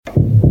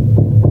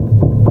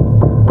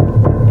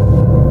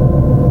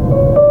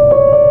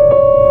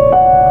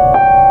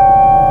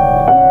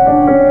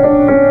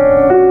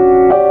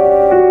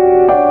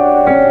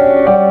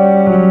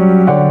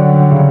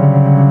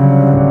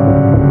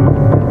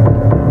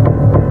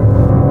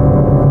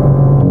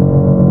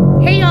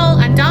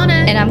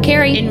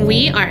Carrie. And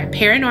we are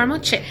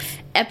Paranormal Chicks.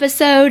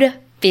 Episode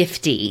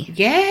 50.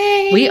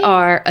 Yay! We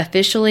are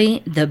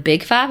officially the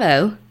Big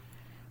 50.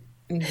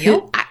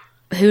 Yep.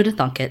 Who'd have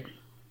thunk it?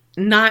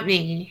 Not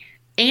me.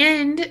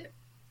 And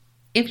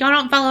if y'all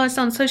don't follow us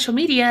on social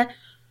media,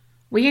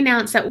 we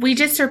announced that we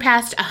just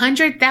surpassed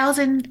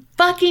 100,000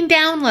 fucking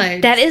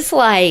downloads. That is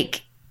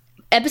like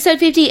episode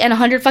 50 and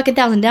 100 fucking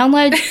thousand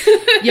downloads.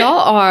 Y'all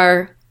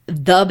are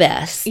the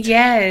best.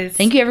 Yes.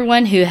 Thank you,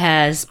 everyone who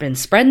has been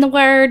spreading the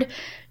word,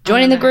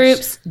 joining the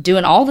groups,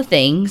 doing all the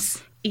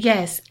things.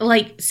 Yes.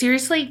 Like,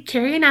 seriously,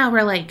 Carrie and I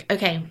were like,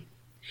 okay,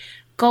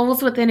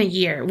 goals within a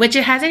year, which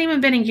it hasn't even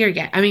been a year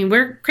yet. I mean,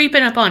 we're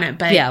creeping up on it,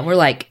 but yeah, we're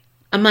like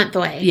a month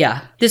away.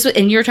 Yeah.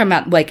 And you're talking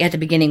about, like, at the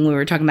beginning, we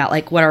were talking about,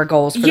 like, what our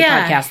goals for the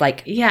podcast,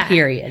 like,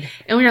 period.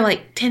 And we were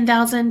like,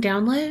 10,000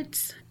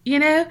 downloads, you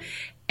know?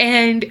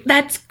 And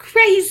that's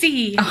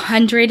crazy.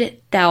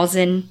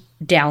 100,000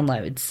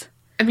 downloads.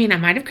 I mean, I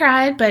might have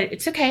cried, but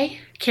it's okay.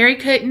 Carrie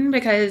couldn't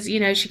because, you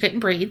know, she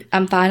couldn't breathe.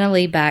 I'm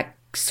finally back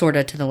sort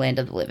of to the land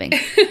of the living.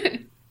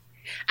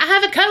 I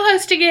have a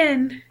co-host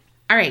again.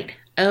 All right.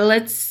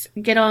 Let's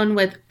get on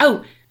with...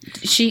 I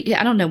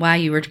don't know why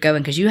you were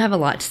going because you have a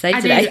lot to say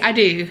today. I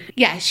do.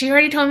 Yeah, she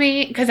already told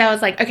me because I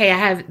was like, okay, I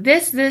have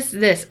this.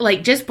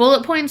 Like, just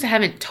bullet points. I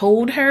haven't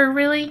told her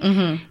really.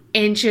 Mm-hmm.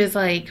 And she was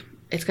like,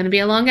 it's going to be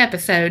a long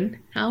episode.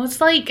 I was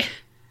like,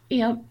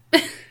 yep.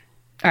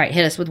 All right,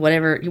 hit us with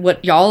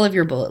what y'all of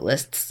your bullet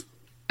lists.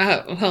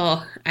 Oh,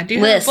 well, I do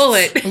have a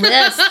bullet.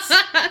 Lists.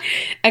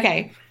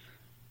 Okay.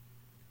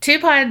 2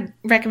 pod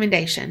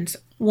recommendations.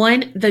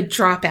 1, The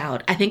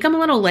Dropout. I think I'm a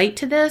little late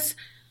to this,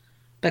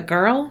 but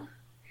girl,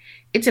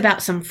 it's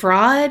about some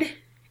fraud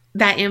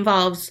that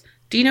involves...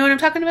 Do you know what I'm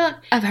talking about?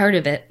 I've heard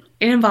of it.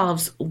 It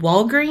involves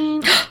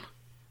Walgreens.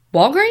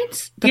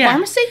 Walgreens? The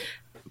pharmacy?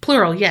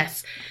 Plural,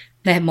 yes.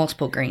 They have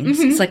multiple greens.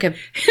 Mm-hmm. It's like a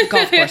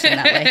golf course in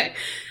that way.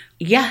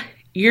 Yeah.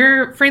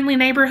 Your friendly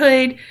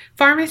neighborhood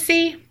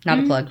pharmacy. Not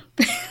a plug.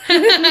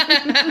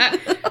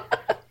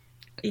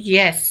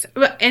 Yes.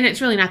 And it's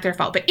really not their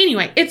fault. But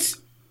anyway, it's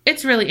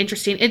really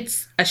interesting.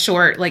 It's a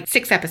short, like,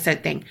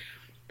 6-episode thing.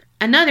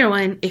 Another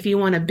one, if you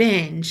want to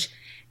binge,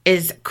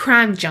 is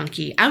Crime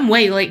Junkie. I'm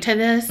way late to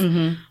this,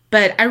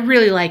 but I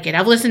really like it.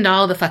 I've listened to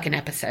all the fucking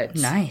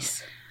episodes.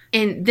 Nice.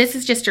 And this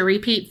is just a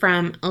repeat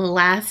from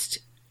last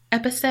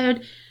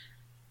episode.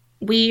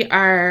 We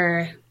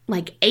are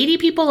like 80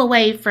 people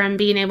away from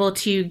being able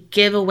to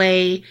give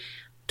away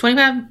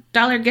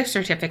 $25 gift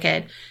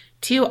certificate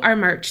to our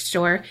merch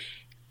store.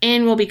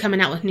 And we'll be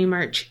coming out with new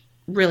merch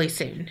really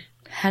soon.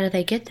 How do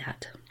they get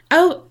that?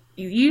 Oh,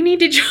 you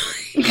need to join.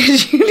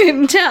 Because you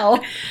didn't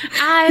tell.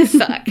 I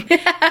suck.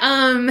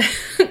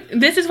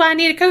 This is why I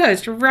need a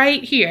co-host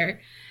right here.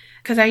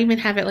 Because I even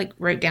have it, like,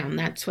 wrote down.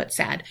 That's what's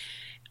sad.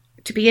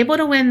 To be able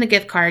to win the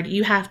gift card,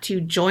 you have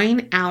to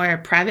join our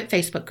private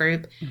Facebook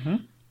group. Mm-hmm.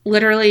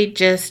 Literally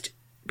just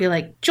be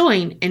like,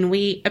 join, and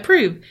we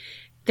approve.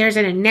 There's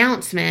an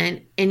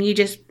announcement, and you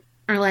just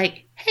are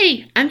like,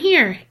 hey, I'm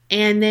here.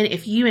 And then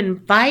if you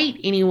invite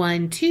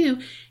anyone too,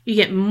 you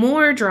get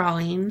more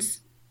drawings.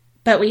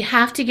 But we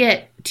have to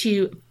get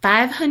to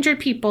 500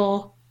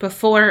 people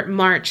before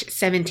March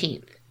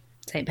 17th.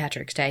 St.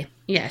 Patrick's Day.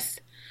 Yes.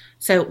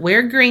 So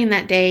wear green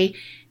that day,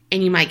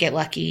 and you might get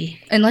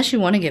lucky. Unless you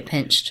want to get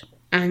pinched.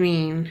 I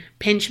mean,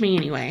 pinch me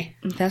anyway.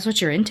 If that's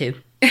what you're into.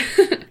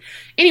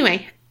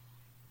 Anyway,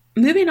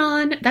 moving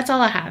on. That's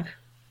all I have.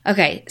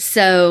 Okay,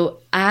 so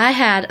I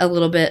had a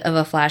little bit of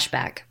a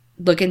flashback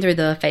looking through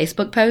the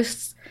Facebook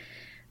posts.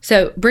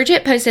 So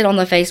Bridget posted on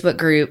the Facebook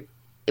group,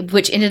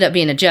 which ended up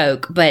being a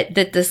joke, but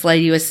that this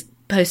lady was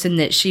posting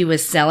that she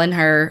was selling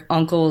her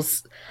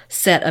uncle's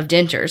set of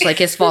dentures, like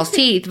his false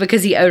teeth,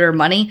 because he owed her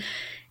money.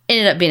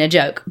 Ended up being a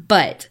joke.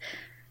 But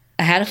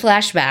I had a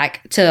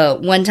flashback to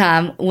one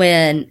time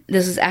when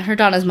this was after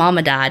Donna's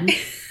mama died.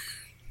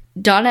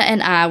 Donna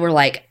and I were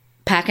like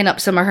packing up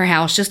some of her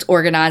house, just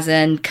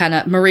organizing, kind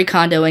of Marie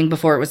Kondoing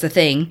before it was a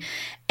thing.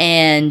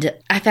 And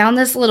I found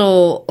this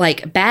little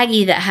like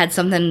baggie that had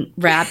something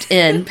wrapped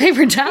in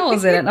paper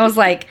towels in it. And I was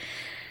like,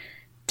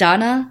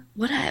 Donna,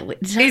 did I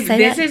say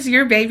this that? Is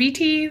your baby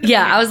teeth?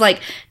 Yeah, I was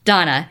like,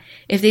 Donna,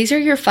 if these are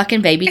your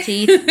fucking baby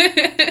teeth,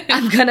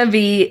 it's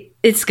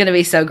gonna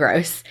be so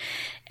gross.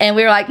 And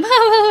we were like,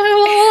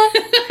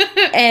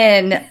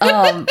 and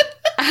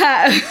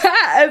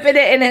I opened it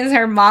and it's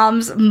her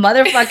mom's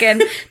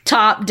motherfucking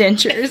top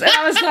dentures. And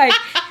I was like,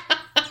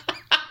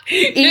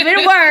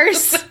 even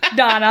worse,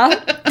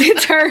 Donna.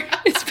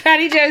 It's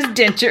Patty Jo's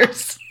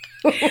dentures.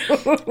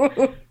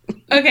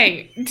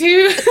 Okay,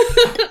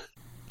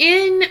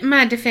 in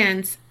my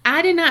defense,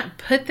 I did not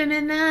put them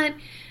in that.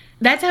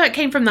 That's how it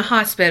came from the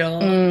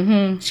hospital.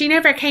 Mm-hmm. She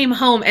never came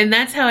home, and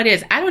that's how it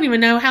is. I don't even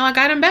know how I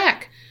got them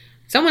back.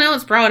 Someone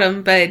else brought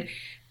them, but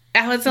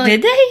I was like...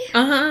 Did they?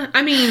 Uh-huh.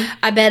 I mean...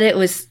 I bet it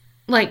was...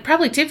 Like,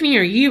 probably Tiffany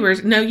or you were...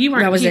 No, you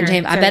weren't. I was here, in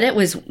Tame. so. I bet it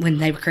was when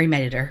they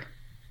cremated her.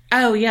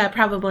 Oh, yeah,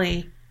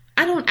 probably.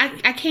 I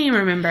can't even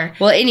remember.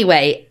 Well,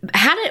 anyway, why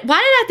did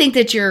I think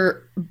that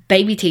your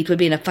baby teeth would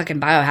be in a fucking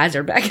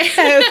biohazard bag?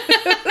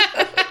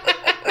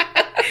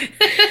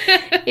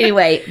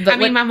 Anyway, but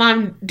my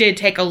mom did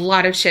take a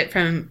lot of shit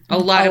from a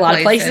lot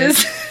of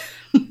places.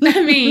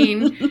 I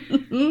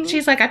mean,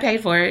 she's like, I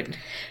paid for it.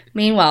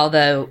 Meanwhile,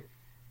 though,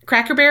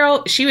 Cracker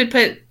Barrel, she would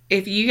put,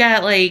 if you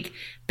got like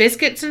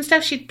biscuits and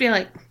stuff, she'd be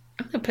like,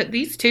 I'm going to put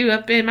these 2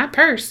 up in my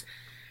purse.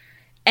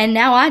 And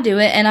now I do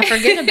it and I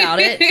forget about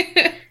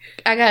it.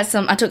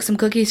 I took some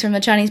cookies from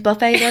the Chinese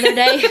buffet the other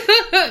day.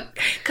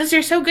 Because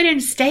they're so good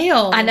and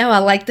stale. I know, I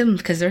like them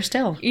because they're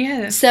stale.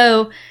 Yeah.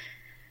 So,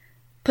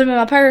 put them in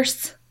my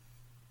purse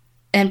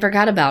and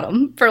forgot about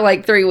them for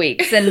like 3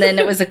 weeks. And then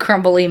it was a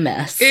crumbly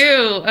mess.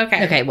 Ew,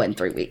 okay. Okay, it wasn't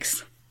 3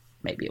 weeks.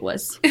 Maybe it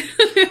was.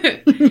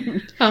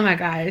 Oh my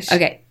gosh.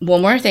 Okay,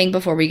 one more thing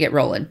before we get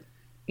rolling.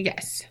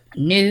 Yes.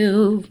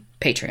 New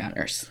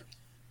Patreoners.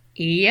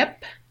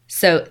 Yep.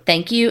 So,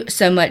 thank you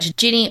so much,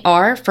 Jenny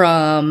R.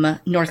 from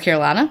North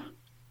Carolina.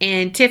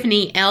 And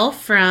Tiffany L.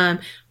 from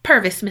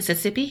Purvis,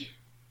 Mississippi.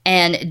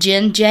 And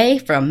Jen J.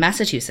 from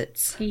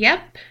Massachusetts.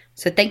 Yep.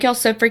 So thank y'all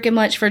so freaking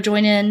much for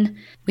joining.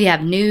 We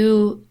have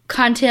new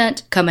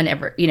content coming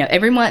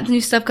every month.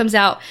 New stuff comes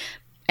out.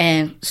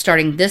 And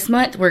starting this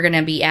month, we're going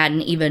to be adding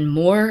even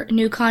more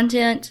new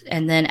content.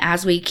 And then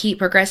as we keep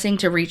progressing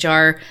to reach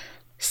our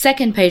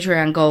second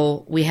Patreon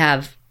goal, we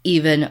have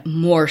even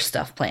more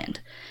stuff planned.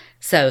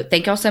 So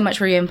thank y'all so much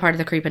for being part of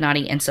the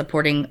Creepinati and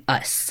supporting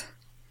us.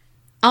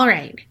 All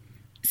right.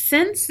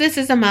 Since this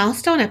is a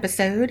milestone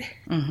episode,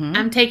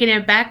 I'm taking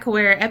it back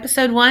where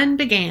episode 1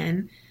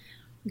 began.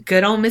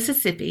 Good old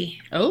Mississippi.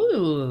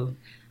 Oh.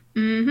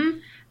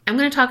 I'm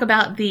going to talk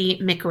about the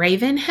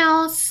McRaven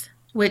house,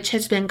 which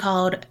has been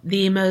called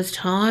the most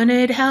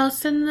haunted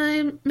house in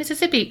the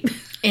Mississippi.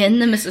 In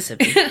the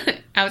Mississippi.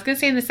 I was going to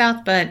say in the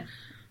South, but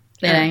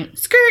it ain't.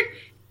 Skirt.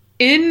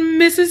 In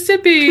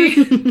Mississippi.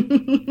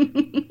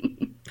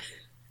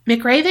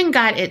 McRaven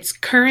got its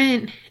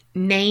current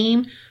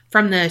name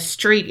from the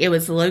street it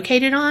was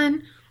located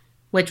on,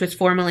 which was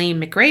formerly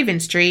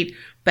McRaven Street,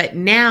 but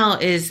now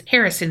is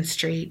Harrison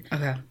Street.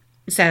 Okay.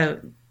 So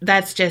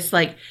that's just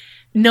like,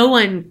 no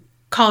one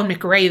called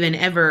McRaven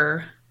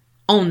ever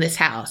owned this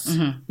house.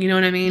 You know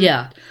what I mean?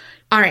 Yeah.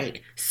 All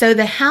right. So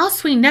the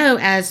house we know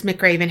as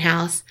McRaven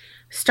House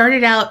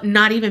started out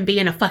not even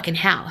being a fucking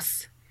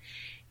house.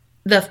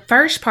 The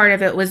first part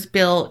of it was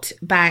built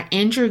by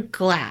Andrew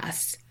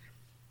Glass,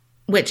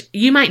 which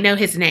you might know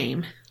his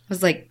name. I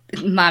was like,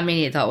 my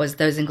immediate thought was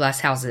those in glass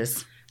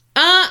houses.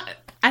 I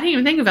didn't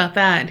even think about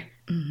that.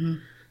 You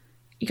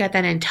got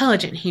that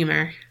intelligent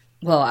humor.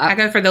 Well, I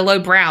go for the low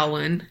brow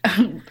one.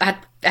 I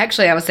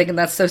was thinking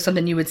that's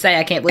something you would say.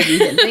 I can't believe you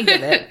didn't think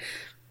of it.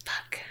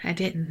 Fuck, I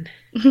didn't.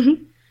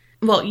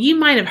 Well, you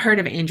might have heard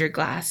of Andrew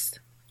Glass.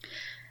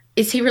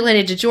 Is he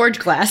related to George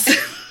Glass?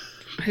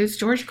 Who's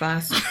George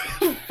Glass?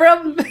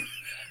 From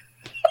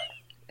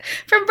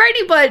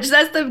Brady Bunch.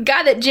 That's the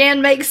guy that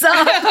Jan makes up.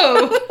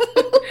 Oh.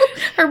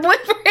 Her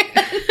boyfriend.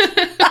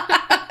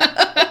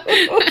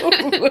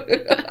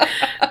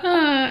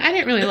 I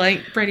didn't really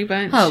like Brady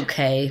Bunch.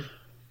 Okay.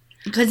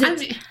 Because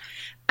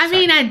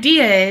I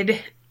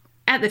did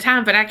at the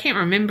time, but I can't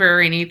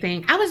remember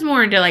anything. I was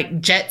more into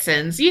like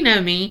Jetsons. You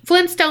know me.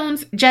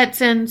 Flintstones,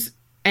 Jetsons,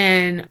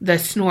 and the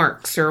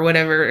Snorks or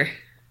whatever.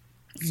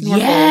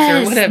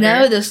 Snorkels or whatever.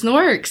 No, the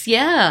Snorks.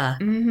 Yeah.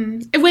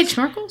 Which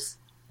snorkels?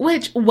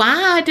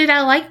 Why did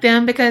I like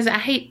them? Because I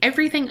hate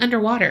everything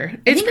underwater.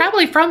 It's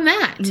probably from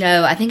that.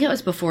 No, I think it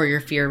was before your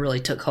fear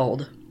really took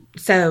hold.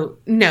 So,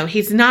 no,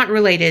 he's not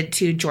related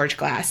to George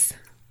Glass.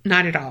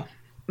 Not at all.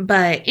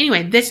 But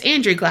anyway, this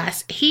Andrew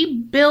Glass, he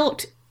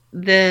built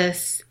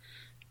this...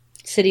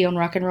 City on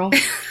Rock and Roll.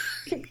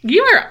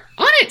 You are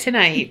on it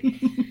tonight.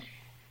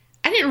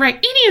 I didn't write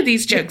any of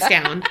these jokes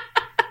down.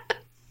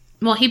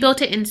 Well, he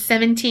built it in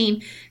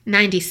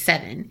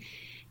 1797.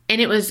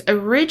 And it was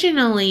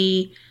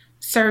originally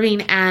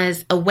serving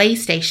as a way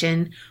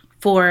station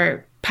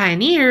for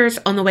pioneers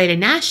on the way to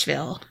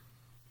Nashville,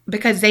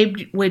 because they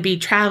would be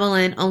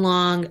traveling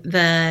along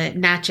the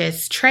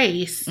Natchez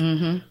Trace.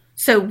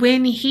 So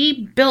when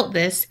he built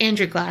this,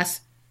 Andrew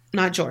Glass,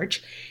 not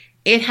George,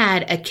 it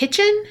had a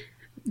kitchen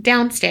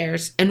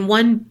downstairs and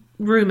one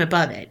room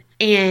above it.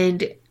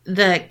 And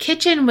the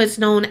kitchen was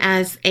known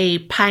as a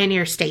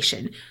pioneer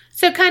station.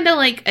 So kind of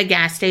like a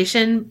gas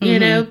station, you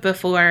know,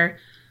 before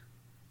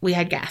we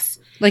had gas.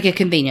 Like a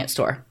convenience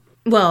store.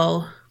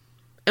 Well,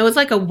 it was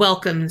like a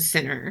welcome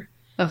center.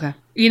 Okay.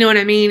 You know what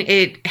I mean?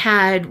 It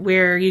had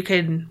where you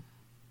could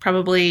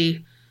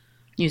probably...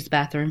 use the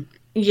bathroom.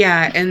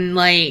 Yeah, and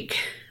like,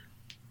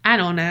 I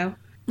don't know,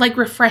 like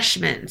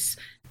refreshments.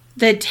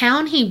 The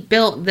town he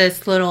built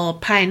this little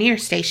pioneer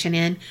station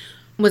in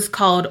was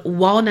called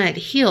Walnut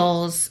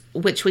Hills,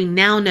 which we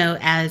now know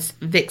as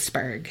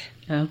Vicksburg.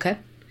 Okay.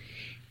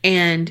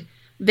 And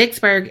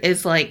Vicksburg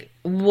is like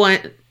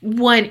one,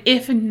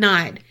 if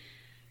not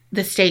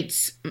the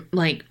state's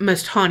like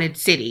most haunted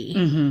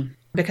city,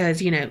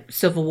 because, you know,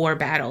 Civil War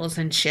battles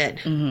and shit.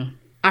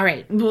 All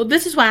right. Well,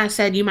 this is why I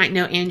said you might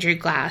know Andrew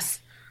Glass.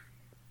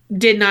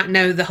 Did not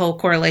know the whole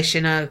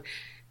correlation of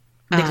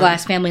the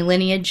Glass family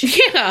lineage.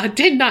 Yeah,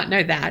 did not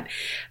know that.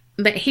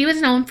 But he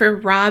was known for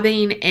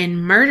robbing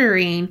and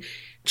murdering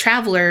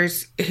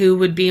travelers who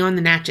would be on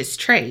the Natchez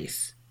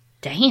Trace.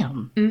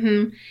 Damn.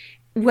 Mm-hmm.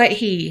 What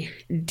he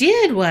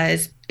did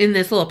was, in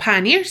this little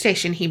pioneer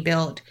station he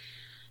built,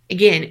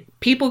 again,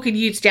 people could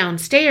use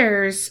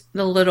downstairs,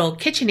 the little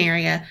kitchen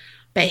area,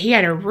 but he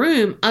had a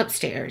room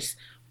upstairs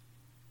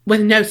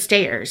with no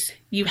stairs.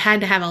 You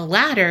had to have a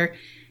ladder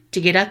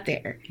to get up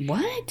there.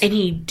 What? And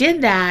he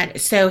did that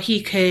so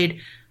he could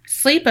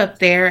sleep up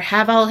there,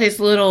 have all his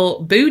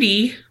little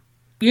booty,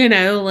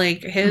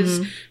 like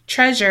his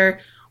treasure,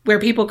 where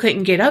people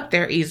couldn't get up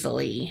there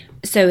easily.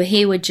 So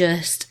he would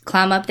just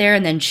climb up there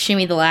and then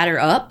shimmy the ladder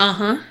up?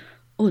 Uh-huh.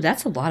 Oh,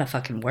 that's a lot of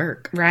fucking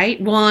work.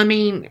 Right? Well, I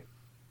mean,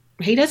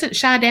 he doesn't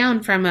shy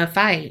down from a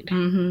fight.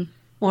 Mm-hmm.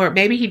 Or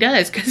maybe he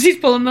does because he's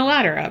pulling the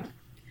ladder up.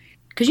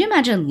 Could you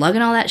imagine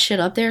lugging all that shit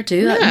up there,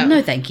 too? No.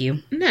 No, thank you.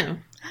 No.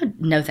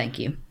 No, thank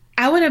you.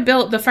 I would have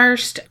built the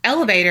first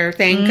elevator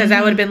thing because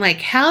I would have been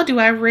like, how do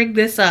I rig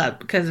this up?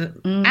 Because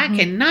I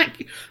cannot...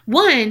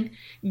 One,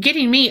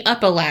 getting me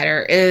up a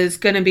ladder is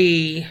going to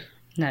be...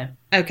 No.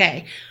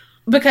 Okay.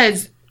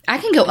 Because... I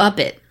can go up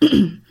it.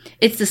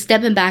 It's the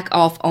stepping back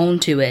off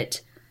onto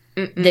it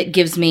that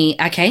gives me...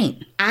 I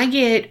can't. I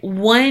get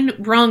one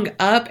rung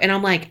up and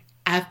I'm like,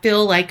 I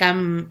feel like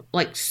I'm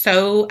like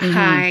so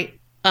high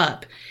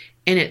up.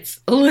 And it's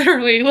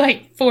literally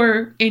like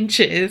 4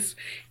 inches,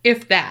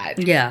 if that.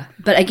 Yeah.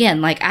 But again,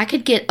 like I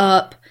could get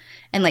up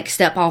and like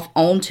step off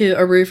onto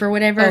a roof or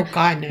whatever. Oh,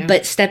 God, no.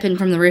 But stepping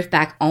from the roof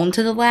back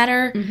onto the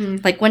ladder.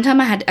 Like one time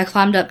I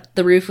climbed up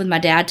the roof with my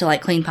dad to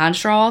like clean pine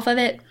straw off of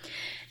it.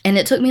 And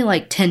it took me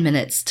like 10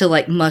 minutes to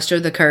like muster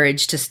the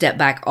courage to step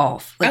back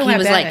off. Like he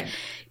was like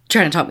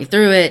trying to talk me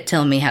through it,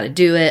 telling me how to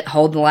do it,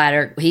 hold the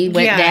ladder. He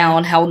went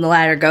down, holding the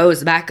ladder,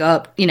 goes back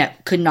up,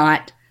 could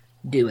not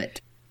do it.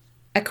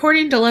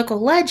 According to local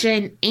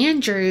legend,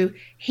 Andrew,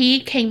 he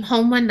came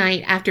home one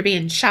night after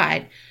being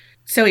shot.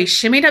 So he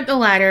shimmied up the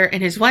ladder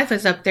and his wife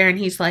was up there and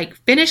he's like,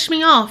 finish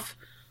me off,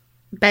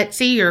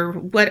 Betsy, or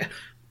what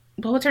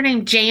was her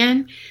name?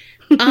 Jan.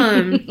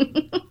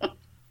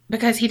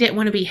 Because he didn't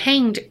want to be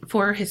hanged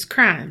for his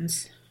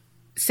crimes.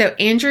 So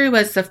Andrew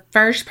was the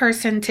first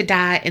person to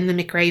die in the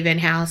McRaven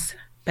house,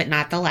 but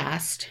not the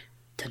last.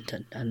 Dun,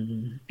 dun,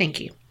 dun. Thank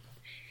you.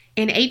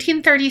 In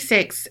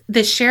 1836,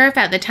 the sheriff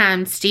at the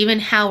time,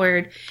 Stephen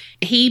Howard,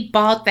 he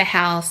bought the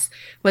house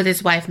with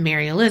his wife,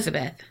 Mary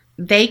Elizabeth.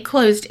 They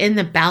closed in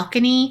the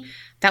balcony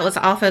that was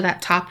off of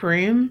that top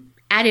room,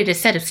 added a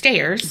set of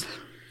stairs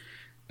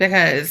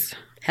because...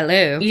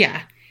 Hello.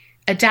 Yeah.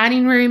 A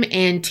dining room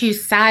and 2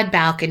 side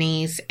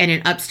balconies and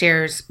an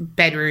upstairs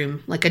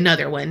bedroom, like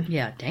another one.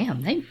 Yeah,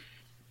 damn. They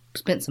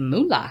spent some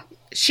moolah.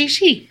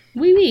 She.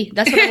 Wee wee.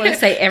 That's what I want to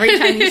say every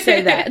time you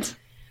say that.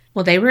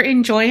 Well, they were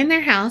enjoying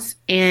their house,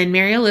 and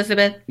Mary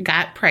Elizabeth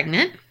got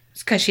pregnant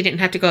because she didn't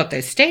have to go up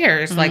those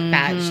stairs like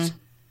that.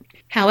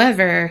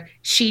 However,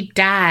 she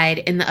died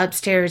in the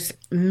upstairs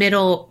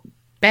middle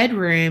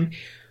bedroom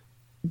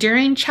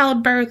during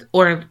childbirth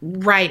or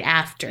right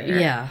after.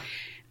 Yeah.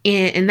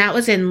 And that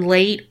was in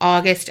late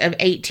August of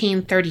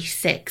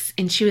 1836,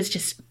 and she was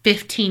just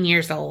 15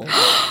 years old.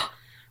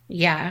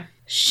 Yeah.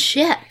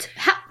 Shit.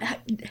 How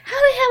they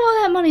have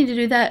all that money to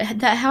do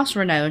that house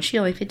reno and she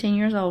only 15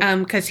 years old?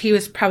 Because he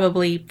was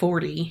probably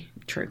 40.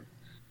 True.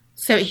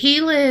 So he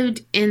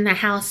lived in the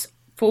house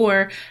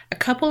for a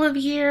couple of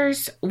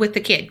years with the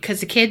kid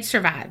because the kid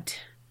survived.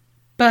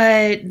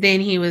 But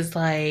then he was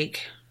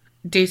like,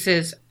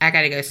 deuces, I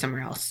gotta go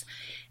somewhere else.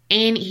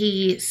 And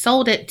he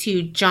sold it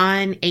to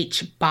John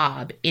H.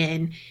 Bobb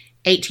in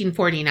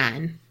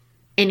 1849.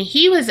 And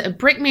he was a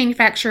brick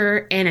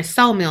manufacturer and a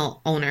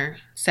sawmill owner.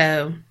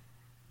 So...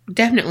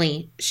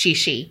 definitely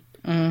she.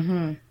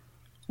 Mm-hmm.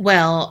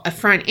 Well, a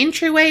front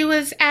entryway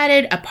was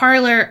added, a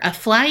parlor, a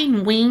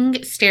flying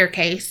wing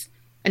staircase,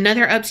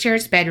 another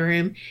upstairs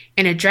bedroom,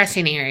 and a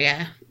dressing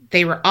area.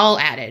 They were all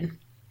added.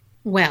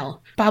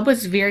 Well, Bob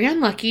was very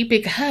unlucky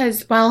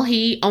because while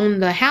he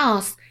owned the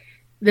house,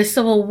 the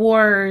Civil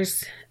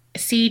War's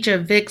siege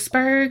of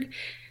Vicksburg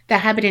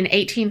that happened in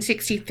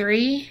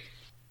 1863,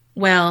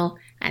 well,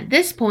 at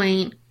this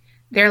point,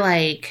 they're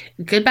like,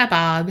 goodbye,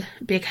 Bob,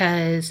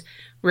 because...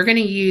 we're going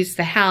to use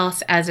the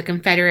house as a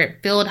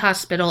Confederate field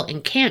hospital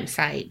and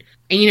campsite.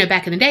 And,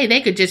 back in the day, they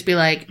could just be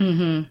like,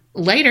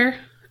 later,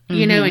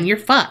 and you're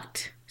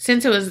fucked.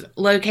 Since it was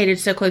located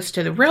so close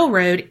to the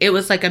railroad, it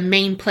was like a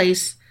main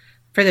place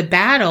for the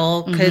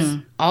battle because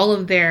all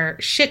of their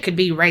shit could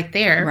be right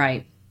there.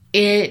 Right.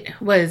 It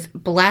was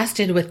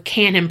blasted with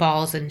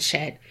cannonballs and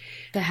shit.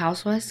 The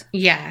house was?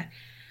 Yeah.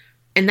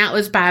 And that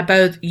was by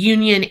both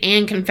Union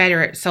and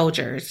Confederate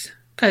soldiers.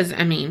 Because,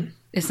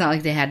 it's not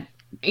like they had...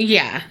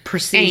 yeah.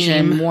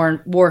 precision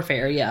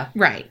warfare, yeah.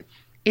 Right.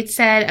 It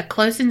said a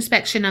close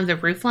inspection of the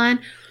roofline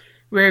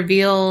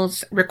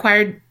reveals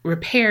required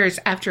repairs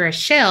after a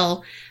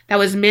shell that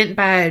was meant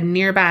by a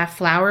nearby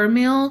flour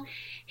mill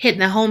hit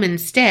the home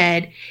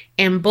instead,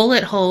 and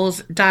bullet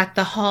holes dot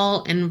the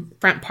hall and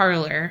front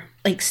parlor.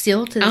 Like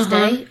still to this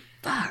day?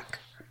 Fuck.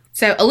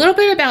 So a little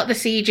bit about the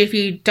siege, if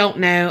you don't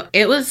know.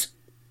 It was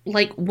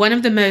like one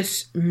of the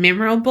most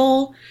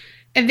memorable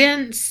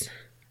events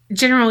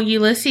General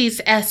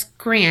Ulysses S.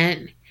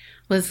 Grant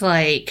was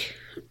like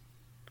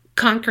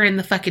conquering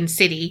the fucking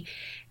city.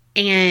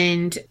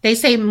 And they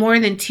say more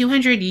than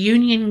 200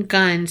 Union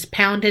guns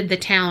pounded the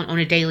town on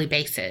a daily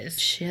basis.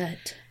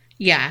 Shit.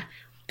 Yeah.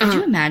 Could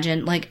you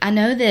imagine? Like, I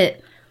know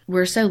that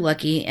we're so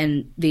lucky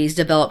in these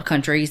developed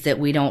countries that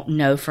we don't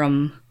know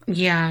from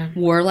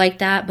war like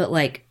that. But,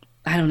 like,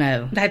 I don't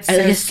know. That's so a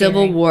scary.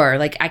 Civil War.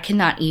 Like, I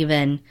cannot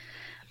even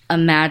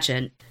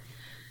imagine.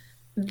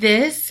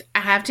 This I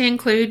have to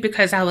include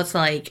because I was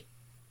like,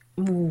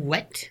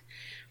 what?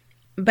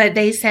 But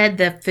they said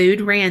the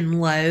food ran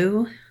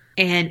low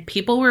and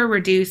people were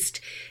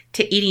reduced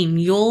to eating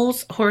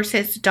mules,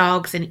 horses,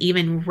 dogs, and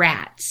even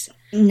rats.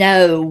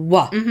 No.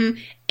 Mm-hmm.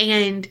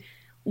 And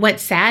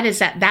what's sad is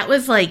that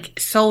was like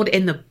sold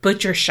in the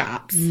butcher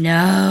shops.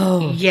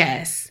 No.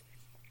 Yes.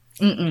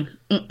 Mm-mm.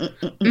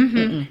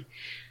 Mm-hmm.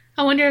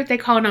 I wonder if they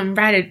called them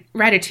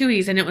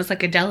ratatouilles and it was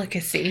like a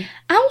delicacy.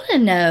 I want to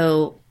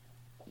know.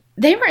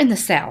 They were in the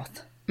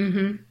South.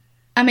 Mm-hmm.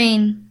 I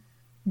mean,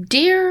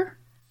 deer,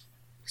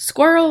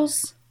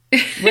 squirrels,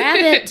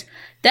 rabbit,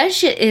 that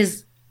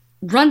shit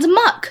runs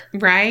amok.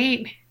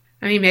 Right?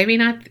 I mean, maybe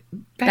not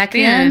back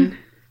then.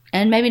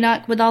 And maybe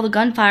not with all the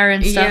gunfire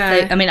and stuff.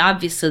 Yeah. I mean,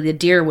 obviously the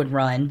deer would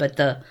run, but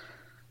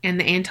and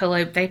the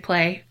antelope, they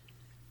play.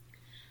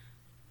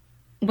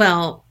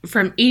 Well,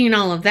 from eating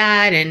all of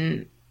that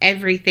and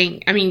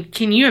everything, I mean,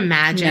 can you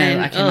imagine?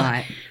 No, I cannot.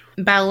 Ugh.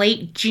 By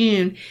late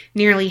June,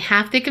 nearly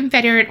half the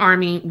Confederate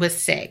Army was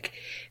sick.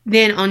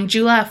 Then on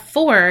July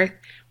 4th,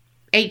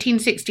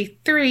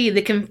 1863,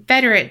 the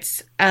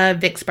Confederates of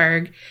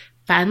Vicksburg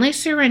finally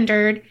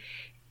surrendered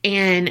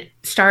and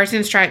stars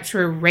and stripes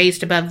were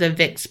raised above the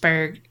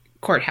Vicksburg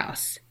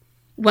courthouse.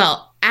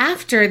 Well,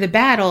 after the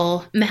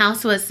battle, the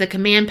house was the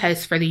command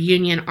post for the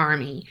Union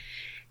Army,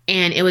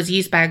 and it was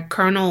used by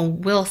Colonel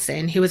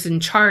Wilson, who was in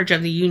charge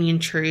of the Union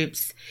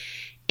troops,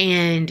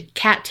 and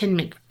Captain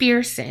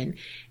McPherson.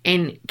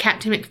 And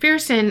Captain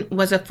McPherson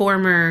was a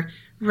former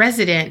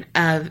resident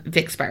of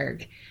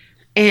Vicksburg.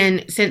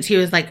 And since he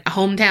was like a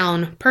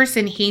hometown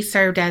person, he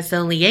served as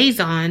the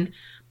liaison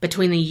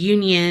between the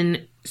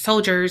Union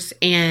soldiers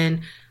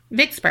and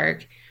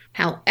Vicksburg.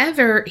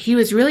 However, he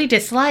was really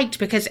disliked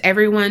because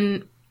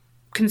everyone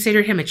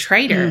considered him a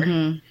traitor.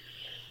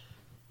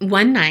 Mm-hmm.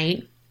 One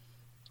night,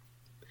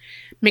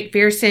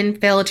 McPherson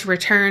failed to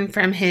return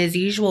from his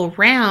usual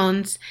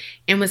rounds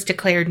and was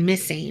declared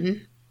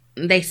missing.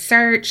 They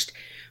searched,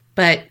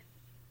 but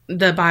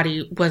the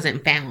body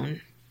wasn't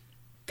found.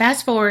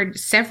 Fast forward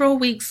several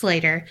weeks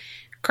later,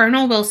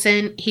 Colonel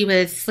Wilson, he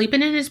was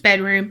sleeping in his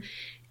bedroom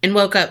and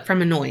woke up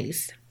from a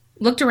noise.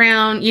 Looked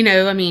around, you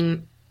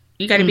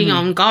got to be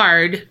on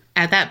guard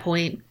at that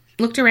point.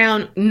 Looked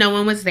around, no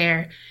one was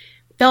there.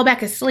 Fell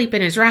back asleep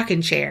in his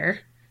rocking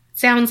chair.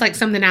 Sounds like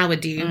something I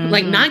would do. Mm-hmm.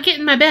 Like, not get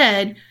in my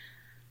bed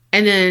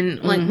and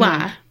then, like,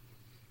 why?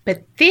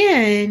 But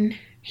then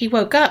he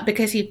woke up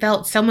because he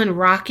felt someone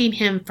rocking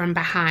him from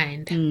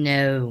behind.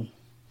 No.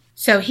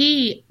 So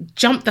he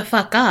jumped the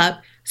fuck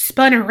up,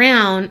 spun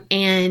around,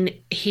 and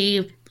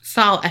he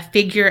saw a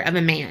figure of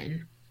a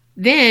man.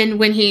 Then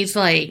when he's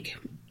like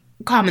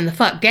calming the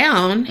fuck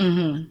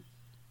down,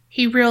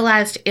 he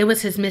realized it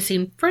was his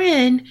missing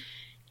friend,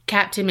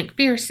 Captain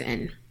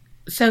McPherson.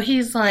 So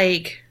he's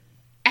like,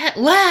 at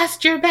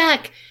last you're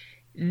back.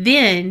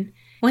 Then,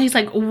 well, he's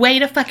like,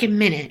 wait a fucking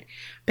minute.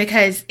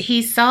 Because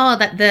he saw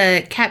that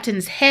the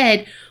captain's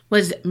head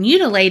was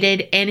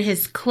mutilated and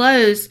his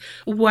clothes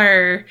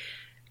were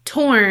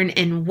torn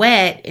and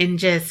wet and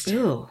just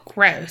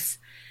gross.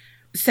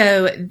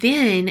 So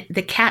then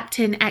the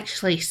captain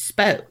actually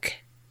spoke.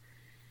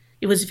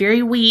 It was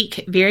very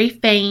weak, very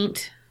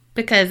faint,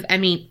 because,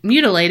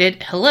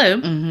 mutilated, hello.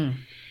 Mm-hmm.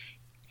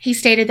 He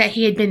stated that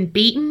he had been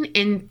beaten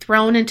and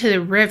thrown into the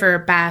river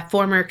by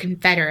former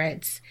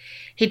Confederates.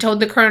 He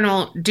told the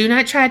colonel, do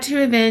not try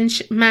to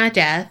avenge my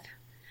death,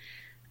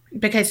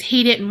 because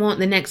he didn't want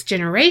the next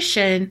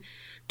generation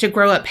to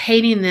grow up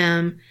hating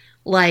them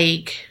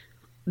like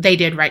they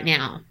did right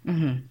now.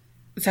 Mm-hmm.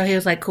 So he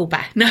was like, cool,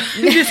 bye. No.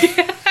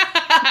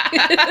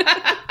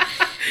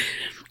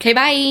 Okay,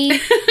 bye.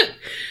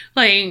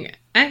 Like,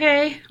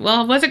 okay,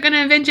 well, I wasn't going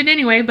to avenge it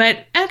anyway,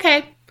 but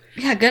okay.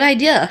 Yeah, good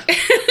idea.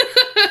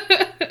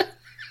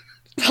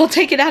 I'll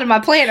take it out of my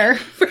planner.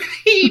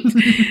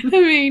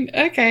 Right.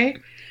 Okay.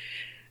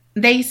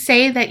 They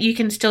say that you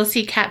can still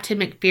see Captain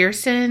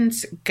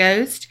McPherson's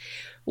ghost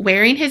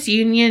wearing his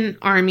Union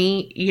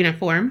Army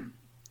uniform.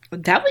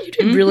 That one, you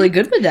did really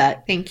good with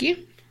that. Thank you.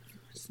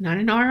 It's not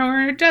an R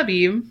or a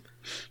W.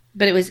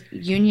 But it was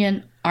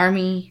Union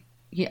Army.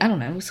 I don't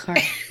know. It was hard.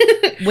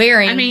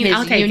 Wearing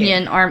I'll his take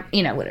Union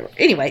Army, whatever.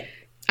 Anyway.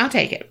 I'll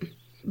take it.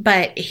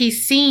 But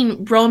he's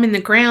seen roaming the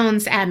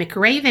grounds at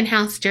McRaven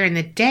House during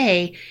the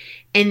day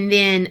and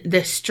then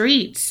the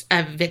streets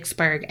of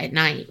Vicksburg at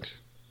night.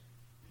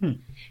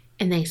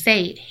 And they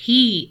say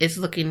he is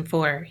looking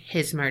for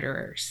his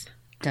murderers.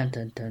 Dun,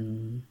 dun,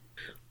 dun.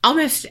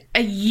 Almost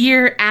a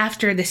year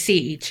after the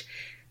siege,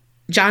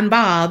 John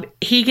Bob,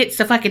 he gets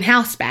the fucking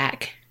house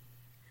back.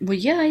 Well,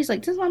 yeah, he's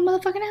like, this is my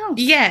motherfucking house.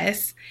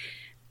 Yes.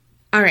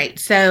 All right.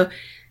 So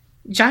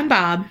John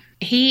Bob,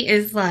 he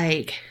is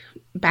like,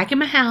 back in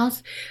my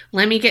house.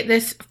 Let me get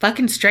this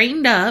fucking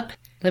straightened up.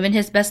 Living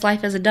his best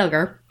life as a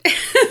Duggar.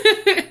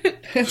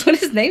 That's what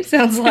his name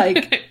sounds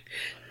like.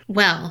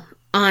 Well,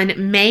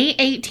 on May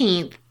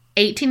 18th,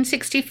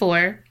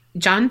 1864,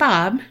 John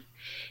Bob,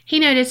 he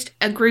noticed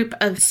a group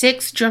of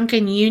 6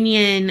 drunken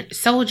Union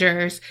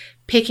soldiers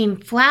picking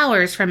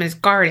flowers from his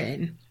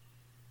garden.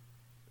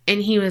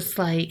 And he was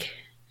like,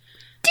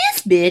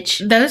 this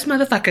bitch. Those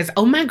motherfuckers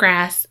own my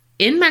grass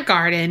in my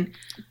garden.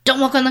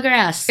 Don't walk on the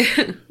grass.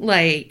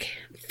 Like,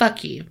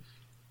 fuck you.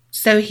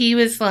 So he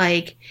was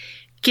like,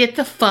 get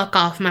the fuck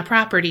off my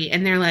property.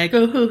 And they're like,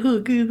 oh,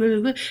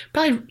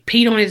 probably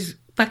peed on his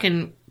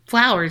fucking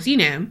flowers, you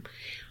know.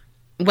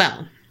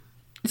 Well,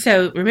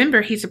 so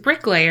remember, he's a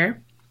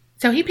bricklayer.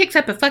 So he picks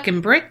up a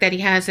fucking brick that he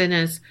has in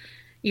his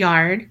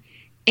yard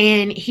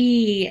and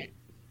he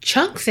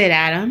chunks it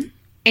at him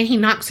and he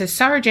knocks his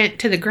sergeant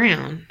to the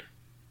ground.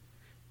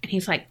 And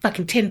he's like,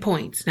 fucking 10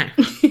 points. No.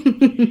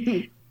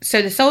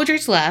 So the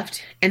soldiers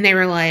left and they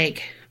were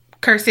like,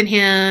 cursing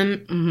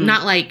him,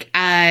 not like,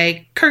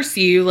 I curse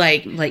you,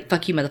 like,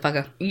 fuck you,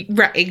 motherfucker.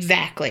 Right,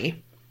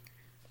 exactly.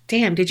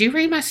 Damn, did you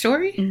read my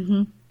story?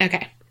 Mm-hmm.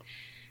 Okay.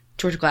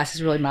 George Glass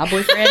is really my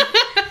boyfriend,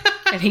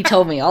 and he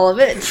told me all of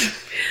it.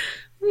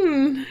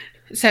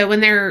 So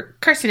when they're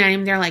cursing at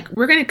him, they're like,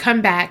 we're going to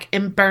come back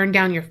and burn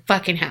down your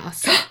fucking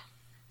house.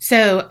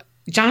 So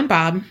John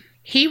Bob,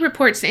 he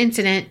reports the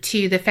incident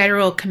to the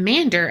federal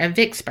commander of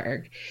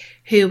Vicksburg,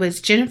 who was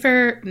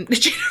Jennifer.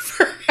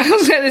 I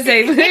was going to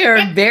say, they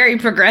are very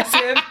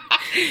progressive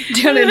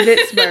down in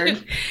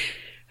Vicksburg.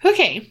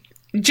 Okay.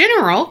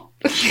 General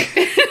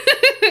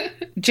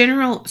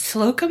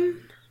Slocum.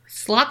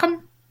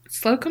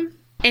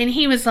 And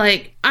he was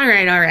like, all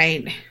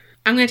right.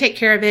 I'm going to take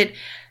care of it.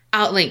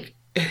 I'll like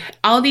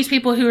all these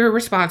people who are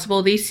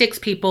responsible, these 6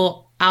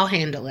 people, I'll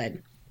handle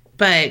it.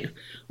 But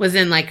was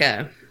in like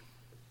a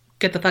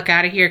get the fuck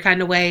out of here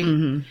kind of way.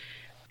 Mm-hmm.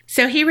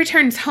 So he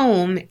returns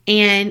home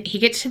and he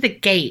gets to the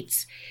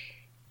gates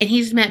and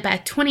he's met by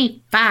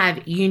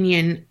 25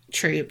 Union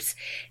troops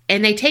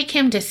and they take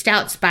him to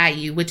Stout's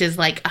Bayou, which is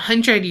like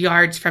 100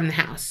 yards from the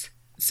house.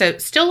 So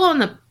still on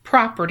the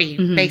property,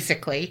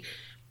 basically.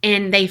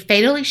 And they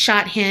fatally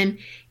shot him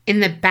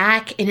in the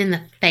back and in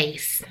the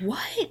face.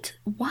 What?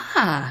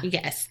 Why?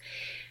 Yes.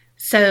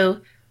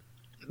 So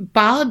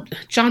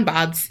John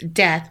Bob's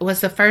death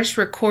was the first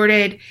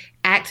recorded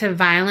act of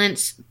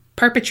violence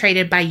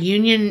perpetrated by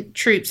Union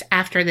troops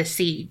after the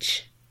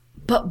siege.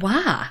 But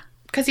why?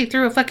 Because he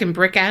threw a fucking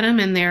brick at him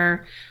and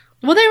they're...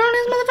 Well, they were on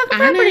his motherfucking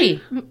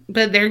property.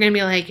 But they're going to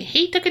be like,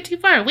 he took it too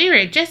far. We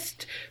were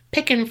just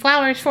picking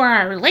flowers for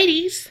our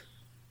ladies.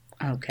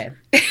 Okay.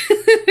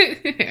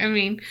 I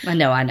mean... I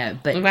know.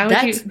 But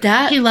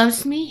He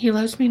loves me. He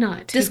loves me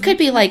not. This could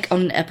be like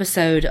on an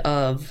episode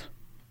of...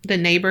 The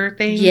Neighbor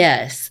thing?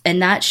 Yes.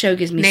 And that show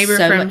gives me Neighbor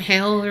from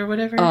Hell or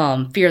whatever?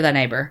 Fear the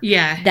Neighbor.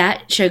 Yeah.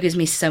 That show gives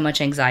me so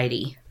much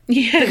anxiety.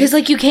 Yeah. Because,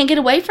 like, you can't get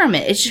away from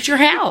it. It's just your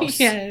house.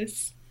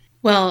 Yes.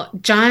 Well,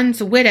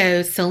 John's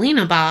widow,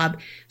 Selena Bob,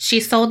 she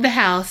sold the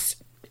house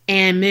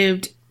and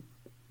moved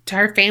to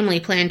her family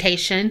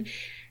plantation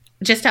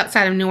just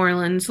outside of New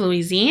Orleans,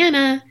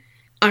 Louisiana.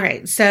 All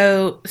right.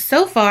 So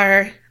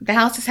far, the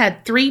house has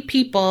had 3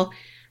 people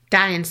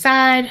die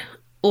inside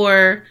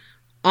or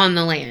on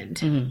the land.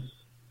 Mm-hmm.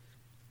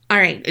 All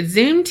right,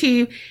 zoom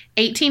to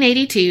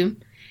 1882.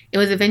 It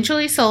was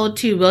eventually sold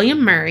to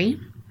William Murray.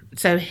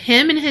 So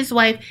him and his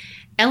wife,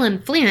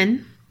 Ellen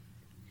Flynn,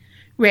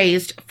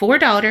 raised 4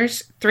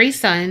 daughters, 3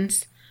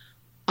 sons,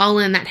 all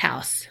in that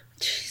house.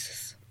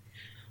 Jesus.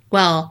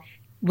 Well,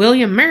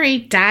 William Murray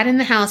died in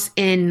the house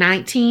in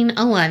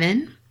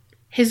 1911.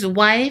 His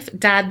wife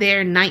died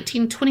there in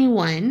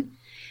 1921.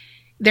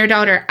 Their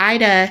daughter,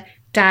 Ida,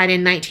 died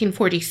in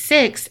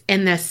 1946,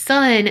 and the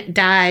son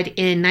died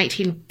in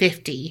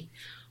 1950.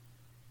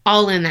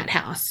 All in that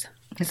house.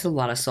 That's a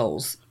lot of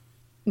souls.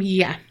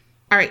 Yeah.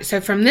 All right. So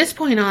from this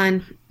point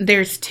on,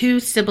 there's 2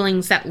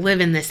 siblings that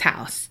live in this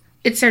house.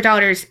 It's their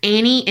daughters,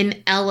 Annie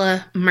and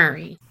Ella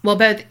Murray. Well,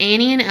 both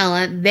Annie and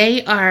Ella,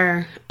 they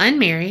are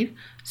unmarried.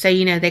 So,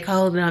 they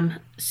call them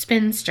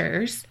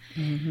spinsters.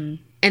 Mm-hmm.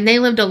 And they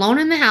lived alone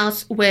in the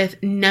house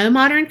with no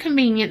modern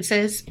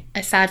conveniences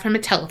aside from a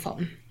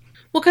telephone.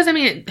 Well, because,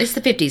 it's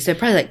the 50s. So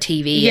probably like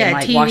TV and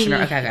like TV, washing.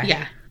 Okay.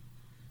 Yeah.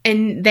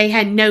 And they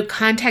had no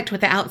contact with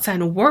the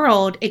outside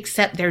world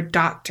except their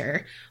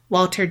doctor,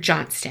 Walter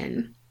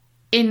Johnston.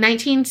 In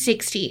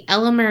 1960,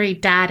 Ella Murray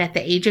died at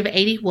the age of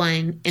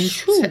 81.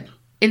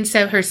 And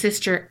so her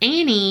sister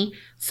Annie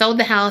sold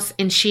the house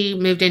and she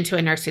moved into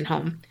a nursing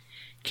home.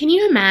 Can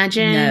you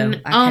imagine? No,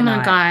 I cannot.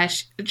 My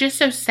gosh. Just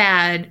so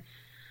sad.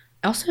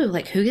 Also,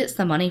 like, who gets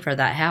the money for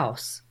that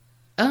house?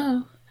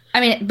 Oh.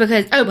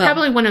 Because...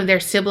 probably one of their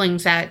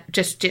siblings that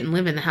just didn't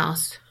live in the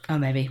house. Oh,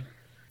 maybe.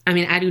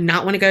 I do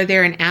not want to go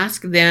there and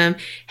ask them,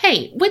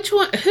 hey,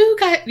 who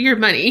got your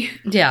money?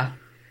 Yeah.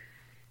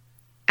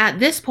 At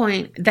this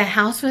point, the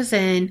house was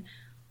in,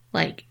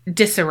 like,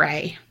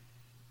 disarray.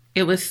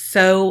 It was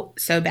so,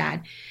 so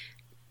bad.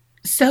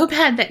 So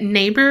bad that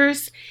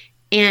neighbors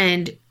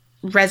and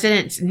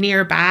residents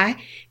nearby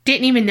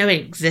didn't even know it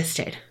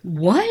existed.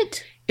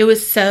 What? It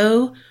was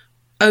so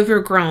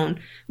overgrown.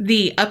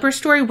 The upper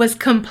story was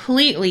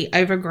completely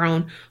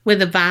overgrown with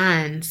the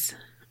vines.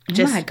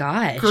 Just, oh my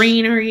gosh.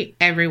 Greenery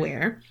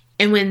everywhere.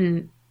 And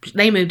when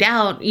they moved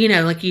out, you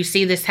know, like you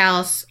see this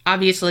house,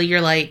 obviously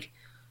you're like,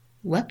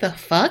 what the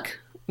fuck?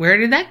 Where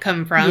did that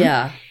come from?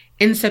 Yeah.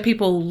 And so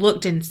people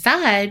looked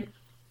inside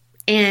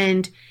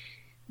and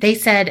they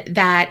said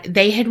that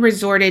they had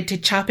resorted to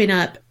chopping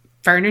up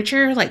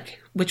furniture, like,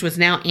 which was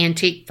now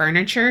antique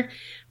furniture,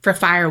 for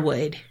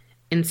firewood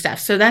and stuff.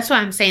 So that's why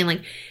I'm saying,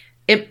 like,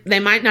 they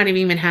might not have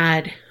even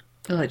had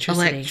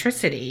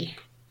electricity.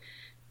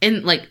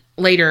 And, like,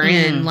 later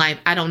in life,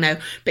 I don't know.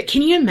 But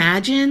can you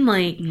imagine,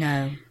 like...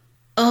 No.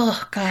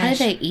 Oh, gosh. How do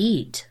they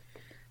eat?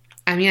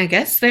 I mean, I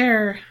guess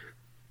their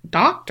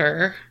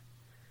doctor...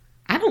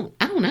 I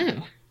don't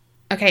know.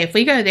 Okay, if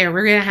we go there,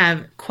 we're going to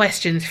have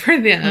questions for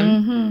them.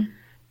 Mm-hmm.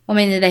 I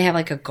mean, did they have,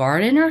 like, a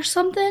garden or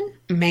something?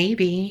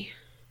 Maybe.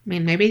 I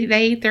mean, maybe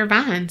they ate their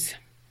vines.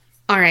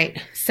 All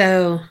right,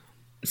 so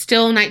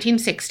still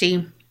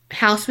 1960,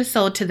 house was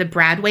sold to the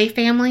Bradway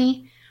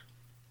family,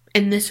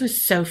 and this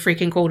was so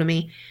freaking cool to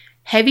me.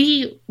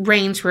 Heavy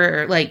rains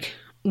were like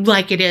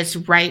it is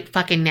right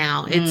fucking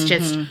now. It's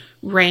just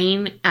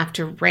rain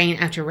after rain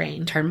after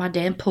rain. Turn my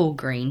damn pool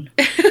green.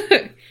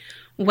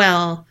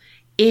 Well,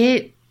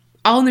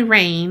 all the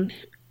rain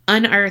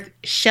unearthed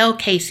shell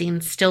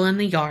casings still in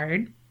the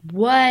yard.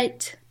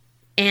 What?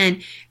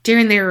 And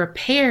during their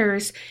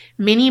repairs,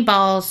 many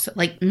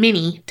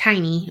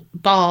tiny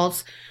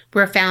balls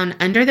were found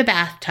under the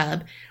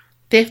bathtub.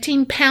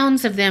 15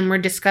 pounds of them were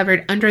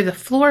discovered under the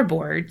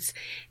floorboards,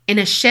 and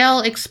a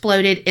shell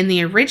exploded in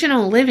the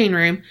original living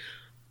room,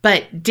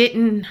 but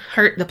didn't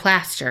hurt the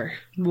plaster.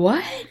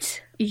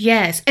 What?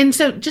 Yes. And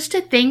so just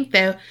to think,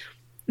 though,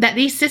 that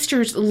these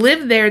sisters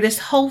lived there this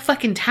whole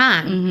fucking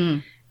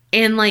time,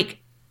 and, like,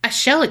 a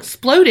shell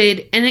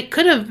exploded, and it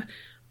could have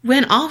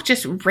went off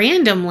just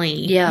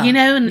randomly. Yeah. You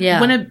know? And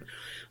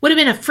would have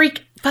been a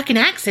freak fucking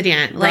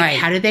accident. Like, right.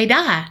 How did they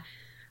die?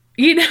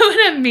 You know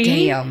what I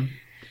mean? Damn.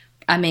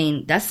 I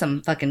mean, that's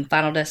some fucking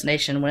Final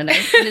Destination. When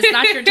it's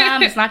not your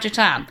time, it's not your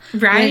time.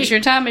 Right. When it's your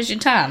time, it's your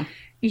time.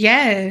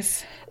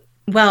 Yes.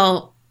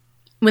 Well,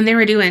 when they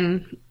were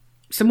doing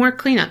some more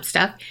cleanup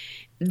stuff,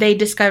 they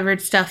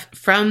discovered stuff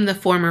from the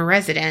former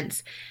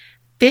residence.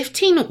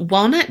 15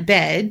 walnut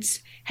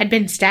beds had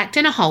been stacked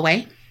in a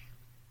hallway.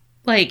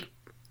 Like,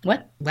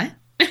 what?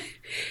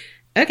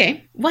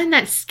 Okay. One,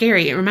 that's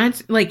scary.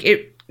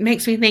 It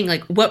makes me think,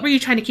 like, what were you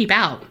trying to keep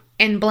out?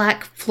 And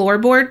black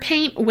floorboard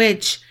paint,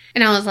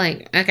 and I was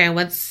like, okay,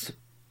 what's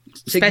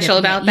special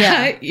about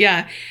that?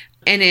 Yeah.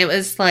 And it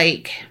was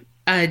like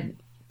a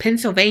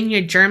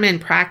Pennsylvania German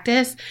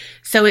practice.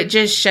 So it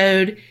just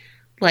showed,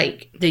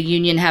 like, the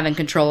Union having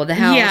control of the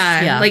house.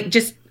 Yeah. Like,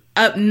 just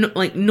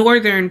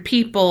northern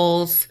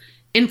people's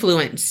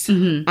influence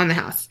on the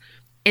house.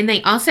 And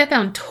they also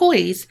found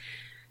toys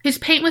whose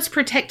paint was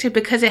protected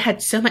because it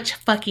had so much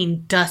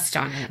fucking dust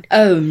on it.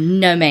 Oh,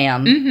 no,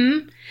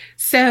 ma'am.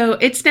 So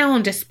it's now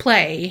on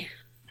display.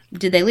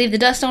 Did they leave the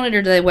dust on it,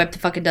 or did they wipe the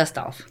fucking dust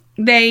off?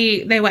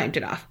 They wiped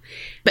it off.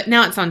 But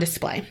now it's on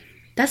display.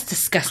 That's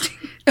disgusting.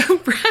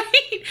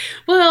 Right?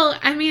 Well,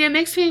 I mean, it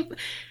makes me...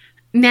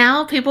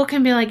 Now people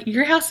can be like,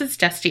 your house is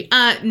dusty.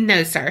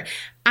 No, sir.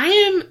 I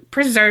am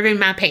preserving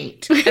my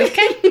paint.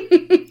 Okay?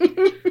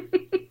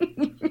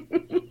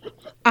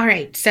 All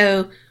right.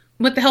 So,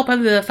 with the help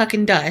of the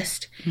fucking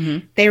dust,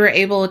 they were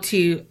able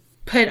to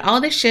put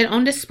all this shit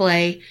on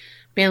display,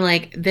 being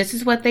like, this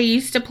is what they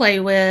used to play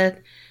with,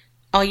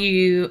 all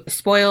you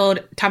spoiled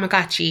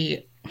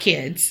Tamagotchi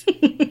kids.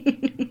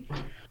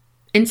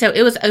 And so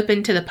it was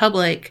open to the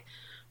public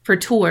for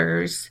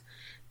tours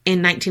in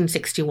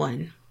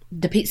 1961.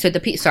 To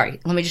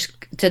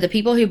the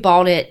people who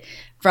bought it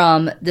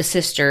from the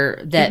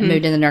sister that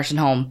moved in the nursing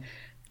home,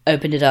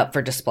 opened it up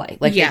for display.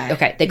 Like,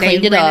 they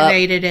cleaned it up,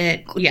 renovated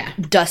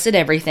it, dusted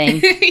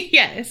everything.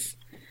 Yes.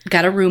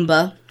 Got a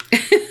Roomba.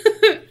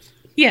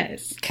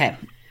 Yes. Okay.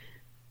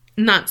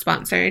 Not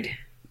sponsored.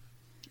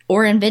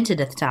 Or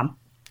invented at the time.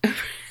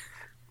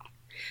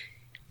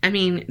 I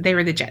mean, they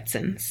were the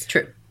Jetsons.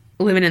 True.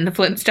 Living in the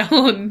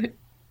Flintstone.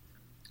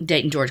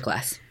 Dating George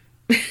Glass.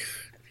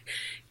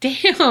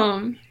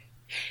 Damn.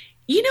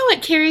 You know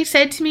what Carrie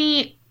said to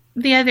me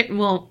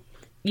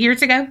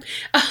years ago?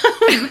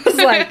 I was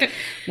like,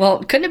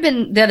 well, it couldn't have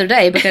been the other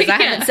day because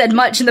I haven't said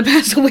much in the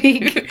past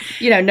week.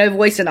 No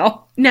voice and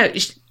all. No,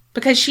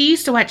 because she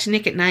used to watch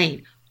Nick at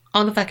Night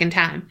all the fucking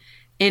time.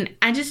 And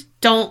I just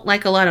don't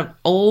like a lot of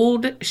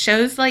old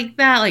shows like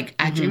that. Like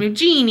I Dream of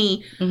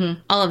Jeannie,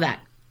 all of that.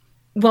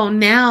 Well,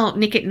 now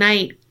Nick at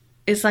Night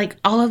is like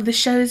all of the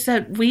shows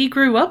that we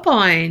grew up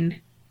on.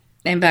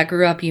 And by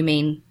grew up, you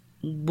mean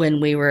when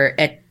we were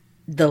at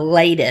the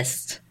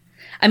latest.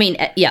 I mean,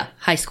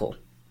 high school.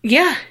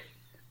 Yeah.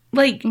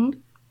 Like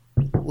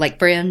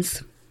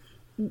Friends.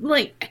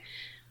 Like,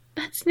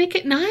 that's Nick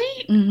at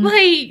Night?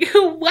 Like,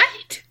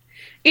 what?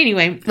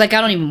 Anyway. Like, I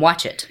don't even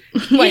watch it.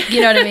 Like,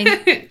 you know what I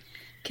mean?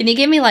 Can you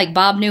give me like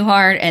Bob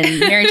Newhart and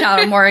Mary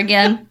Tyler Moore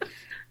again?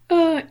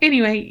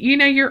 Anyway,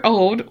 you're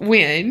old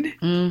when?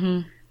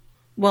 Mm-hmm.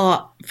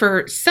 Well,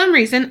 for some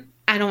reason,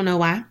 I don't know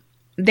why,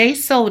 they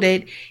sold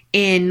it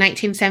in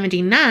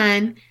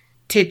 1979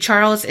 to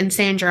Charles and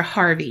Sandra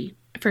Harvey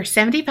for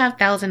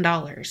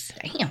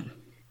 $75,000. Damn.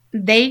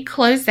 They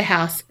closed the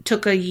house,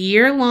 took a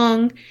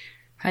year-long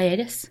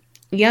Hiatus?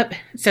 Yep.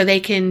 So they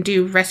can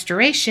do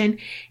restoration,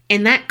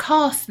 and that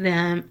cost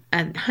them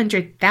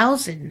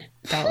 $100,000.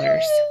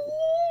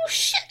 Oh,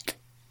 shit.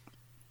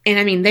 And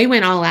I mean, they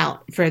went all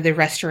out for the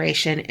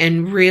restoration,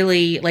 and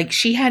really, like,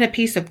 she had a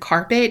piece of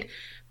carpet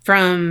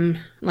from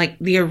like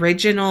the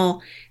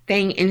original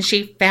thing, and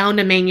she found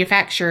a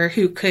manufacturer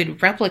who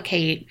could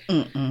replicate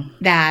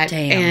that.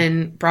 Damn.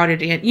 And brought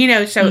it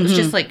in, so it was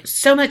just like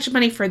so much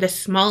money for the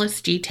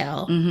smallest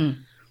detail. Mm-hmm.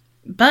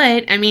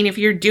 But I mean, if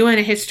you're doing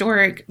a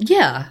historic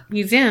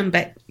museum,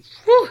 but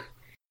whew.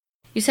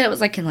 You said it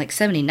was like in like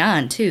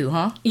 79 too,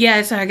 huh?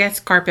 Yeah, so I guess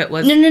carpet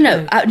was...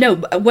 No. No,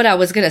 what I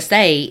was going to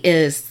say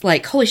is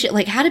like, holy shit,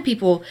 like how did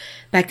people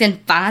back then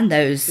find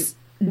those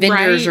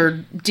vendors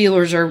or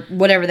dealers or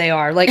whatever they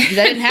are? Like they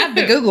didn't have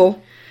the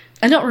Google.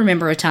 I don't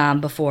remember a time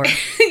before.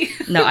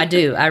 No, I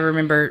do. I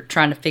remember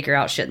trying to figure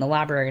out shit in the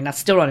library, and I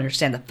still don't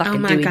understand the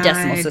fucking Dewey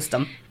Decimal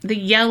System. The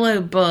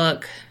yellow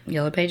book.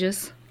 Yellow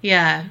pages?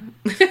 Yeah.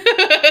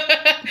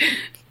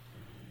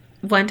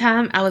 One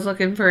time I was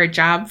looking for a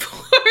job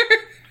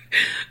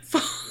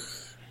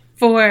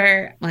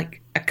for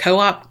like a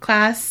co-op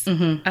class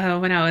when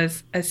I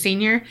was a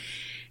senior,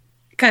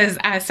 because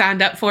I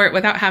signed up for it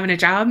without having a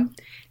job.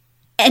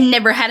 And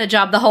never had a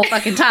job the whole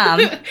fucking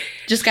time.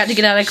 Just got to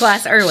get out of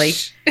class early.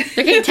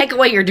 They're going to take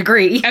away your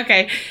degree.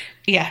 Okay.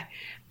 Yeah.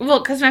 Well,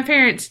 because my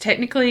parents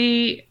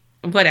technically,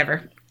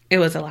 whatever. It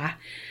was a lie.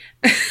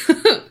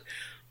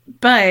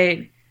 But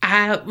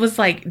I was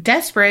like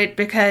desperate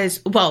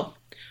because, well,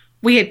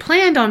 we had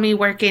planned on me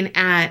working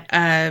at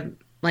a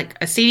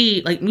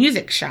CD, like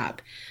music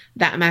shop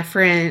that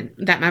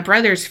my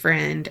brother's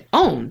friend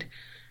owned.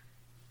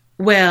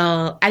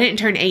 Well, I didn't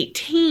turn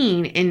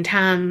 18 in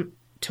time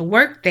to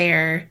work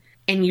there,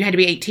 and you had to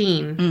be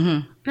 18. Mm-hmm.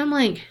 And I'm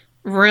like,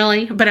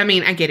 really? But I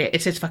mean, I get it.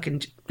 It's his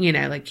fucking,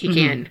 like he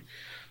can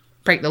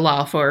break the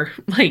law for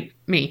like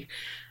me.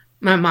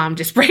 My mom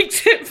just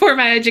breaks it for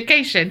my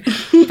education.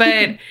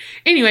 But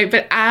anyway,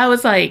 but I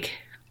was like,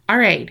 all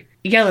right,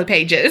 Yellow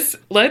Pages,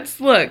 let's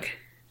look.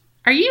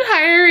 Are you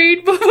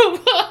hiring?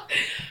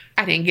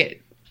 I didn't get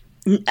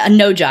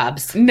no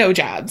jobs. No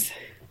jobs.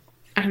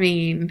 I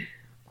mean,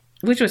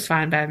 which was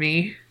fine by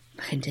me.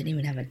 I didn't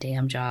even have a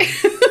damn job.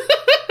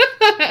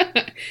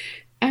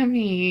 I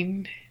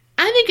mean,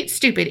 I think it's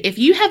stupid. If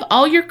you have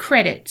all your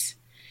credits,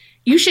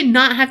 you should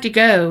not have to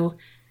go.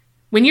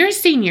 When you're a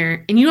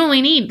senior and you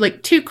only need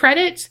like 2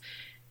 credits,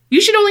 you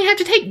should only have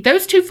to take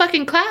those 2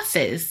 fucking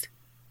classes.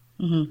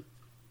 Mm-hmm.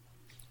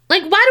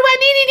 Like, why do I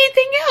need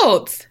anything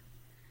else?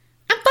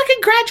 I'm fucking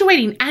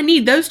graduating. I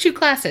need those 2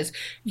 classes.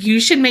 You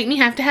should make me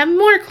have to have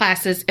more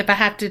classes if I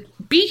have to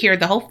be here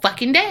the whole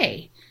fucking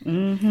day.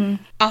 Mm-hmm.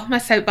 Off my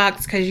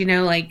soapbox, because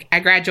like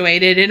I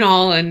graduated and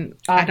all, and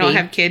I don't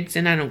have kids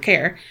and I don't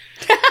care.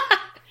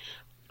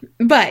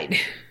 But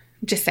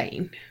just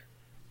saying.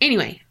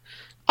 Anyway,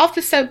 off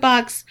the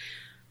soapbox.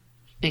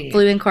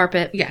 Blue and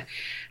carpet. Yeah,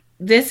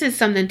 this is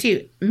something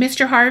too.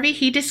 Mr. Harvey,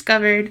 he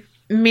discovered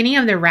many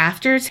of the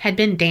rafters had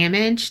been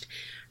damaged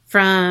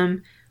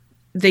from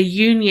the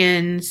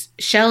Union's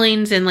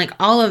shellings and like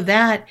all of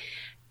that,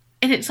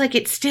 and it's like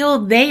it's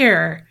still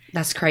there.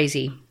 That's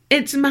crazy.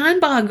 It's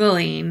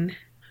mind-boggling.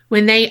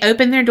 When they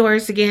opened their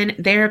doors again,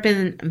 they're up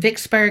in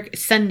Vicksburg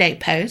Sunday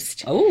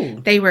Post. Oh.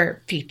 They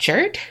were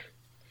featured.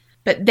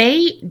 But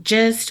they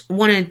just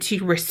wanted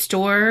to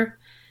restore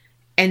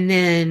and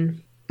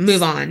then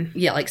move on.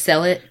 Yeah, like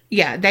sell it?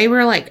 Yeah, they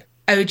were like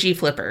OG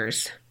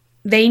flippers.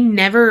 They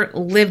never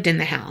lived in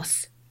the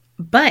house.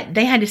 But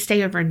they had to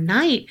stay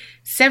overnight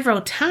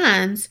several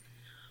times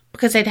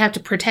because they'd have to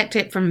protect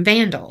it from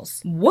vandals.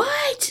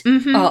 What?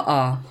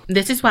 Mm-hmm.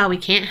 This is why we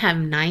can't have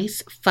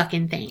nice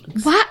fucking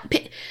things. What?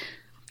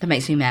 That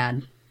makes me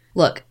mad.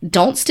 Look,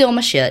 don't steal my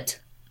shit.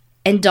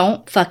 And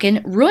don't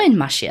fucking ruin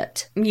my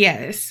shit.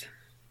 Yes.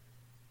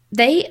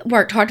 They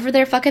worked hard for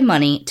their fucking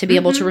money to be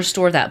able to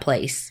restore that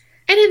place.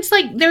 And it's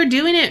like they're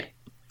doing it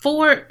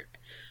for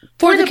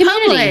the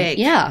community. Public.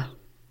 Yeah.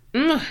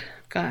 Ugh,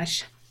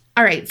 gosh.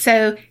 All right,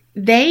 so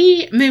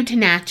they moved to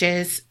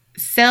Natchez,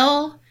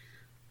 sell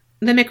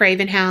the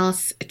McRaven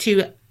house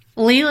to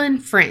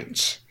Leland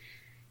French,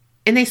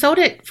 and they sold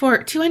it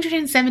for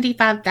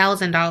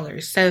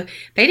 $275,000. So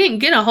they didn't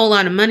get a whole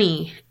lot of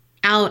money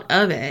out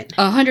of it.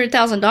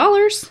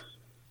 $100,000?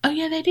 Oh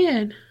yeah, they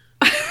did.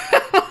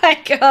 Oh my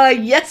God,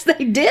 yes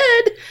they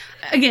did.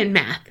 Again,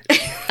 math.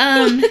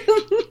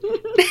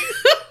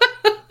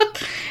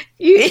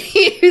 You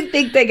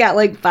think they got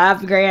like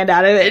 $5,000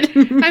 out of it?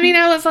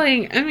 I was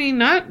like,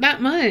 not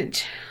that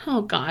much.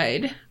 Oh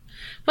God.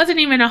 Wasn't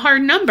even a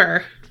hard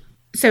number.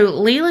 So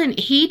Leland,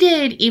 he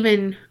did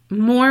even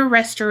more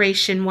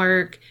restoration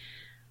work,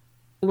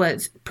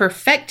 was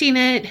perfecting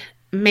it,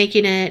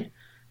 making it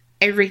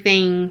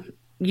everything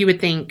you would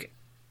think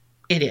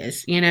it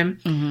is, you know?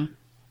 Mm-hmm.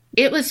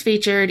 It was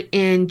featured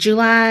in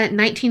July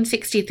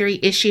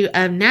 1963 issue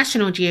of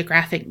National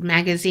Geographic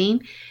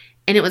magazine,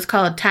 and it was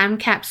called Time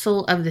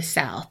Capsule of the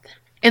South.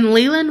 And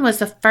Leland was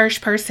the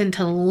first person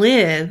to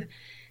live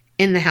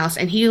in the house,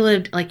 and he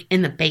lived like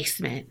in the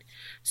basement.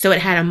 So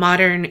it had a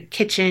modern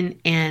kitchen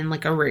and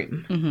like a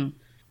room. Mm-hmm.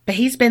 But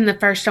he's been the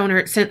first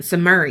owner since the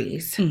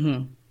Murrays.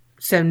 Mm-hmm.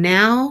 So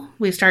now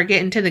we start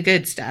getting to the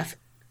good stuff.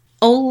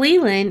 Old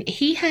Leland,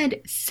 he had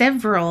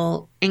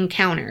several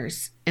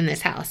encounters in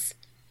this house.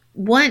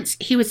 Once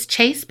he was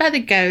chased by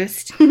the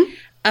ghost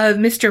of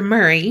Mr.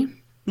 Murray.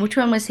 Which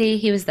one was he?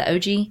 He was the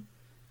OG?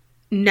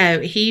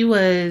 No, he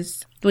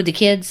was... With the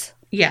kids?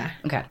 Yeah.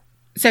 Okay.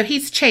 So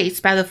he's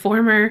chased by the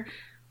former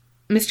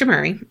Mr.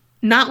 Murray.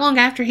 Not long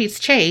after he's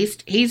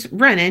chased, he's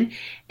running,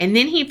 and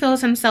then he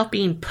feels himself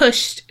being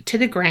pushed to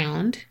the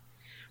ground,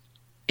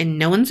 and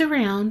no one's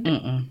around.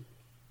 Mm-mm.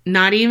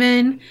 Not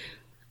even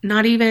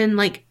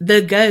like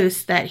the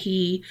ghost that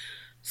he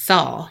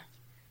saw.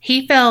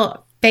 He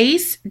fell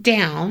face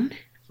down,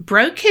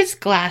 broke his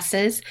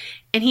glasses,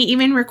 and he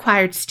even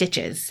required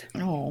stitches.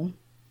 Oh.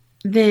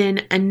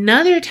 Then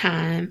another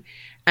time,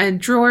 a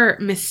drawer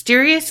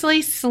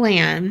mysteriously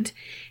slammed,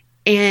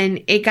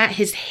 and it got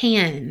his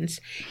hands,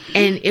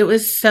 and it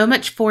was so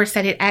much force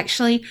that it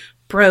actually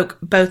broke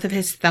both of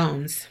his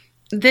thumbs.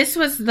 This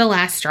was the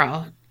last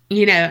straw.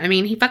 You know, I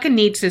mean, he fucking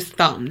needs his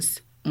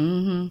thumbs.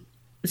 Mm-hmm.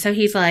 So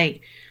he's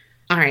like,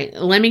 all right,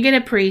 let me get a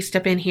priest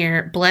up in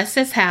here, bless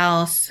this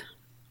house,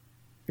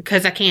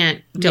 because I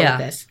can't deal with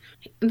this.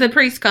 The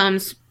priest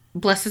comes,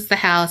 blesses the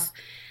house.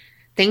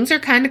 Things are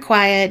kind of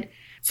quiet.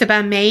 So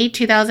by May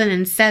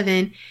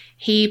 2007,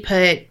 he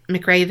put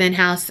McRaven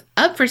House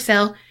up for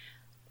sale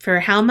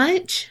for how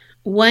much?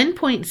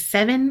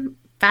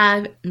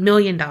 $1.75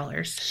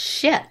 million.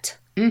 Shit.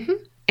 Mm-hmm.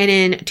 And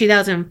in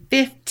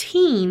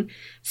 2015,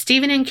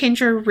 Stephen and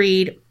Kendra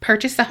Reed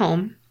purchased the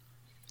home.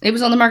 It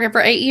was on the market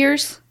for 8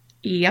 years?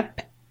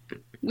 Yep.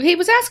 He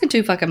was asking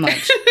too fucking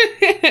much.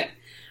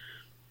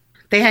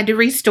 They had to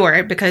restore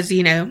it because,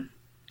 you know,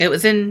 it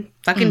was in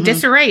fucking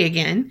disarray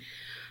again.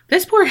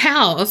 This poor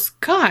house,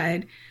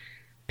 God,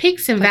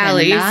 peaks and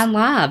valleys. 9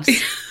 lives.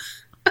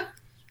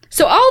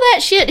 So all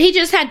that shit, he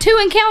just had 2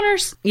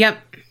 encounters? Yep.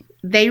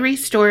 They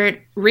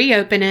restored,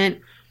 reopened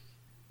it.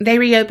 They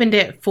reopened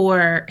it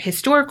for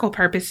historical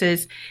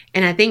purposes.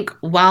 And I think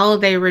while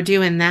they were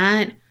doing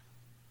that,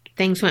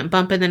 things went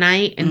bump in the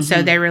night. And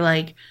so they were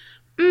like,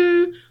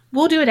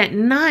 we'll do it at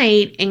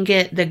night and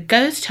get the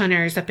ghost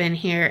hunters up in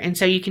here. And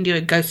so you can do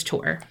a ghost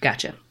tour.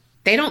 Gotcha.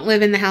 They don't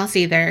live in the house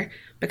either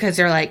because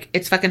they're like,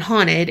 it's fucking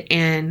haunted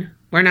and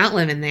we're not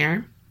living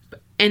there.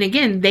 And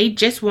again, they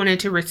just wanted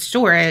to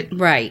restore it.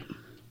 Right.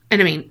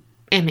 And I mean,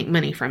 and make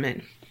money from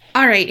it.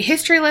 All right,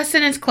 history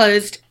lesson is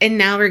closed, and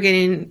now we're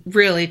getting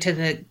really to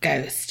the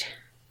ghost.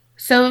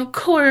 So, of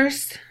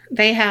course,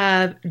 they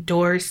have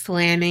doors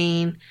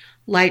slamming,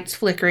 lights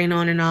flickering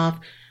on and off,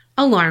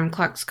 alarm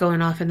clocks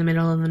going off in the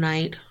middle of the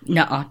night.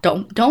 Nuh-uh.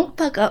 Don't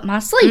fuck up my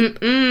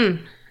sleep.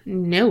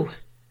 No.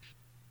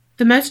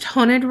 The most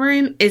haunted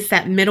room is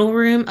that middle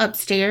room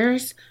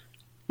upstairs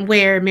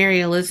where Mary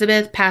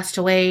Elizabeth passed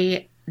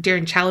away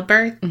during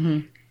childbirth.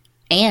 Mm-hmm.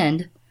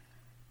 And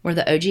where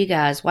the OG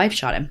guy's wife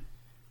shot him.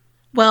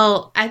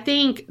 Well, I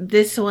think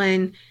this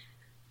one,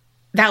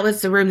 that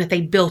was the room that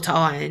they built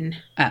on.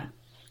 Oh.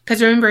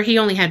 Because remember, he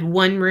only had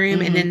one room,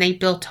 and then they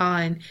built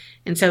on,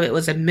 and so it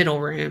was a middle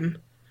room.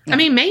 Yeah. I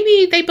mean,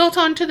 maybe they built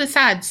on to the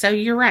side, so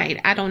you're right.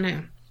 I don't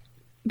know.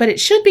 But it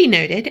should be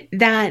noted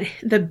that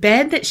the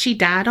bed that she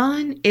died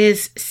on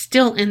is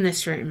still in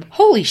this room.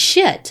 Holy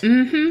shit.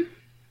 Mm-hmm.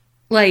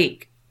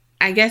 Like,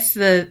 I guess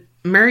the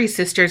Murray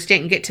sisters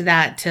didn't get to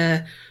that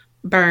to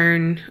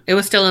burn. It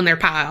was still in their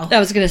pile. I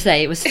was going to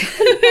say, it was...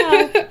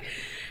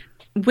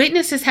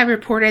 Witnesses have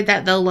reported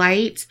that the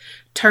lights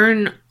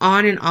turn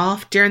on and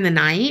off during the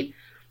night,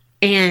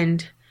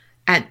 and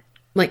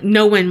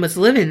no one was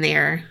living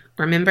there,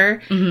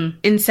 remember? Mm-hmm.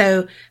 And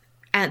so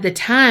at the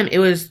time, it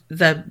was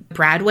the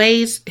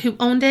Bradways who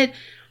owned it,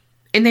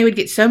 and they would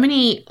get so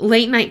many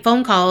late night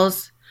phone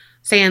calls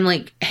saying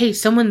like, hey,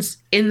 someone's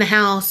in the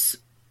house,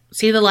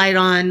 see the light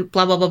on,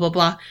 blah, blah, blah, blah,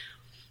 blah.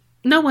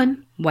 No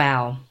one.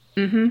 Wow.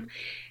 Mm-hmm.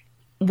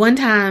 One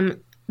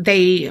time,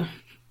 they...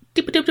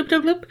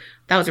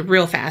 That was a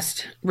real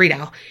fast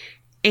readout.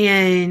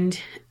 And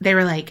they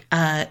were like,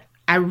 I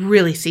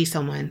really see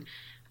someone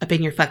up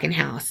in your fucking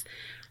house.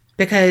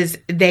 Because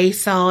they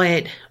saw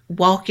it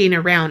walking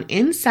around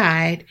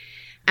inside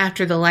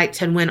after the lights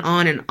had went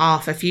on and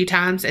off a few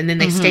times. And then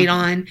they stayed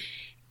on.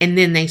 And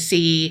then they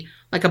see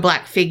like a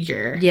black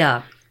figure.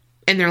 Yeah.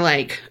 And they're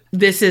like,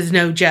 this is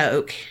no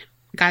joke.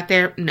 Got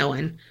there? No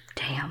one.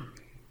 Damn.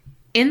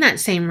 In that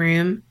same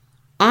room,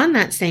 on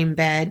that same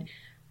bed,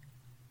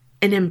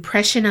 an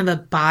impression of a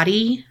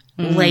body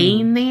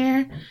laying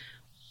there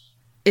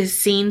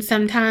is seen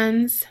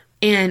sometimes.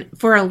 And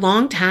for a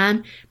long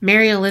time,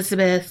 Mary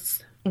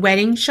Elizabeth's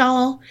wedding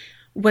shawl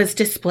was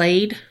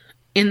displayed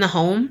in the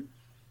home.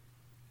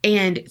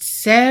 And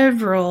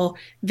several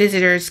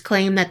visitors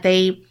claim that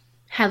they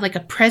had like a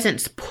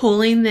presence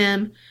pulling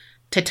them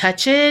to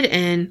touch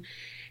it.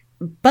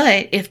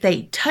 But if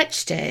they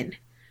touched it,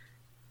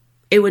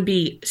 it would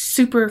be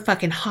super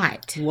fucking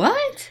hot.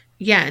 What?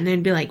 Yeah. And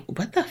they'd be like,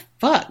 what the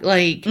fuck?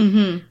 Like,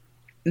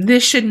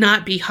 this should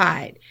not be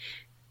hot.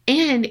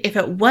 And if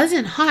it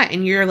wasn't hot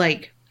and you're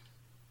like,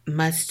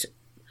 must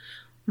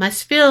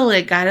feel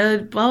it,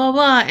 gotta blah, blah,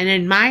 blah, and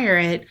admire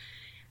it,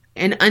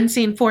 an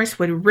unseen force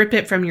would rip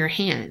it from your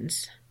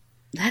hands.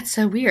 That's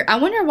so weird. I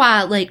wonder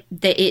why, like,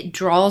 it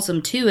draws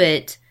them to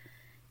it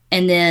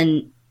and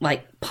then,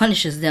 like,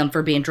 punishes them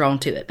for being drawn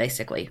to it,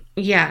 basically.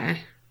 Yeah.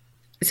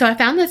 So I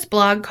found this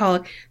blog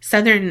called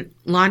Southern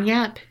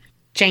Lanyap.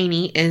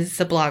 Janie is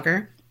the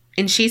blogger.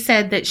 And she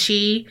said that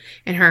she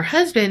and her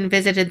husband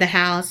visited the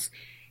house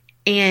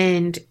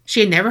and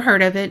she had never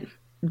heard of it.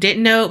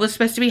 Didn't know it was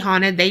supposed to be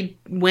haunted. They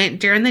went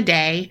during the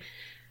day.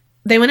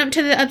 They went up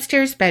to the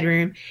upstairs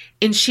bedroom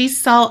and she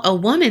saw a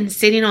woman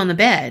sitting on the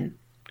bed.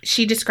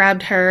 She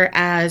described her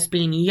as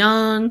being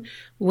young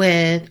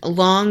with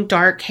long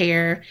dark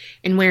hair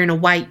and wearing a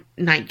white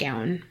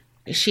nightgown.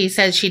 She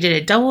said she did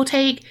a double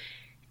take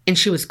and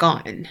she was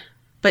gone.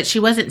 But she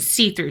wasn't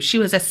see-through. She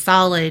was a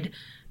solid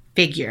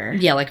figure.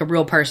 Yeah, like a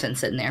real person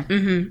sitting there.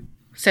 Mm-hmm.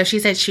 So she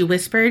said she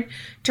whispered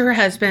to her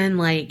husband,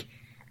 like,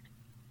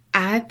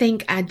 I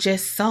think I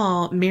just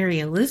saw Mary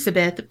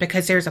Elizabeth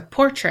because there's a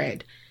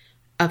portrait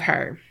of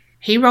her.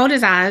 He rolled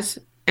his eyes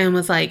and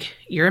was like,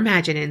 you're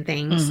imagining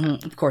things.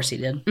 Mm-hmm. Of course he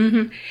did.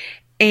 Mm-hmm.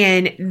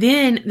 And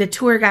then the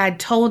tour guide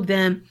told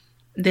them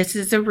this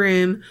is a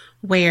room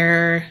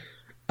where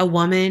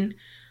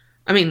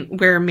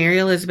where Mary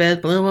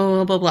Elizabeth, blah,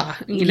 blah, blah, blah, blah,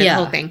 the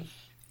whole thing.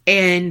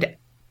 And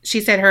she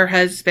said her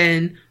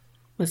husband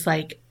was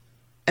like,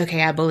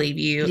 okay, I believe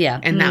you. Yeah.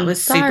 And that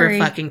was super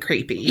fucking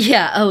creepy.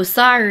 Yeah. Oh,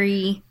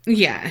 sorry.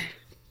 Yeah.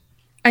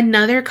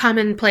 Another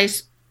common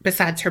place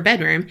besides her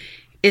bedroom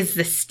is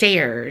the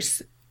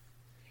stairs.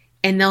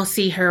 And they'll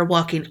see her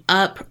walking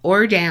up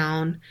or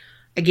down.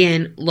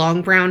 Again,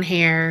 long brown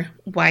hair,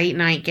 white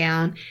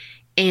nightgown.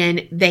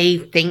 And they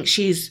think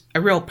she's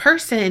a real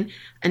person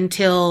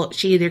until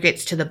she either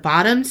gets to the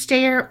bottom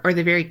stair or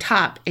the very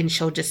top and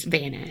she'll just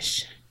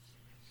vanish.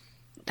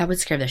 That would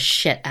scare the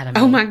shit out of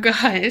me. Oh my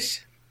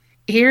gosh.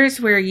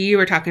 Here's where you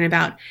were talking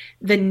about.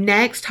 The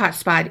next hot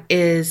spot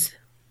is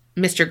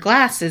Mr.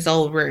 Glass's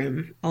old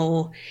room,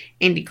 old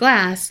Andy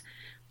Glass.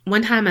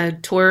 One time a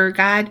tour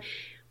guide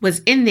was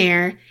in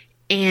there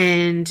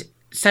and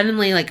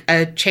suddenly like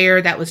a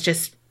chair that was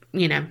just,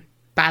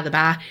 by the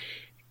by,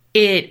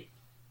 it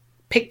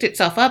picked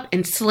itself up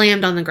and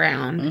slammed on the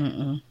ground.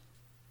 Mm-mm.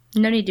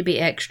 No need to be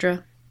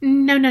extra.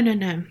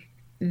 No.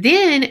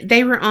 Then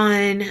they're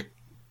on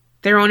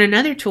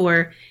another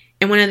tour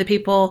and one of the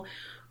people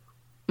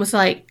was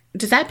like,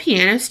 does that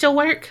piano still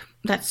work?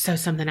 That's so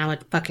something I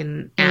would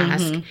fucking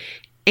ask. Mm-hmm.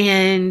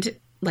 And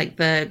like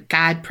the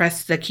guide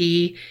pressed the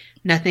key,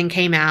 nothing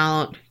came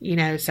out,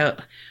 so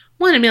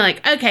wanted to be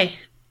like, okay,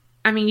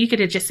 you could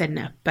have just said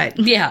no, but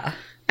yeah.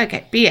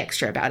 Okay, be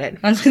extra about it.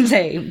 I was going to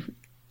say,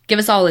 give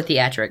us all the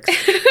theatrics.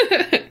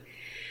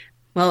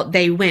 Well,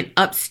 they went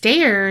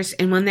upstairs,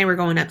 and when they were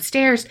going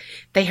upstairs,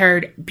 they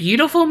heard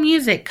beautiful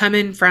music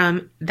coming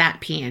from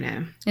that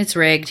piano. It's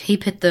rigged. He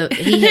hit the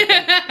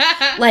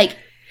like,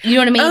 you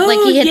know what I mean? Like,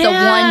 he hit the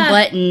one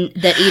button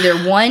that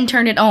either one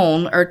turned it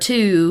on or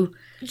two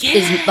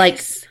is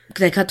like,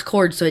 they cut the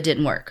cord so it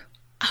didn't work.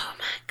 Oh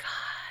my God.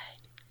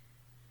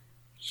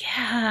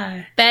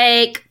 Yeah.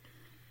 Fake.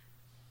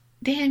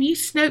 Damn, you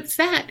snopes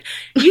that.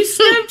 You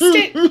snopes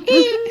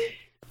it.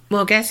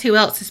 Well, guess who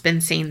else has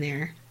been seen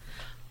there?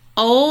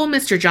 Old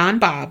Mr. John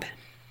Bob.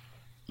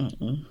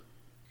 Mm-mm.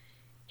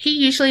 He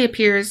usually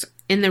appears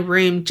in the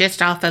room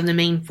just off of the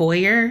main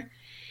foyer,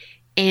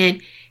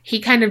 and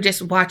he kind of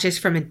just watches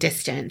from a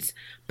distance.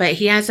 But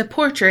he has a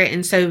portrait,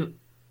 and so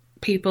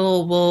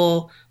people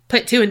will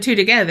put two and two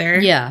together.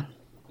 Yeah.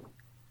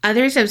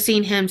 Others have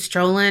seen him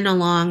strolling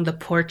along the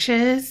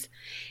porches,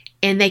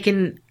 and they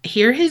can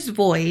hear his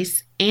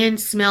voice and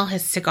smell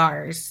his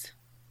cigars.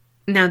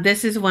 Now,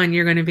 this is one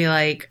you're going to be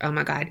like, oh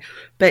my God.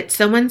 But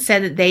someone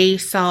said that they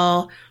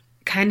saw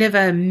kind of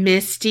a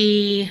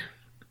misty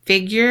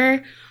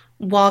figure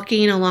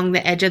walking along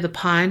the edge of the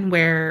pond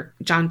where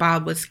John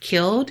Bob was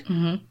killed.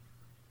 Mm-hmm.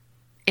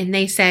 And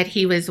they said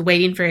he was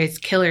waiting for his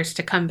killers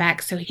to come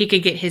back so he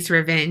could get his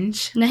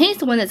revenge. Now, he's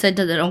the one that said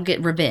that they don't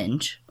get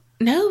revenge.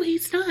 No,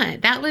 he's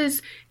not. That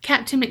was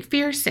Captain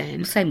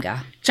McPherson. Same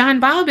guy. John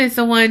Bob is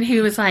the one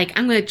who was like,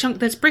 I'm going to chunk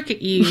this brick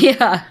at you.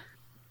 Yeah.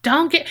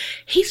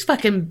 He's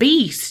fucking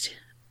beast.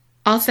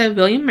 Also,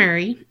 William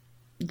Murray,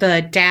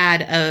 the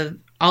dad of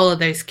all of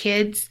those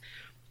kids,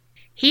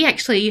 he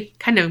actually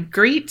kind of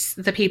greets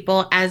the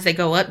people as they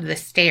go up the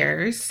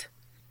stairs.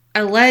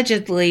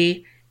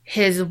 Allegedly,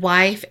 his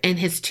wife and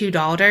his two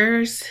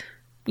daughters,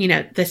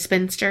 the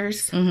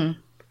spinsters, mm-hmm.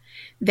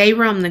 they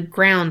were on the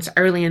grounds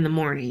early in the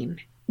morning.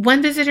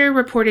 One visitor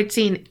reported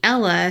seeing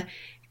Ella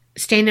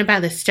standing by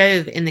the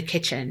stove in the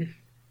kitchen.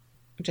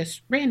 Just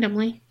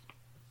randomly.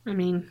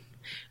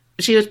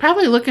 She was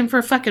probably looking for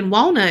a fucking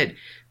walnut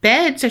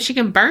bed so she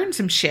can burn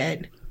some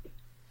shit.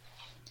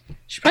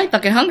 She's probably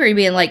fucking hungry,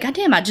 being like, God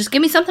damn, just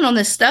give me something on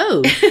this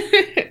stove.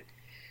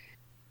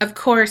 Of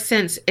course,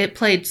 since it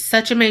played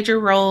such a major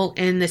role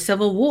in the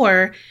Civil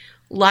War,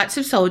 lots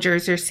of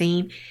soldiers are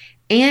seen,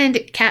 and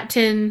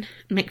Captain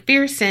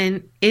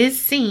McPherson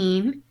is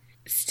seen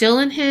still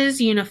in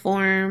his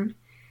uniform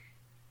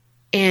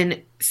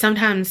and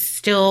sometimes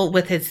still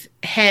with his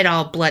head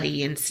all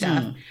bloody and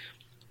stuff.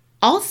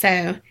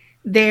 Also,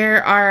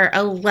 there are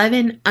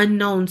 11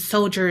 unknown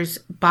soldiers'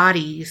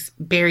 bodies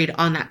buried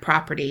on that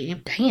property.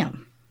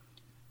 Damn.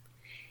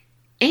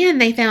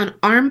 And they found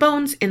arm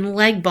bones and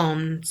leg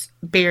bones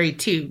buried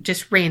too,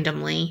 just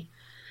randomly,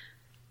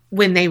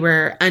 when they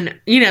were,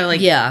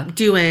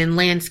 doing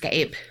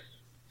landscape.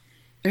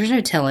 There's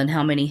no telling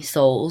how many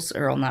souls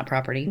are on that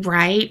property.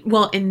 Right.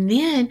 Well, and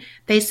then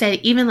they said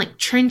even like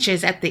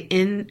trenches at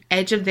the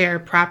edge of their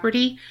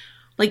property,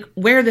 like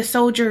where the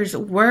soldiers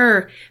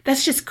were.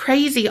 That's just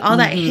crazy. All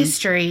that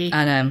history.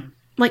 I know.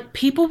 Like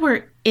people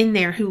were in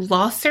there who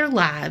lost their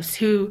lives,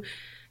 who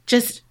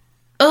just,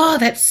 oh,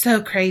 that's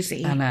so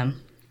crazy. I know.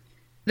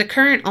 The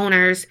current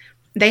owners,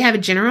 they have a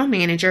general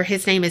manager.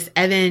 His name is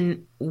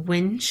Evan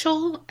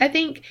Winchell, I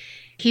think.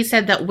 He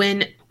said that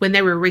when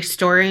they were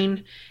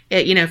restoring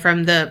it,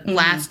 from the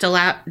last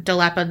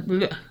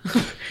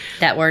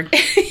that word.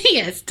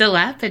 Yes,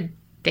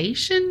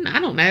 dilapidation. I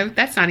don't know.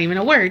 That's not even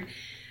a word.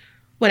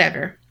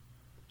 Whatever.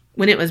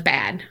 When it was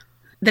bad.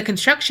 The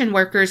construction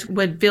workers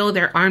would feel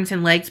their arms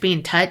and legs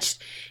being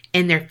touched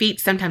and their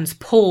feet sometimes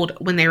pulled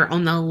when they were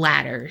on the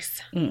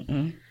ladders.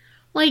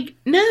 Like,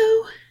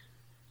 no.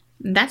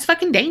 That's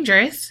fucking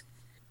dangerous.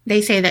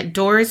 They say that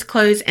doors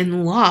close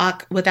and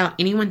lock without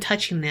anyone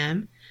touching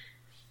them.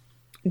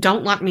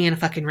 Don't lock me in a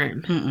fucking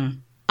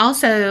room.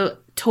 Also,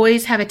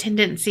 toys have a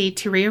tendency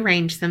to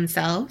rearrange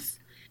themselves,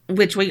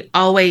 which we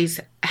always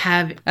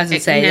have. I was going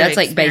to say, that's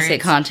like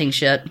basic haunting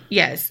shit.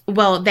 Yes.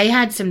 Well, they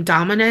had some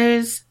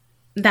dominoes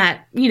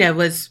that,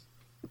 was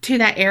to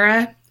that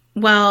era.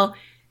 Well,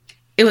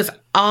 it was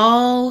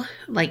all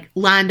like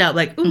lined up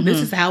like, ooh, this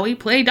is how we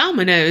play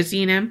dominoes,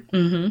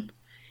 The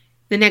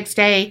next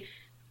day,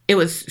 it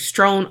was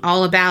strewn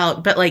all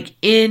about, but like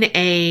in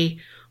a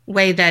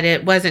way that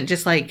it wasn't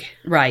just like...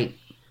 Right.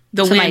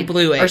 The wind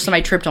blew it. Or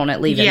somebody tripped on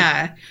it leaving.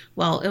 Yeah.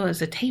 Well, it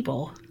was a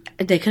table.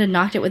 They could have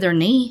knocked it with their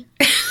knee.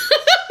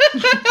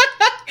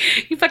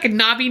 You fucking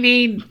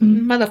knobby-kneed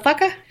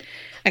motherfucker.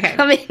 Okay.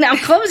 I mean, I'm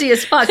clumsy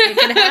as fuck. It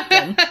could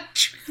happen.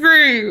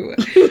 True.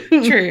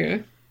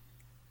 True.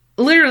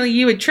 Literally,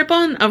 you would trip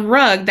on a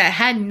rug that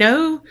had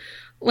no,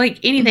 like,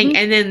 anything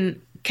and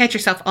then catch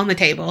yourself on the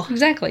table.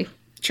 Exactly.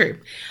 True.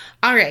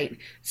 All right.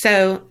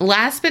 So,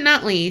 last but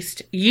not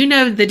least, the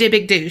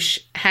Dybbuk douche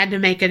had to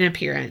make an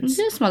appearance.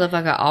 This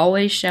motherfucker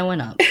always showing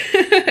up.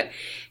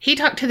 He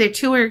talked to their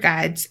tour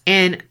guides,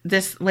 and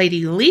this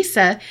lady,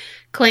 Lisa,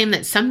 claimed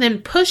that something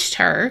pushed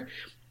her,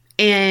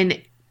 and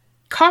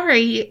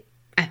Kari,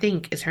 I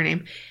think is her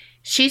name,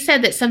 she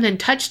said that something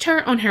touched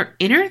her on her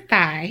inner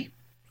thigh.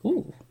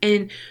 Ooh.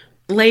 And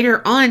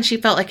later on, she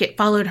felt like it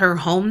followed her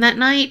home that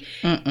night,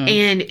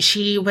 and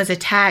she was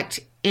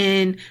attacked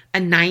in a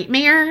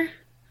nightmare.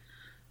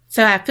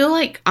 So I feel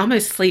like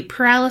almost sleep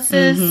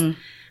paralysis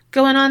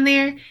going on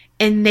there.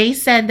 And they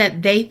said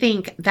that they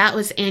think that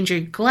was Andrew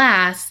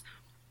Glass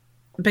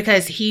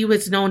because he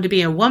was known to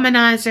be a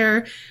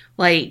womanizer.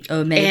 Like,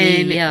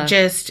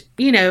 just,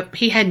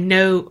 he had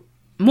no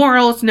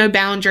morals, no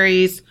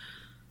boundaries,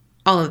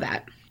 all of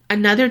that.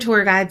 Another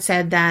tour guide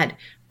said that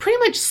pretty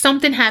much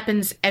something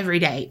happens every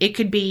day. It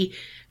could be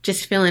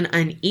just feeling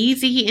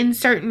uneasy in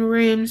certain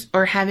rooms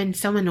or having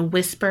someone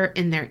whisper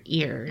in their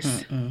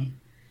ears.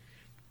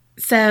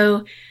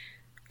 So,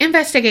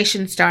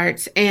 investigation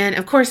starts, and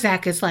of course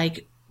Zach is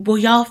like, will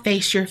y'all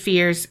face your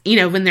fears?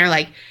 When they're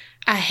like,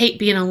 I hate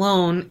being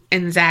alone,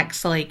 and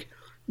Zach's like,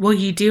 will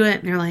you do it?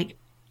 And they're like,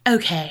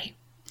 okay.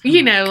 Oh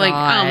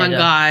my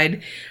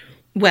God.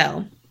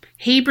 Well,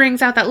 he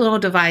brings out that little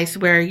device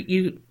where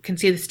you can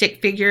see the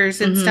stick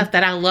figures and stuff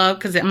that I love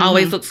because it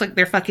always looks like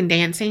they're fucking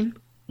dancing.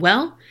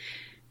 Well,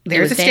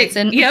 there's a stick.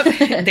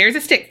 Yep. There's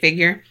a stick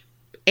figure.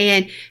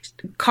 And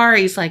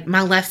Kari's like,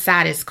 my left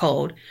side is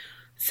cold.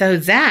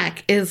 So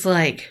Zach is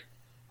like,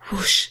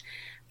 whoosh,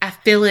 I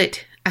feel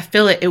it.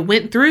 It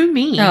went through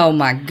me. Oh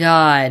my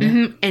God.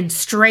 And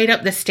straight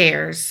up the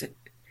stairs.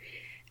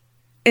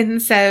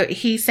 And so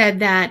he said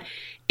that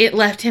it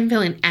left him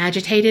feeling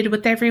agitated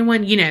with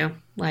everyone,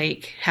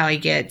 like how he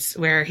gets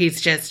where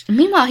he's just...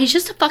 Meanwhile, he's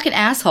just a fucking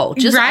asshole.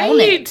 Just own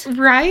it.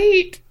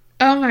 Right.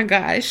 Oh my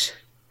gosh.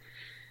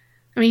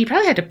 I mean, he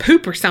probably had to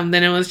poop or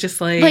something and was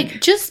just like... Like,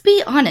 just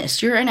be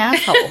honest. You're an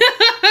asshole.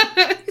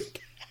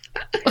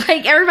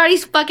 Like,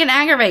 everybody's fucking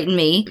aggravating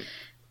me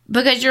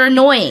because you're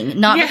annoying,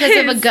 not because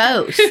of a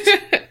ghost.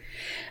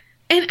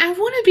 And I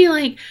want to be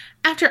like,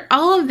 after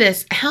all of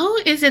this, how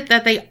is it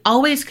that they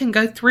always can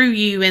go through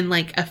you and,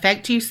 like,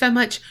 affect you so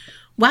much?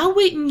 Why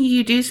wouldn't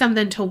you do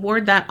something to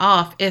ward that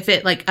off if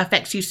it, like,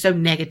 affects you so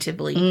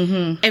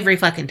negatively every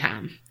fucking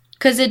time?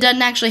 Because it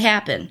doesn't actually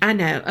happen. I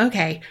know.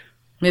 Okay.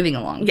 moving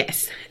along.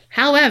 Yes.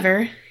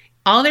 However,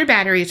 all their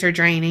batteries are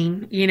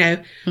draining, you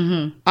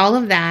know, all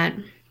of that.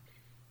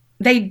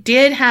 They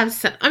did have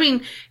some, I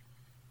mean,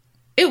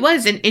 it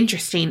was an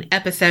interesting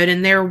episode,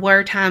 and there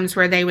were times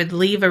where they would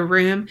leave a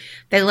room.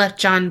 They left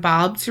John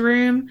Bob's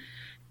room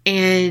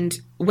and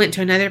went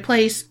to another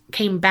place,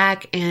 came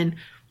back, and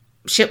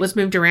shit was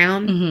moved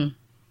around.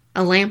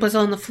 A lamp was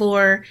on the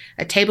floor.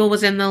 A table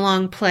was in the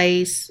long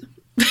place.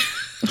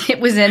 It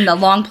was in the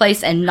long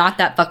place and not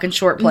that fucking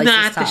short place.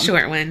 Not the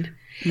short one.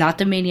 Not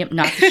the medium,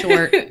 not the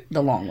short,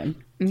 the long one.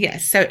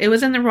 Yes, so it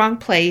was in the wrong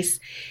place.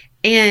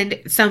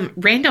 And some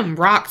random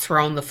rocks were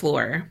on the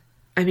floor.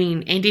 I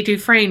mean, Andy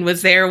Dufresne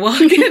was there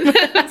walking those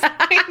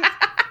things.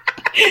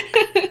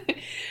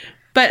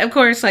 But, of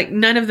course, like,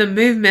 none of the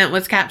movement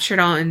was captured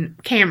on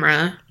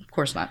camera. Of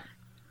course not.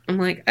 I'm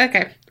like,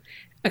 okay.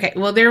 Okay,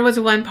 well, there was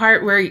one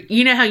part where,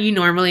 you know how you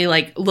normally,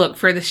 like, look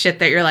for the shit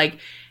that you're like,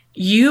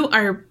 you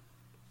are,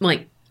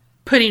 like,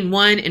 putting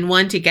one and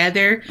one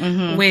together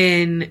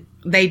when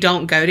they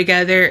don't go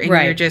together, and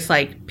you're just,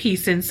 like,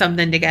 piecing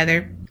something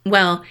together.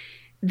 Well,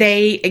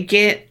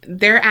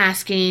 they're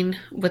asking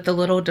with the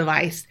little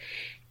device,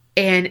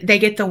 and they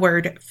get the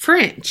word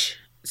French.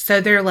 So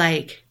they're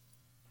like,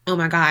 oh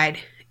my God,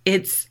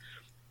 it's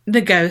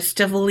the ghost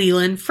of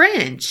Leland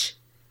French.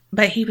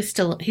 But he's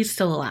still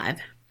alive.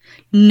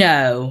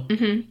 No.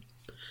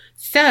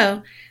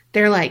 So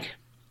they're like,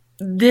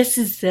 this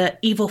is the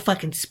evil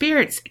fucking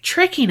spirits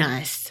tricking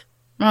us.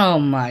 Oh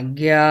my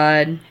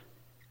God.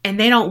 And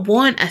they don't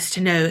want us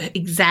to know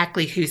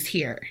exactly who's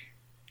here.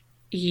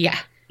 Yeah.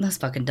 That's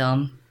fucking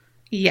dumb.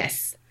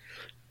 Yes.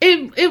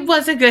 It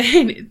was a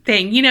good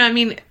thing. You know, I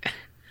mean,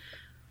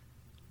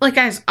 like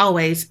as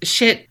always,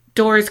 shit,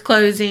 doors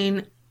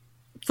closing,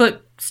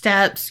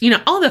 footsteps, you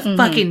know, all the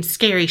fucking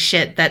scary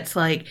shit that's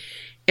like,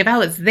 if I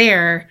was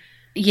there,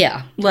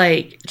 yeah,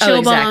 like chill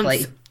exactly.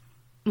 bumps,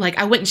 like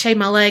I wouldn't shave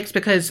my legs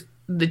because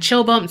the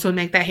chill bumps would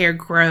make that hair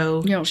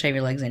grow. You don't shave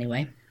your legs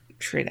anyway.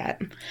 True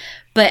that.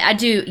 But I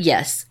do,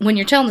 yes. When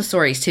you're telling the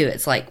stories too,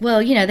 it's like,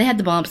 well, you know, they had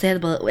the bumps, they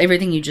had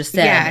everything you just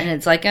said. Yeah. And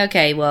it's like,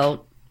 okay,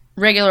 well,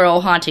 regular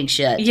old haunting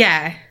shit.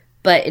 Yeah.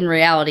 But in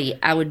reality,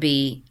 I would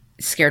be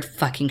scared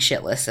fucking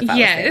shitless if I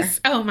was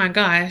there. Oh my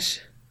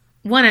gosh.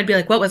 One, I'd be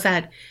like, what was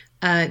that?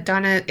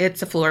 Donna,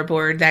 it's a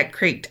floorboard that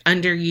creaked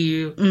under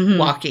you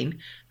walking.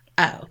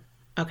 Oh,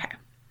 okay.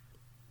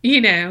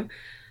 You know,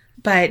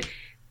 but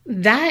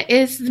that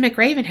is the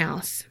McRaven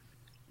house.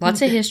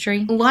 Lots of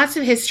history. Lots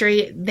of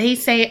history. They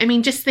say, I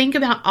mean, just think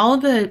about all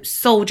the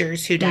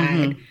soldiers who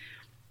died.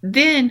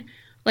 Then,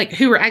 like,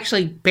 who were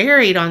actually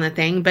buried on the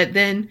thing, but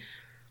then...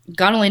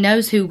 God only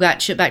knows who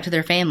got shipped back to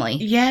their family.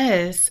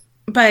 Yes.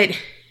 But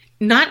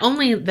not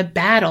only the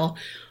battle,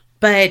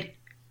 but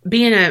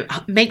being a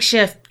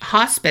makeshift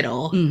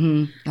hospital.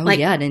 Oh, like,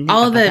 yeah, I didn't think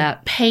all about the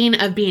that. pain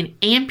of being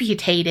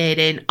amputated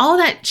and all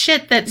that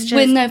shit that's just...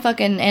 With no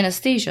fucking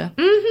anesthesia.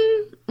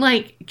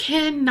 Like,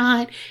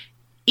 cannot...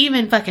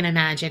 even fucking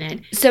imagine it.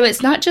 So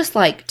it's not just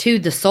like to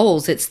the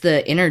souls, it's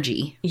the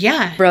energy.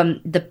 Yeah. From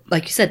the,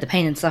 like you said, the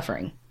pain and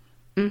suffering.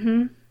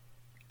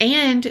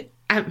 And,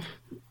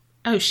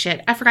 oh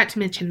shit, I forgot to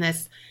mention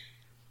this.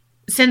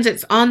 Since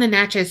it's on the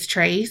Natchez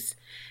Trace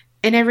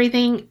and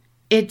everything,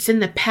 it's in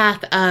the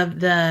path of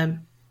the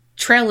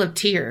Trail of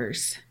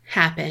Tears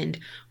happened,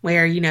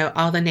 where, you know,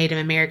 all the Native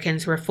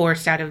Americans were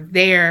forced out of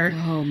their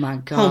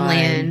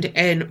homeland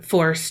and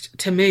forced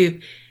to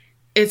move.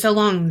 It's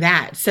along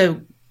that.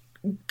 So,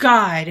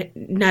 God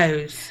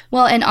knows.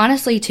 Well, and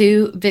honestly,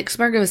 too,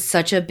 Vicksburg was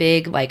such a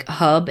big, like,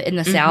 hub in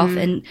the South.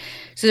 And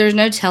so there's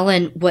no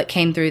telling what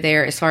came through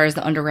there as far as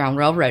the Underground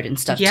Railroad and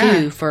stuff,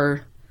 too,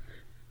 for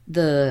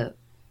the,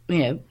 you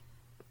know,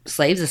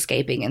 slaves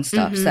escaping and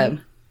stuff. So,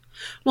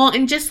 well,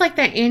 and just like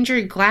that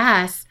Andrew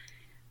Glass,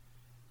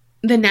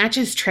 the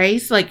Natchez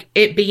Trace, like,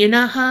 it being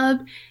a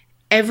hub,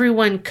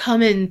 everyone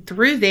coming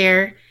through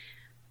there,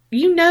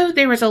 you know,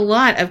 there was a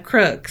lot of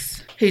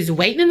crooks who's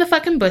waiting in the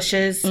fucking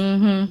bushes.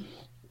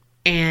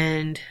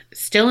 And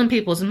stealing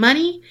people's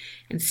money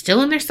and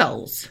stealing their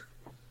souls.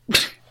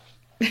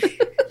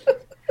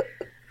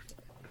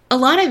 A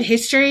lot of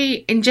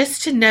history, and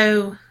just to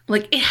know,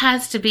 like, it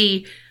has to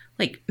be,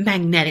 like,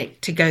 magnetic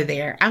to go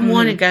there. I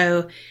want to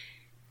go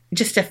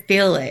just to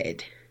feel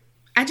it.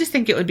 I just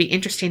think it would be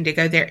interesting to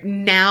go there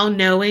now,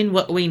 knowing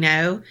what we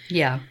know.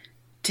 Yeah.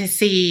 To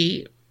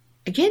see,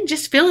 again,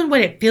 just feeling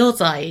what it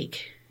feels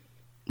like.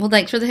 Well,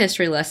 thanks for the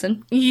history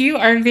lesson. You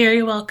are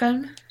very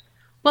welcome.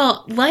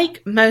 Well,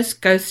 like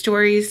most ghost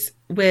stories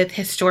with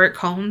historic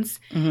homes,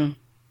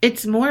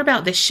 it's more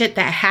about the shit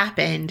that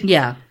happened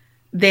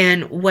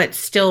than what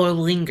still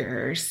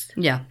lingers.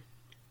 Yeah.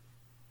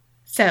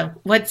 So,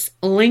 what's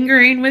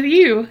lingering with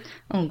you?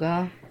 Oh,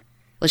 God.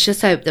 Let's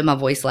just hope that my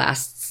voice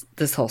lasts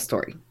this whole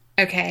story.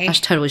 Okay. I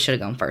totally should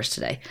have gone first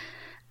today.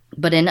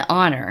 But in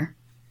honor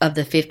of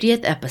the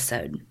 50th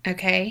episode.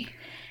 Okay.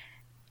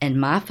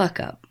 And my fuck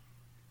up,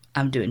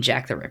 I'm doing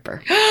Jack the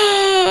Ripper.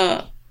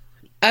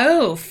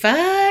 Oh,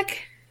 fuck.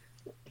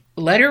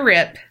 Let her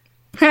rip.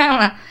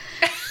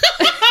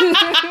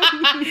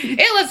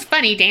 It was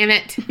funny, damn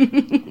it.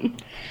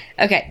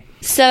 Okay,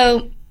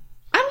 so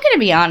I'm going to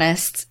be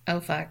honest. Oh,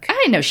 fuck. I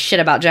didn't know shit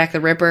about Jack the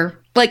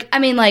Ripper. Like, I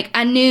mean, like,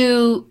 I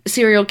knew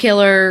serial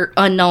killer,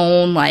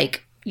 unknown,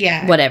 like,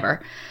 Yeah.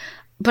 whatever.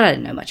 But I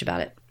didn't know much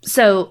about it.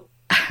 So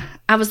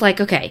I was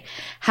like, okay,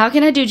 how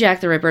can I do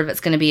Jack the Ripper if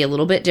it's going to be a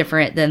little bit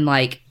different than,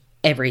 like,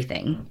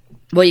 everything?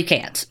 Well, you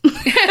can't.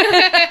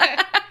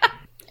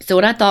 So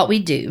what I thought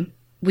we'd do,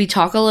 we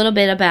talk a little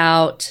bit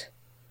about,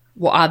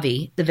 well,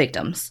 Avi, the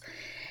victims,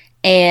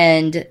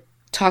 and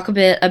talk a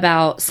bit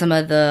about some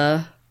of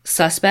the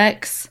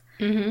suspects.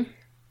 Mm-hmm.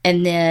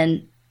 And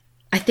then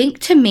I think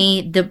to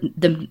me,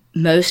 the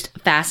most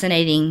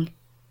fascinating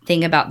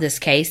thing about this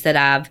case that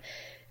I've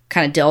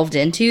kind of delved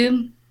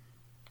into.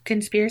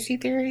 Conspiracy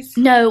theories?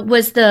 No,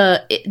 was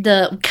the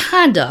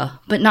kinda,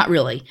 but not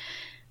really,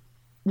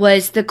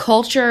 was the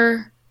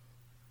culture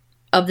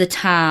of the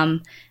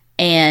time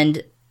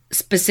and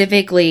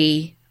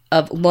specifically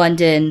of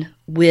London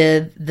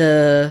with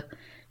the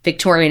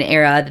Victorian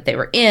era that they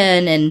were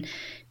in, and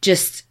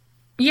just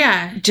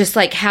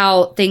like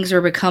how things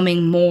are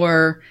becoming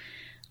more,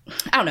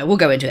 I don't know, we'll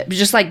go into it, but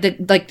just like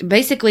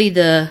basically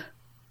the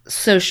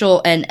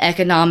social and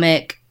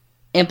economic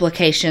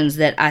implications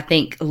that I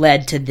think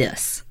led to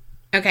this.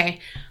 Okay.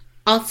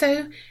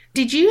 Also,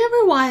 did you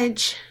ever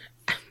watch,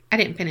 I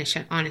didn't finish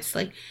it,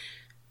 honestly.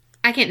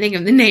 I can't think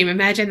of the name,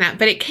 imagine that.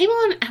 But it came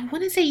on, I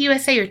want to say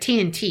USA or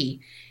TNT.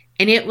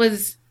 And it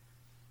was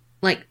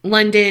like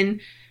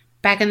London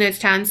back in those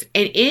times.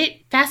 And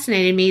it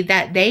fascinated me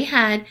that they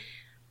had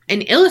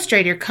an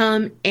illustrator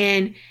come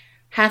and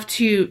have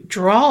to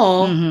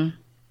draw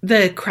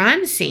the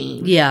crime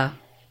scene. Yeah.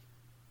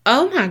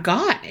 Oh my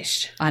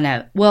gosh. I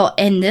know. Well,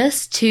 and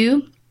this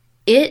too,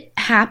 it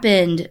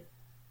happened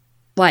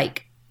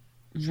like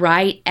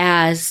right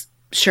as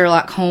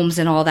Sherlock Holmes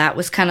and all that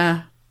was kind of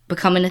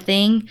becoming a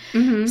thing.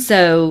 Mm-hmm.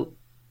 So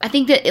I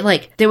think that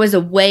like there was a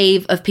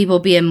wave of people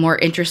being more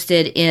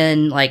interested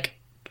in like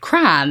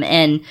crime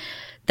and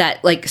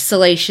that like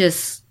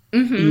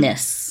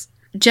salaciousness.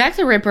 Jack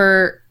the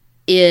Ripper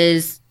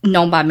is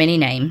known by many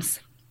names.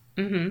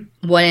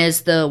 Mm-hmm. One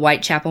is the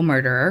Whitechapel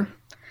murderer,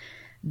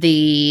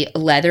 the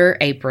leather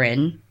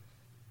apron,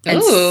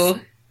 and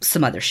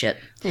some other shit.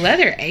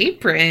 Leather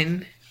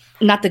apron?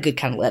 Not the good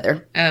kind of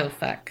leather. Oh,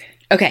 fuck.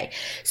 Okay,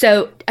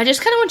 so I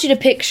just kind of want you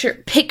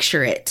to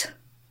picture it.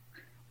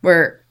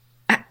 Where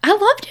I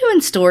love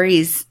doing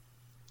stories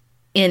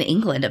in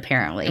England,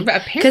 apparently.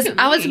 Because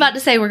I was about to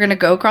say we're going to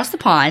go across the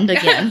pond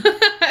again.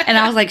 And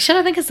I was like, shit,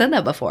 I think I said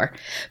that before.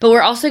 But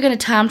we're also going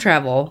to time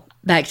travel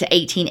back to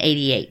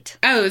 1888.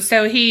 Oh,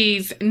 so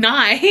he's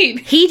not.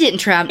 He didn't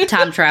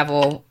time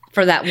travel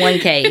for that one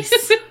case.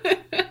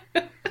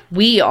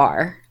 We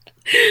are.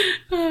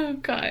 Oh,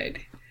 God.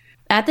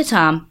 At the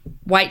time,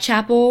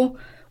 Whitechapel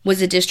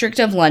was a district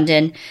of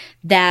London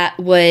that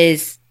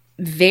was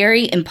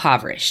very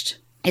impoverished.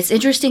 It's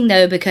interesting,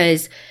 though,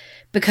 because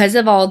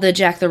of all the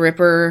Jack the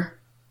Ripper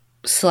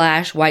 /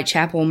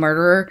 Whitechapel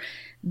murderer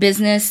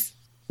business,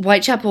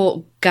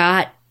 Whitechapel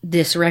got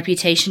this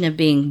reputation of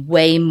being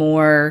way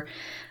more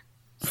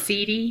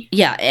seedy.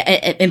 Yeah,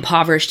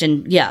 impoverished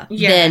and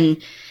than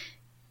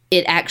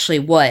it actually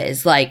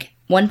was. Like,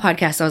 one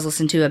podcast I was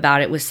listening to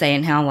about it was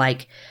saying how,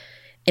 like,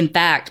 in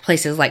fact,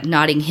 places like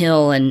Notting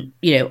Hill and,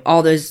 you know,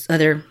 all those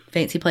other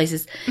fancy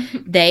places,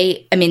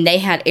 they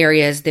had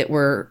areas that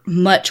were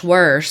much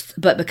worse,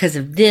 but because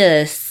of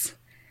this,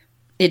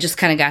 it just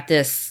kind of got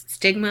this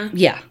stigma.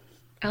 Yeah.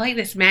 I like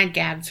this Mad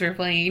Gabs we're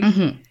playing.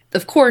 Mm-hmm.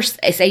 Of course,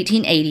 it's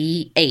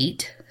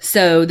 1888,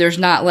 so there's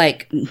not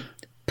like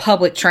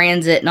public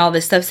transit and all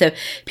this stuff, so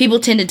people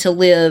tended to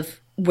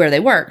live where they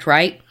worked,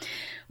 right?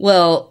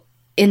 Well,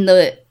 in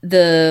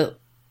the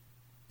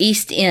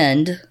East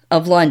End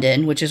of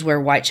London, which is where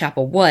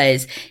Whitechapel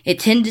was, it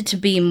tended to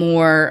be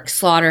more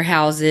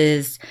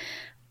slaughterhouses,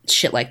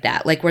 shit like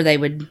that. Like where they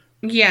would...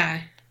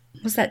 Yeah.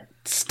 What's that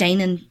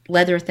stain and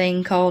leather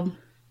thing called?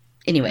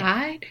 Anyway.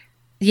 What?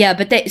 Yeah,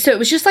 but so it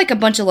was just like a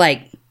bunch of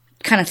like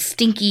kind of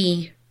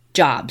stinky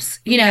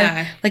jobs, you know?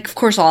 Yeah. Like, of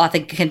course, all I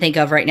can think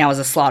of right now is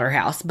a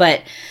slaughterhouse.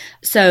 But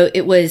so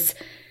it was...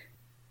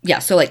 Yeah,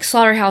 so like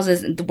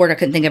slaughterhouses, the word I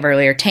couldn't think of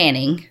earlier,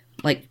 tanning,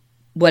 like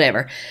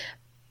whatever.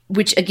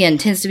 Which, again,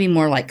 tends to be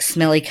more like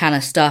smelly kind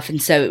of stuff. And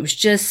so it was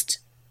just,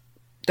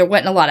 there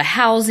wasn't a lot of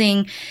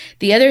housing.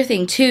 The other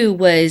thing, too,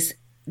 was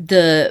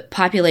the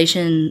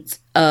populations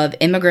of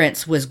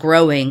immigrants was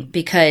growing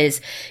because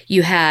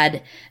you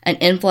had an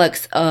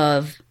influx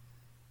of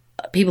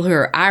people who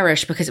are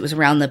Irish because it was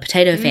around the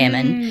potato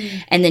famine.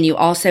 And then you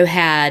also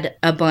had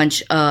a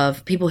bunch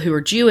of people who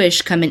were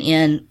Jewish coming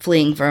in,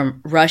 fleeing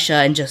from Russia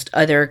and just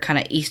other kind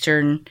of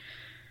Eastern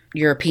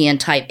European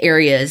type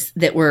areas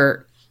that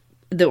were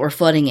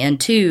flooding in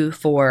too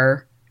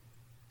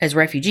as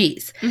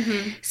refugees.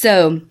 Mm-hmm.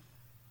 So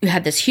you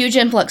had this huge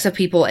influx of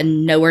people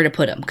and nowhere to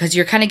put them because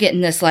you're kind of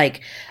getting this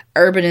like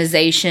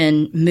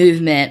urbanization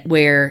movement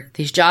where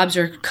these jobs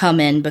are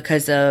coming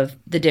because of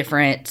the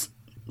different,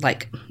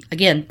 like,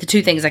 again, the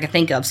two things I can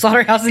think of,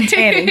 slaughterhouse and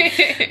tanning.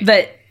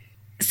 But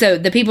so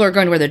the people are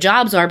going to where their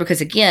jobs are because,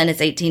 again,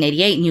 it's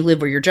 1888 and you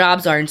live where your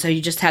jobs are. And so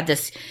you just have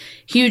this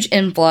huge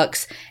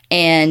influx,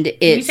 and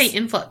it's... Can you say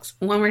influx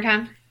one more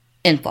time?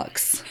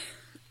 Influx.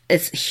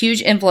 It's a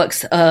huge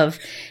influx of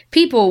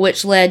people,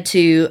 which led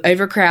to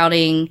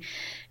overcrowding,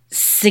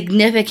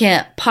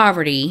 significant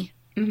poverty,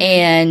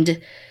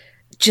 and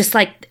just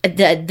like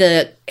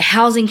the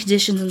housing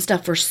conditions and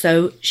stuff were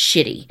so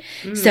shitty.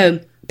 So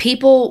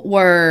people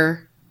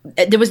were...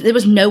 There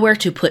was nowhere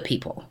to put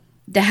people.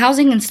 The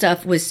housing and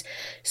stuff was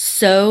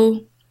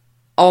so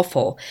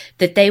awful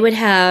that they would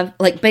have,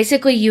 like,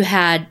 basically you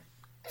had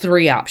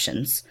 3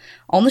 options.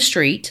 On the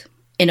street,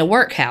 in a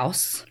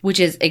workhouse, which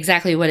is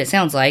exactly what it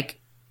sounds like.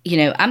 You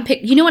know,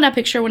 you know what I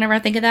picture whenever I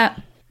think of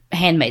that? A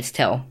Handmaid's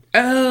Tale.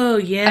 Oh,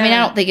 yeah. I mean,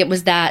 I don't think it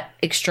was that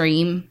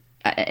extreme.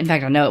 In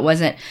fact, I know it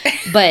wasn't.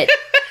 But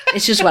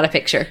it's just what I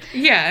picture.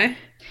 Yeah.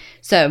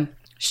 So,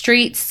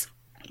 streets,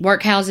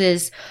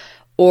 workhouses,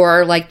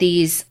 or like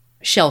these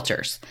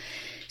shelters.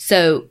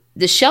 So,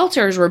 the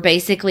shelters were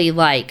basically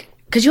like...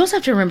 Because you also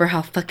have to remember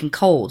how fucking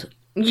cold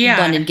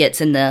London gets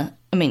in the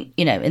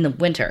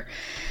winter.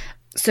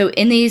 So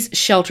in these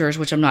shelters,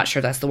 which I'm not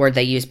sure that's the word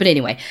they use, but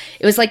anyway,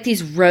 it was like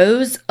these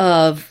rows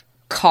of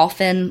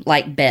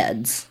coffin-like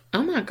beds.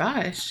 Oh my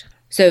gosh.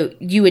 So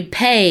you would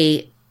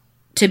pay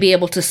to be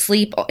able to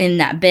sleep in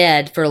that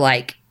bed for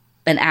like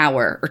an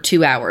hour or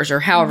 2 hours or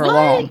however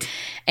long.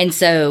 And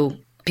so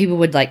people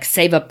would like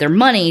save up their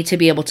money to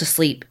be able to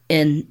sleep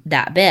in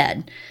that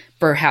bed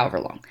for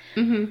however long.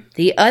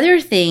 The other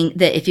thing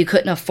that if you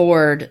couldn't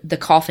afford the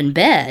coffin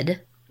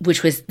bed,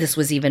 this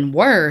was even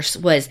worse,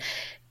 was...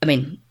 I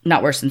mean,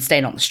 not worse than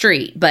staying on the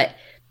street, but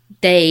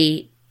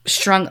they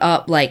strung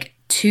up like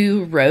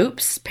 2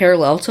 ropes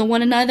parallel to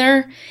one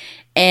another,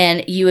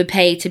 and you would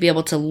pay to be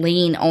able to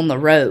lean on the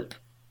rope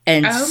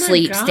and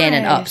sleep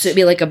standing up. So it'd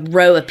be like a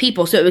row of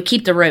people, so it would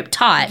keep the rope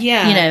taut, you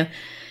know,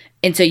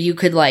 and so you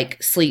could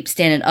like sleep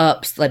standing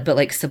up, but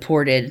like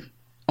supported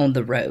on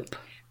the rope.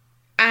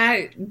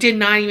 I did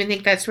not even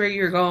think that's where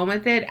you were going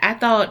with it. I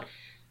thought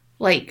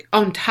like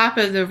on top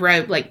of the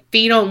rope, like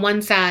feet on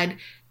one side,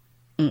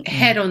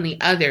 head on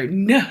the other.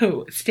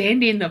 No,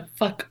 standing the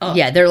fuck up.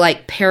 Yeah, they're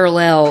like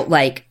parallel,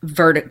 like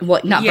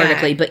not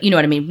vertically, but you know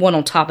what I mean, one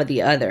on top of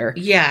the other.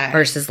 Yeah.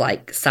 Versus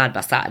like side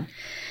by side.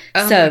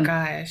 Oh my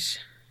gosh.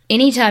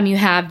 Anytime you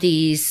have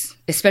these,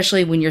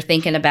 especially when you're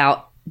thinking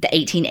about the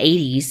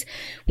 1880s,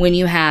 when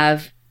you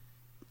have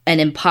an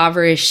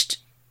impoverished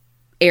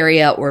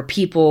area or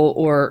people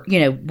or, you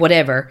know,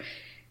 whatever,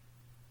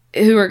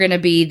 who are going to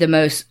be the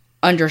most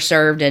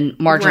underserved and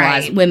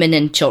marginalized? Women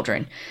and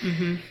children.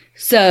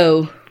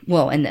 So,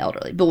 well, and the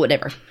elderly, but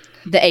whatever.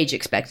 The age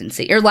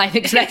expectancy or life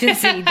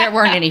expectancy, there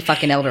weren't any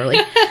fucking elderly.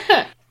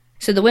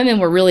 So the women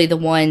were really the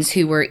ones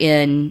who were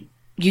in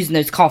using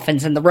those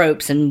coffins and the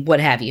ropes and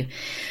what have you.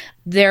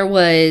 There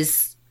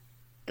was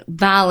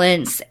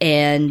violence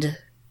and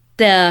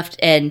theft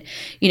and,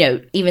 you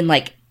know, even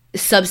like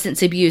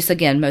substance abuse,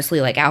 again,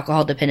 mostly like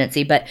alcohol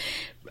dependency, but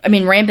I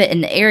mean, rampant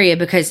in the area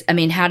because, I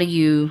mean, how do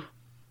you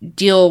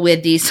deal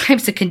with these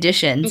types of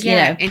conditions? Yeah,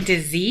 you know? And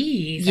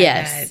disease.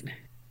 Yes.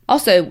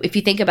 Also, if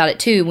you think about it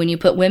too, when you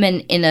put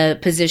women in a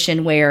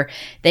position where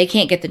they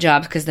can't get the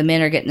jobs because the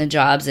men are getting the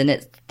jobs,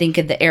 and think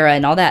of the era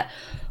and all that,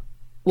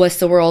 what's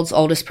the world's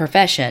oldest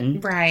profession?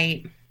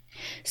 Right.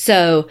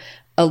 So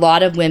a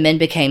lot of women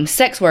became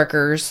sex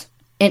workers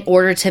in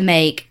order to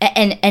make,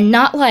 and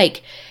not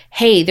like,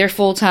 hey, they're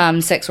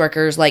full-time sex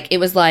workers. Like, it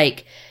was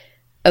like,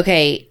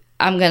 okay,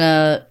 I'm going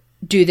to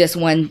do this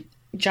one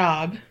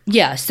job.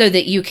 Yeah, so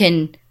that you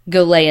can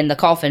go lay in the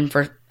coffin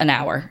for an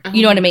hour.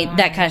 You know what I mean?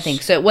 That kind of thing.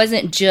 So it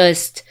wasn't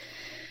just...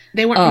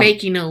 They weren't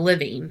making a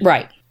living.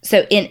 Right.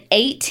 So in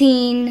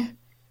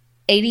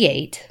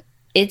 1888,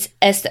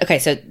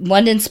 so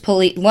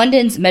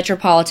London's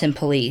Metropolitan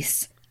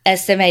Police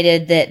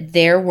estimated that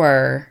there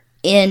were,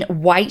 in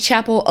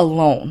Whitechapel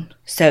alone,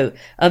 so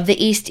of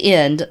the East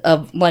End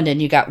of London,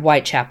 you got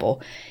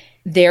Whitechapel,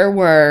 there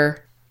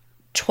were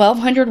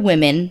 1,200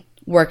 women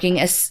working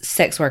as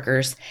sex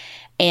workers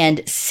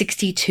and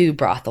 62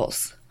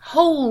 brothels.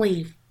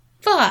 Holy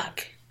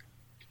fuck.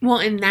 Well,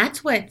 and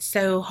that's what's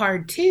so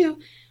hard too.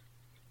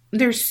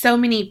 There's so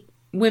many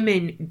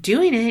women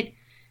doing it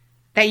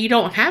that you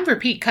don't have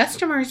repeat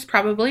customers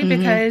probably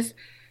because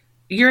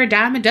you're a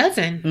dime a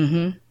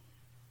dozen.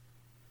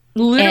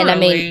 Literally. And I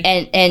mean,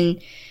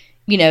 and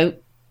you know,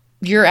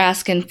 you're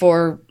asking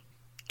for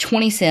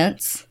 20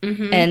 cents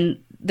and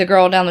the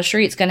girl down the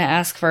street's going to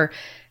ask for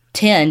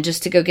 10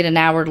 just to go get an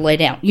hour to lay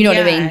down. You know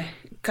what I mean?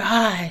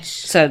 Gosh.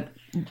 So,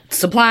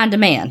 supply and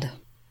demand.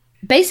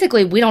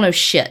 Basically, we don't know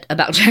shit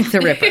about Jack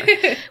the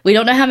Ripper. We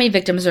don't know how many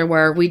victims there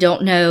were. We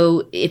don't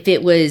know if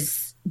it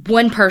was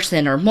one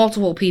person or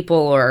multiple people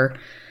or...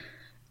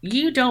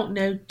 You don't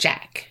know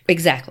Jack.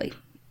 Exactly.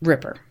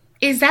 Ripper.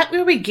 Is that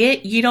where we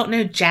get you don't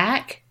know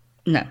Jack?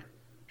 No.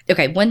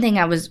 Okay, one thing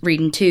I was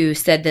reading too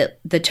said that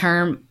the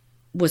term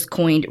was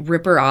coined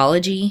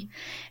Ripperology,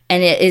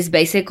 and it is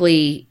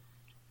basically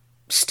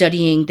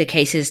studying the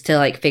cases to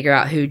like figure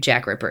out who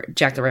Jack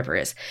the Ripper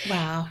is.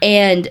 Wow.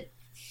 And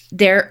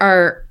there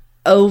are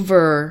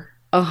over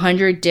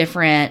 100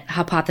 different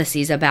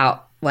hypotheses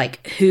about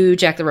like who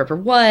Jack the Ripper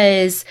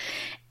was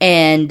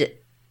and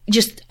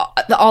just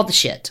all the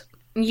shit.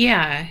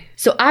 Yeah.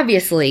 So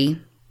obviously,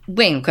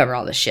 we ain't gonna cover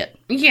all this shit.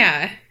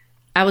 Yeah.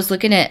 I was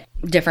looking at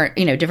different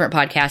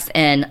podcasts,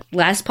 and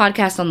last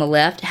podcast on the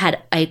left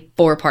had a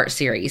 4-part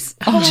series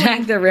on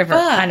Jack the Ripper.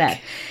 Fuck. I know.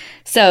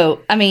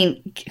 So, I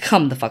mean,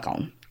 come the fuck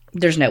on.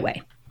 There's no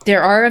way.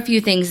 There are a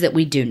few things that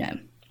we do know.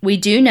 We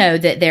do know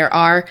that there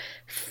are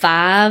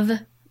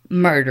 5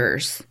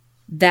 murders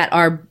that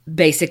are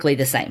basically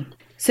the same.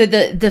 So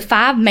the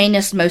 5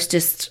 mainest,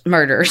 mostest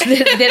murders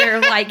that are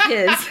like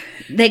his,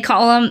 they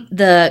call them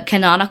the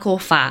canonical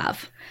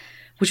 5,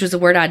 which was a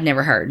word I'd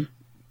never heard.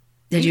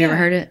 Did you ever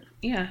heard it?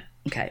 Yeah.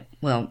 Okay.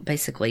 Well,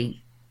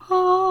 basically,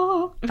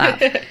 5.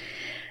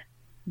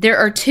 There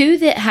are 2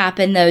 that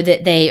happen, though,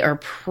 that they are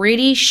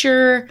pretty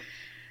sure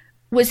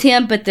was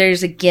him, but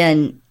there's,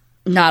 again,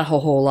 not a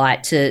whole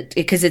lot to,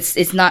 because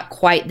it's not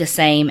quite the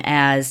same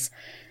as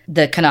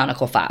the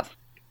canonical 5.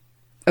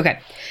 Okay.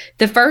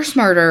 The first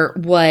murder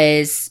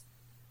was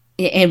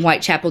in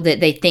Whitechapel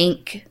that they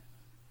think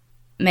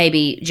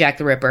maybe Jack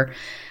the Ripper.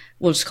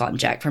 We'll just call him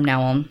Jack from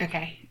now on.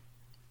 Okay.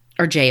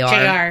 Or JR.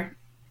 JR.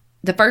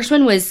 The first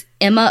one was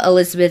Emma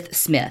Elizabeth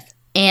Smith.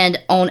 And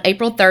on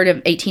April 3rd of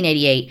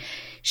 1888,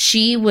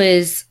 she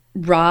was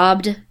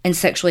robbed and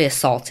sexually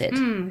assaulted.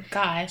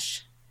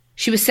 Gosh.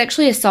 She was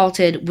sexually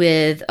assaulted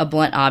with a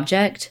blunt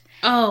object.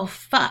 Oh,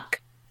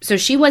 fuck. So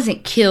she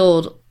wasn't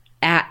killed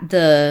at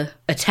the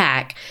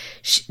attack.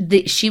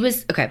 She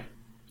was,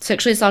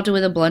 sexually assaulted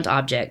with a blunt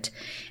object.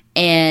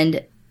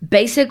 And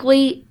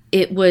basically,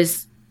 it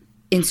was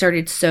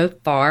inserted so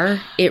far,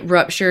 it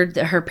ruptured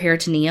her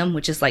peritoneum,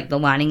 which is like the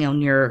lining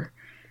on your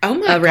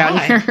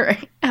around your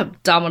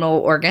abdominal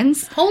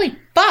organs. Holy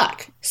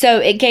fuck. So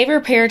it gave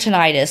her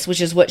peritonitis, which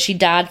is what she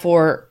died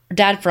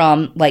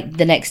from like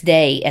the next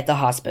day at the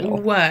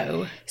hospital.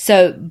 Whoa.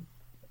 So,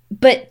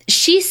 but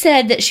she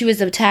said that she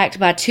was attacked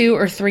by 2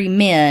 or 3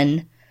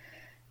 men,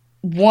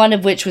 one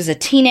of which was a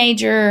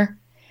teenager.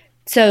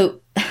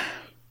 So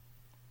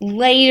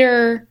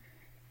later,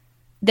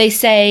 they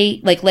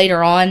say, like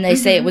later on, they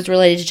say it was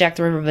related to Jack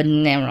the Ripper, but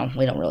no,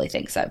 we don't really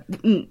think so.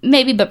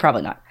 Maybe, but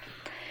probably not.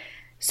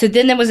 So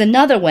then there was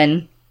another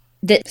one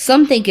that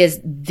some think is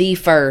the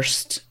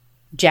first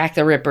Jack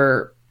the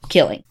Ripper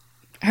killing.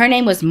 Her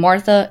name was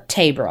Martha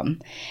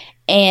Tabram,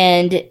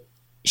 and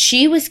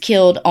she was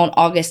killed on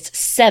August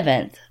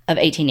 7th of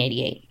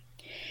 1888.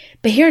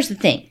 But here's the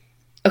thing.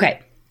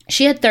 Okay,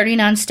 she had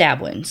 39 stab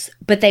wounds,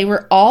 but they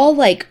were all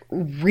like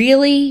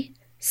really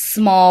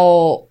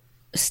small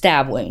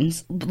stab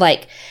wounds.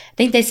 Like, I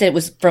think they said it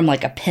was from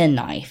like a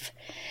penknife.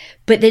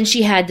 But then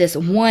she had this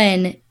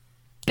one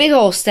big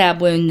old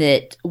stab wound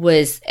that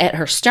was at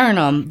her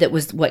sternum that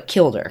was what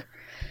killed her.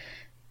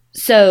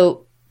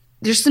 So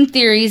there's some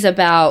theories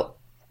about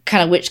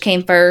kind of which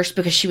came first,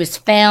 because she was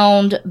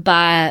found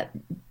by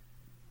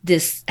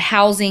this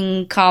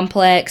housing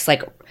complex.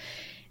 Like,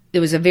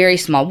 there was a very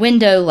small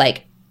window.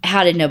 Like,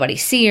 how did nobody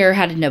see her?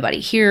 How did nobody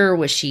hear her?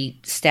 Was she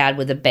stabbed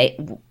with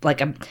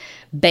a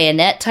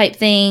bayonet type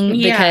thing?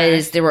 Yeah.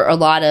 Because there were a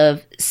lot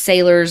of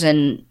sailors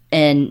and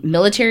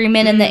military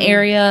men in the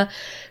area.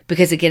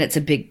 Because, again, it's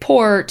a big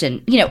port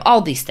and,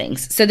 all these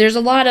things. So there's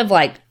a lot of,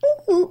 like,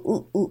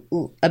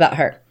 ooh, about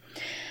her.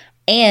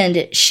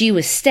 And she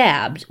was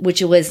stabbed,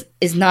 which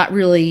is not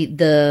really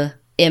the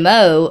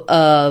MO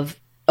of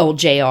old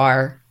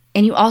JR.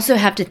 And you also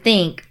have to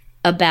think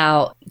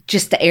about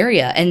just the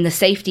area and the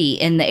safety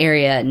in the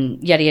area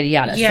and yada, yada,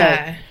 yada.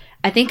 Yeah. So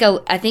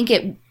I think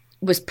it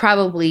was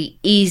probably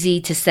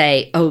easy to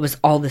say, oh, it was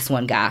all this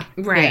one guy.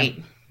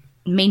 Right.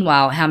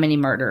 Meanwhile, how many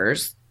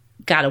murderers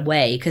got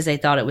away because they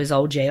thought it was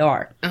old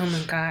JR? Oh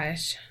my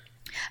gosh.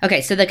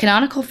 Okay, so the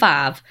canonical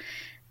 5,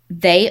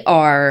 they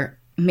are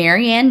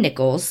Marianne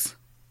Nichols,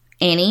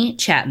 Annie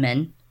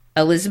Chapman,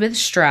 Elizabeth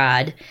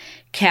Stride,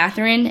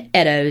 Catherine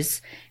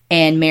Eddowes,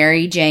 and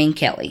Mary Jane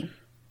Kelly.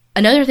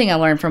 Another thing I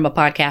learned from a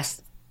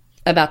podcast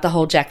about the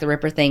whole Jack the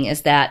Ripper thing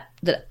is that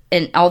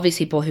and all these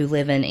people who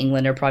live in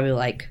England are probably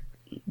like,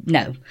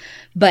 no,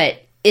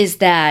 but is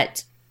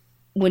that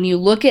when you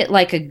look at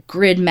like a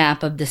grid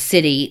map of the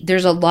city,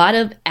 there's a lot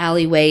of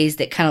alleyways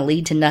that kind of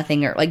lead to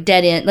nothing, or like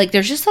dead end. Like,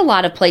 there's just a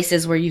lot of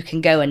places where you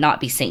can go and not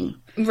be seen.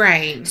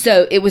 Right.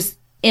 So it was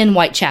in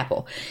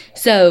Whitechapel.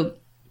 So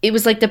it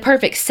was like the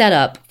perfect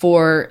setup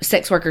for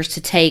sex workers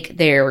to take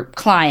their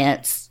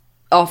clients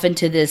off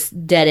into this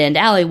dead end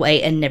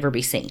alleyway and never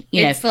be seen.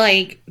 It's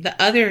like the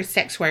other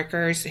sex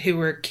workers who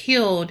were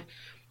killed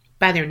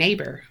by their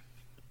neighbor.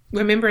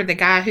 Remember the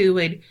guy who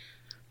would...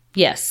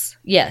 Yes.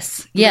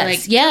 Like,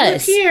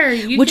 look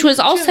here, which was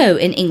also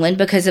in England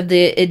because of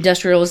the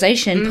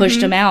industrialization pushed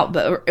them out,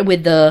 but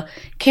with the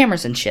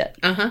cameras and shit.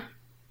 Uh-huh.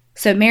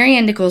 So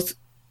Marianne Nichols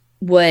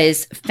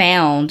was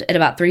found at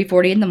about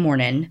 3:40 in the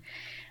morning.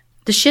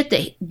 The shit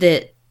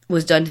that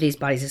was done to these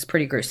bodies is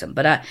pretty gruesome,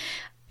 but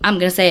I'm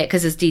going to say it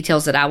because it's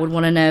details that I would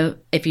want to know.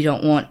 If you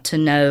don't want to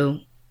know,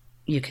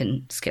 you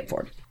can skip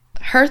forward.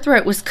 Her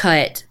throat was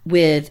cut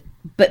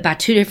but by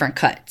 2 different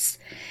cuts.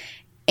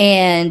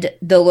 And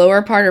the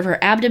lower part of her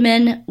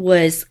abdomen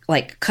was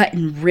like cut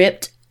and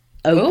ripped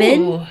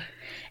open. Ooh.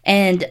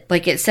 And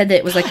like it said that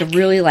it was like a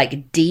really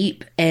like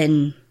deep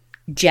and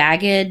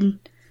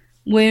jagged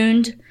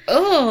wound.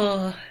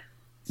 Oh.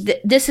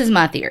 This is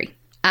my theory.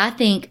 I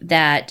think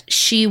that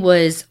she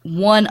was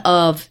one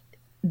of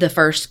the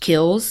first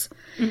kills.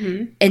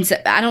 Mm-hmm. And so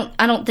I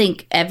don't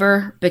think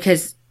ever,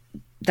 because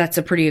that's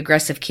a pretty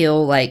aggressive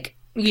kill, like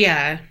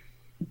Yeah.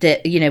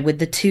 that, you know, with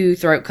the 2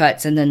 throat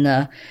cuts and then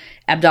the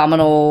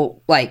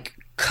abdominal like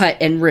cut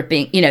and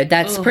ripping, you know,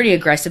 that's pretty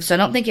aggressive. So I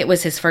don't think it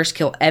was his first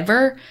kill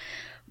ever,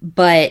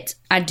 but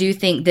I do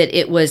think that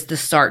it was the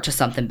start to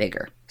something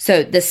bigger.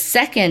 So the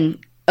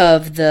second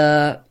of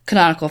the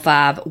canonical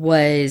 5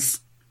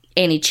 was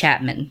Annie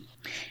Chapman.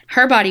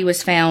 Her body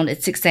was found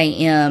at 6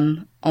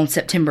 a.m. on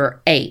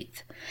September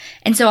 8th.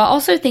 And so I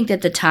also think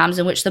that the times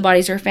in which the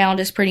bodies are found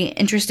is pretty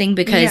interesting,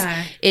 because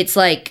it's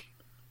like,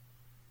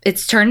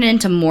 it's turning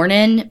into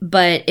morning,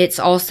 but it's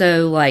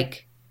also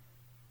like,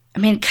 I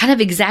mean, kind of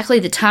exactly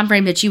the time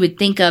frame that you would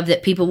think of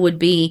that people would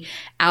be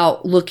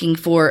out looking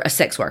for a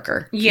sex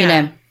worker. Yeah. You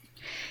know?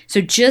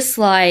 So just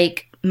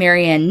like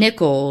Marianne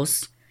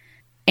Nichols,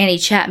 Annie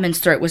Chapman's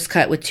throat was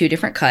cut with 2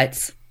 different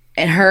cuts,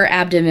 and her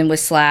abdomen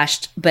was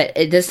slashed, but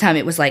at this time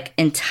it was like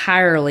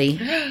entirely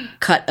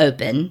cut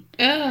open.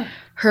 Ugh.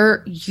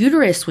 Her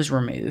uterus was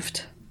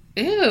removed.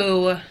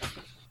 Ew.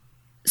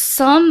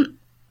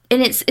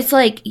 And it's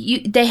like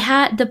they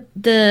had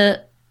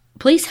the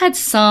police had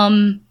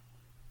some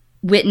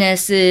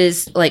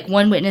witnesses. Like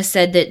one witness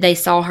said that they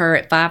saw her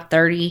at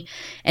 5:30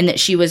 and that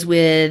she was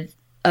with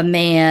a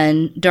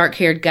man,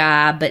 dark-haired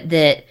guy, but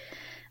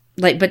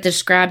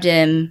described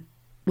him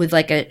with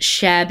like a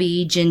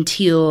shabby,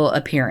 genteel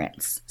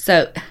appearance.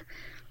 So,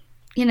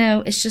 you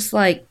know, it's just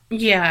like,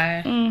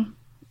 yeah,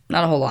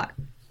 not a whole lot.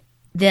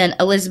 Then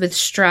Elizabeth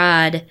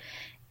Stride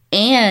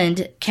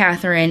and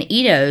Catherine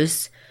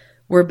Edos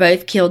were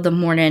both killed the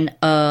morning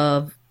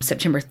of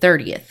September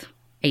 30th,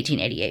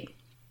 1888.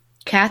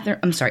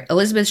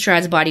 Elizabeth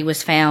Stride's body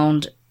was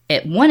found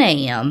at 1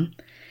 a.m.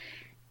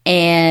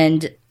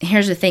 And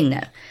here's the thing,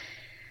 though.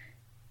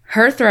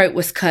 Her throat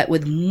was cut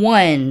with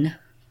 1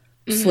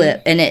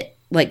 slip, and it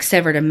like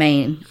severed a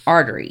main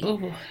artery.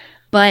 Ooh.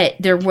 But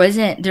there was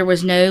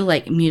no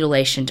like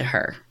mutilation to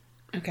her.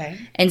 Okay.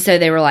 And so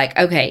they were like,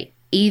 okay,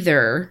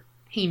 either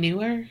he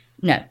knew her?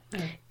 No. Oh.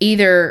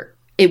 Either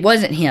it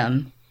wasn't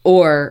him,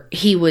 or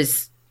he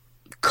was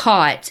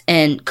caught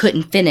and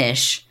couldn't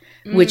finish,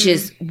 which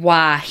is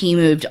why he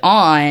moved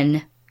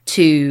on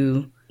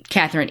to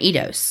Catherine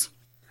Edos.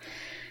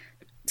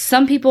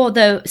 Some people,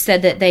 though,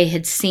 said that they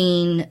had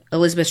seen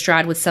Elizabeth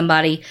Stride with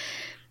somebody,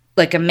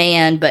 like a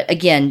man, but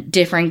again,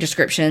 differing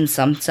descriptions.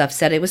 Some stuff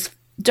said it was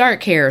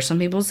dark hair. Some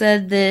people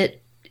said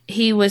that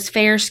he was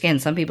fair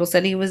skinned. Some people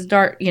said he was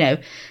dark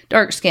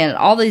skinned.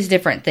 All these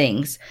different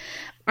things.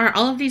 Are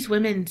all of these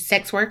women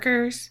sex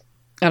workers?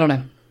 I don't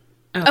know.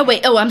 Okay. Oh,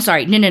 wait. Oh, I'm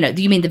sorry. No.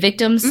 Do you mean the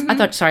victims? Mm-hmm.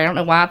 I don't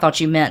know why I thought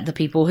you meant the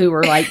people who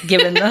were like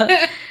giving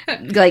the,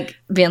 like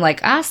being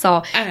like, I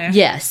saw.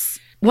 Yes.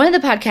 One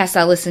of the podcasts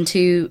I listened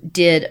to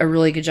did a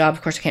really good job.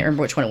 Of course, I can't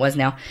remember which one it was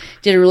now.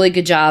 Did a really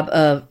good job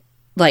of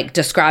like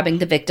describing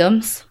the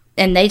victims.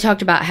 And they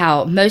talked about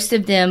how most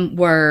of them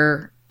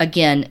were,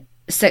 again,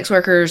 sex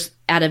workers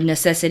out of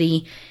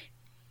necessity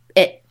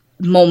at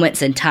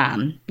moments in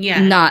time.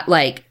 Yeah. Not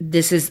like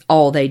this is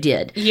all they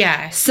did.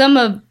 Yeah.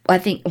 I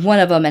think one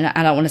of them, and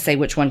I don't want to say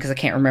which one because I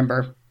can't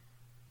remember,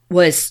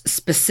 was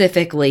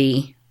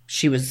specifically,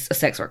 she was a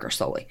sex worker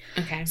solely.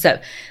 Okay. So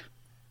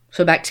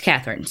back to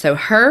Catherine. So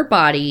her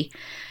body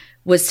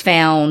was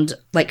found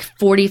like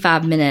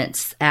 45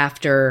 minutes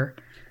after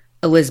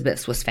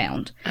Elizabeth's was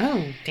found.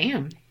 Oh,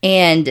 damn.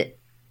 And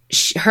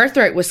her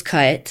throat was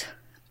cut.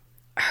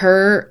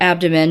 Her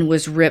abdomen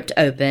was ripped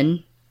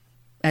open,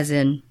 as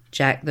in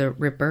Jack the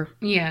Ripper.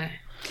 Yeah.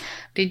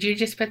 Did you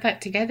just put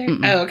that together?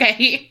 Mm-mm. Oh,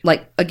 okay.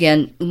 Like,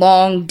 again,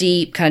 long,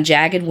 deep, kind of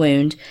jagged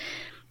wound.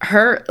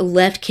 Her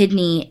left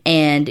kidney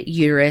and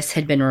uterus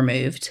had been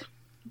removed.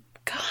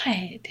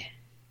 God.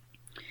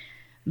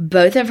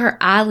 Both of her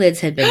eyelids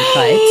had been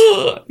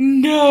cut.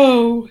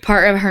 No.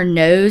 Part of her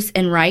nose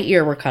and right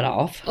ear were cut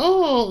off.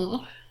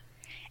 Oh.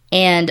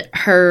 And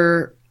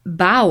her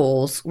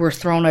bowels were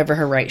thrown over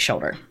her right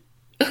shoulder.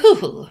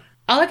 Ooh.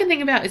 All I can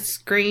think about is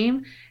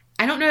Scream.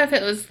 I don't know if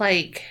it was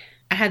like,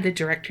 I had the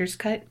director's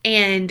cut,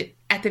 and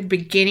at the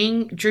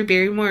beginning, Drew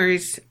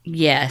Barrymore's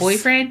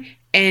boyfriend,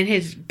 and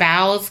his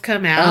bowels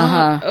come out.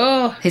 Uh-huh.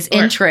 Oh. His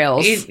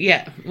entrails.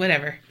 Yeah,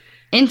 whatever.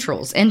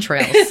 Entrails,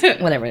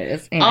 whatever it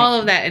is. Anyway. All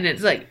of that, and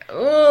it's like,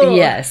 oh.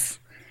 Yes.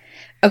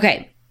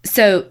 Okay,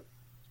 so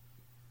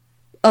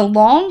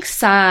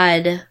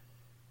alongside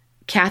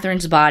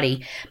Catherine's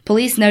body,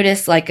 police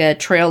noticed like a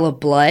trail of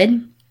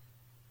blood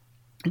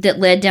that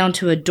led down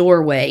to a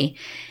doorway,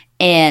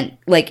 and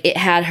like it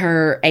had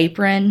her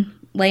apron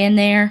laying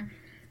there,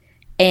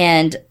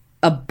 and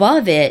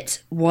above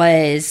it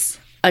was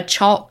a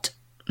chalked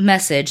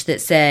message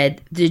that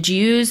said, "The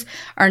Jews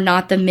are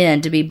not the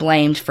men to be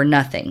blamed for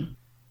nothing."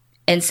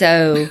 And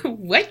so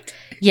what?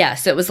 Yeah,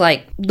 so it was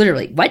like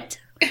literally what?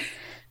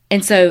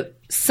 And so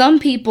some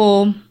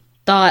people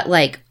thought,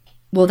 like,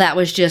 well, that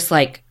was just,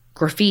 like,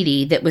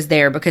 graffiti that was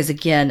there because,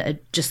 again,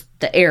 just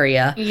the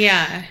area.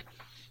 Yeah.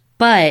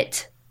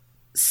 But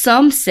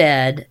some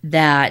said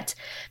that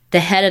the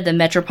head of the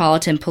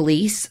Metropolitan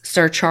Police,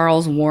 Sir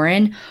Charles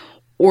Warren,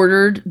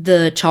 ordered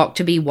the chalk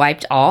to be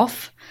wiped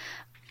off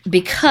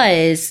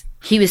because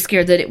he was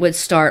scared that it would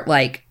start,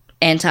 like,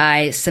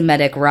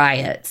 anti-Semitic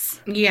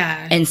riots.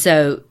 Yeah. And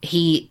so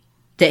he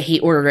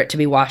ordered it to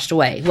be washed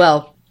away.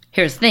 Well,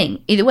 here's the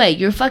thing. Either way,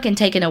 you're fucking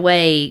taking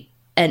away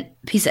a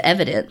piece of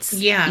evidence.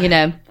 Yeah. You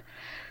know?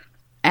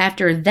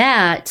 After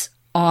that,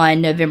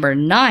 on November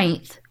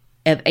 9th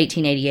of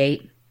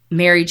 1888,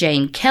 Mary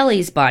Jane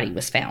Kelly's body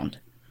was found.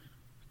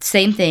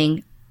 Same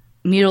thing,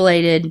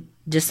 mutilated,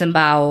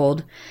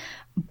 disemboweled,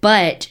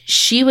 but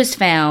she was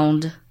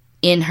found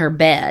in her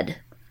bed,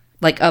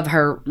 like, of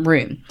her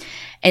room.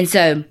 And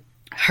so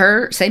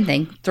her, same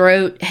thing,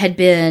 throat had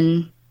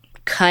been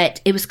cut.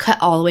 It was cut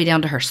all the way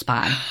down to her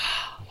spine.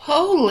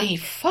 Holy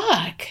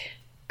fuck.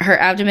 Her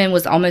abdomen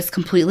was almost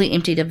completely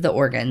emptied of the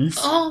organs.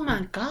 Oh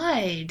my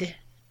God.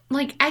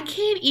 Like, I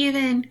can't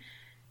even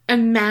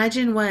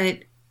imagine what,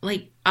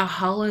 like, a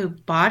hollow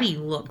body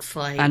looks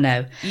like. I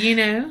know. You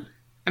know?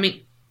 I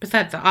mean,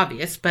 besides the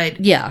obvious,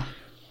 but... Yeah,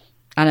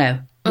 I know.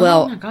 Oh,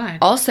 well, my God.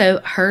 Also,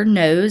 her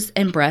nose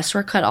and breasts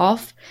were cut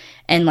off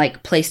and,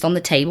 like, placed on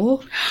the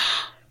table.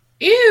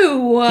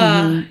 Ew!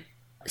 Mm-hmm.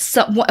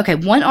 So, okay,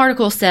 one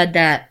article said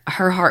that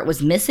her heart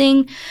was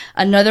missing.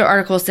 Another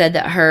article said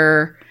that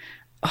her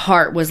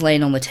heart was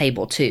laying on the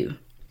table, too.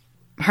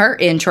 Her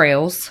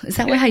entrails, is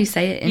that how you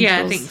say it? Entrails?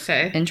 Yeah, I think so.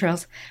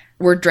 Entrails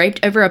were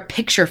draped over a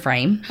picture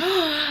frame.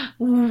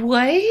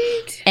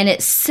 What? And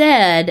it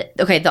said,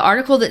 okay, the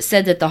article that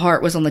said that the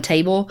heart was on the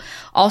table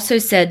also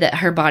said that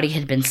her body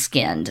had been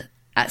skinned.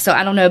 So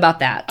I don't know about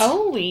that.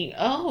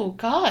 Oh,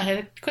 God.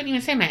 I couldn't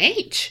even say my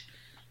H.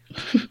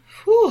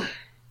 Whew.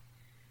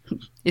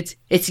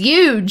 It's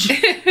huge.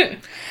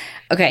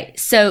 Okay,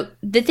 so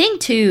the thing,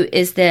 too,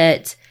 is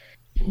that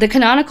the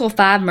canonical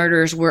 5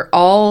 murders were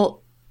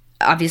all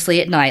obviously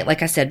at night,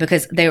 like I said,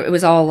 because it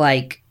was all,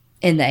 like,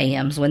 in the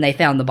AMs when they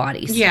found the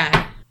bodies.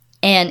 Yeah.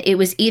 And it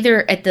was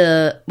either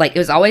it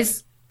was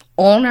always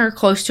on or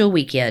close to a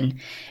weekend.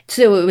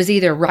 So it was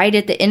either right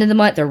at the end of the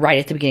month or right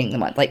at the beginning of the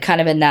month, like,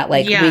 kind of in that,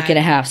 like, week and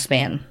a half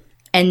span.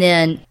 And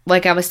then,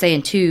 like I was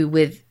saying, too,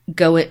 with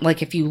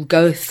if you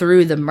go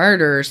through the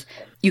murders,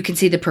 you can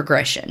see the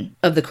progression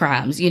of the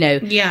crimes, you know,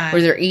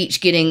 where they're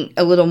each getting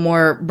a little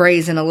more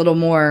brazen, a little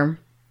more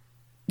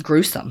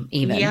gruesome,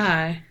 even.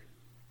 Yeah.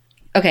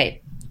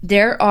 Okay,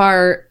 there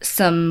are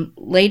some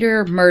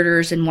later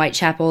murders in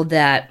Whitechapel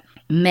that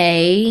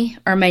may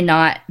or may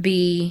not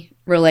be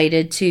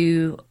related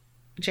to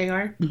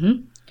JR.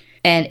 Mm-hmm.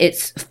 And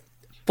it's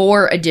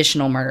 4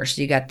 additional murders.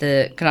 So you got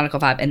the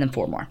canonical 5 and then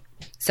 4 more.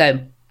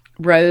 So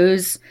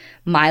Rose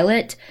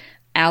Milett,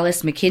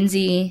 Alice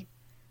McKenzie,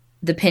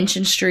 the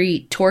Pension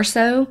Street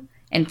Torso,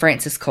 and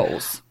Francis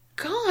Coles.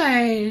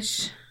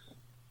 Gosh.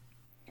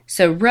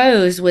 So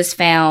Rose was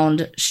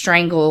found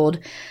strangled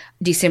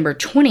December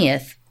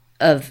 20th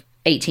of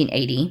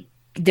 1880.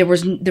 There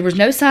was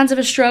no signs of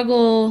a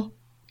struggle,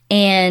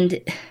 and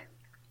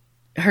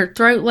her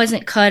throat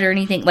wasn't cut or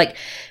anything. Like,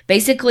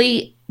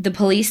 basically, the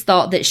police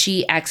thought that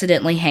she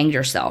accidentally hanged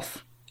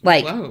herself.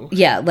 Like, whoa.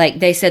 Yeah, like,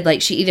 they said,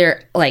 like, she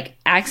either, like,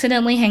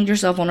 accidentally hanged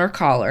herself on her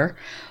collar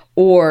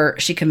or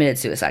she committed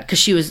suicide because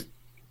she was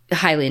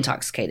highly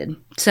intoxicated.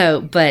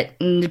 So, but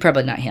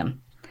probably not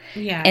him.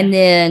 Yeah. And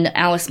then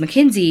Alice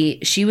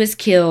McKenzie, she was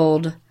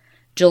killed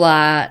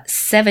July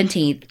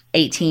 17th,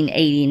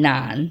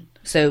 1889.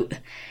 So,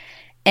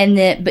 and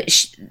then, but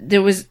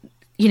there was,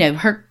 you know,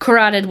 her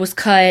carotid was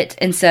cut.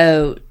 And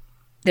so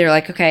they're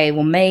like, okay,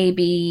 well,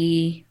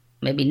 maybe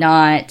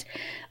not.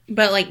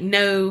 But, like,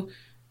 no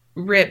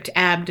ripped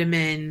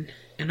abdomen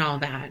and all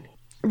that.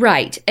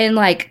 Right. And,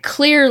 like,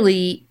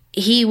 clearly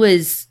he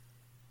was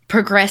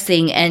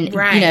progressing and,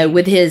 you know,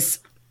 with his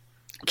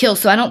kill.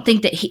 So I don't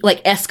think that he,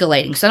 like,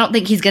 escalating. So I don't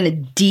think he's going to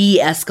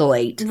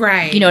de-escalate.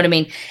 Right. You know what I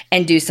mean?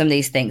 And do some of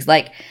these things.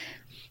 Like,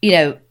 you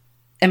know,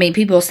 I mean,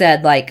 people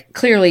said, like,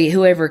 clearly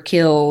whoever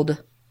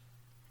killed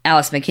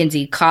Alice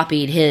McKenzie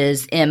copied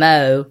his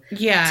MO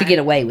to get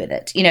away with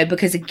it. You know,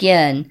 because,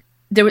 again,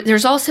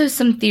 there's also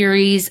some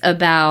theories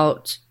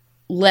about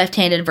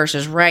left-handed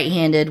versus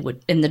right-handed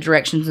in the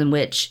directions in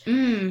which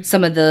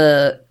some of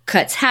the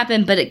cuts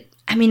happen. But,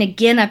 I mean,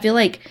 again, I feel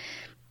like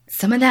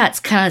some of that's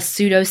kind of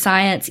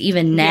pseudoscience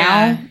even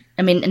now. Yeah.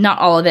 I mean, not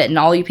all of it, and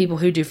all you people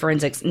who do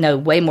forensics know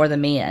way more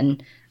than me,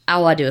 and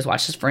all I do is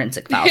watch this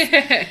forensic files.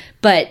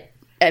 But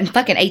in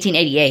fucking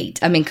 1888,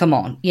 I mean, come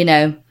on, you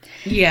know?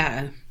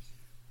 Yeah.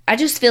 I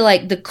just feel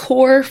like the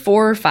core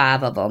 4 or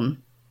 5 of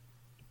them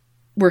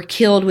were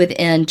killed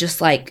within just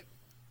like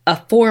a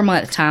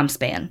 4-month time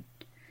span.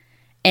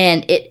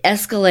 And it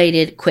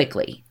escalated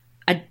quickly.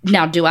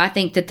 Now, do I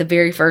think that the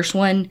very first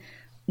one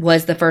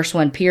was the first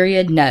one,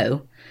 period?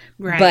 No.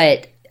 Right.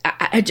 But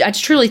I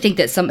truly think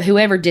that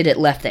whoever did it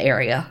left the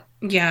area.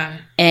 Yeah.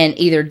 And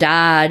either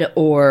died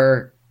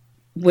or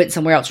went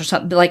somewhere else or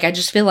something. But, like, I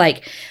just feel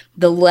like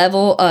the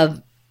level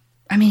of,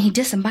 I mean, he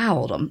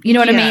disemboweled them. You know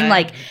what I mean?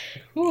 Like,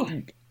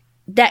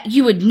 that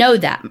you would know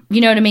that.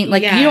 You know what I mean?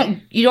 Like,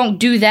 you don't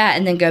do that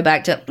and then go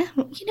back to,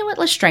 you know what,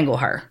 let's strangle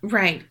her.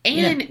 Right.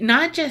 And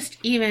not just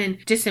even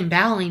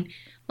disemboweling,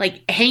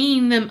 like,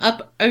 hanging them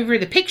up over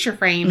the picture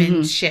frame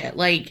and shit.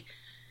 Like,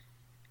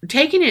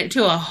 taking it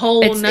to a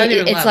whole nother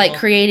level. It's like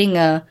creating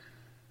a,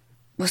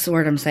 what's the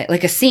word I'm saying?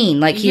 Like a scene.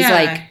 Like he's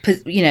like,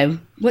 you know,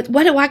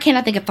 why can't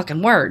I think of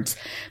fucking words?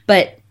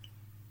 But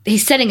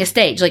he's setting a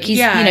stage. Like he's,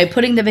 you know,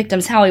 putting the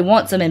victims how he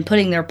wants them and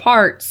putting their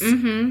parts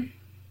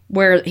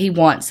where he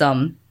wants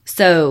them.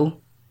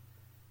 So,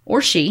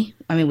 or she.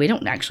 I mean, we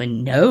don't actually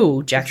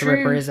know Jack the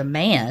Ripper is a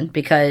man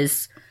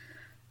because,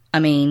 I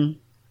mean.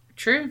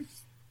 True.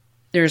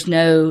 There's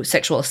no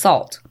sexual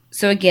assault.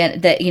 So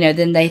again, that, you know,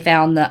 then they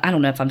found the, I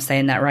don't know if I'm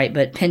saying that right,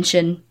 but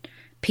Pinchin,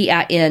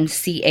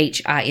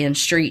 Pinchin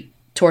Street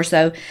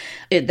torso.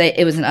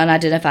 It was an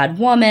unidentified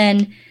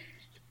woman,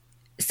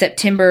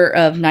 September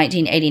of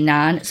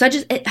 1989. So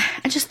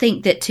I just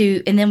think that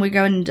too, and then we're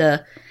going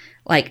into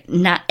like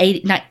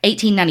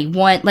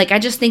 1891. Like I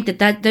just think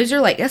that those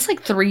are like, that's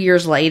like 3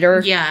 years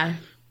later. Yeah.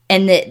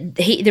 And that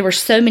there were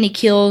so many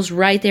kills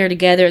right there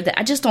together that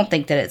I just don't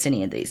think that it's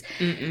any of these.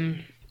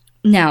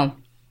 Now,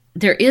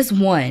 there is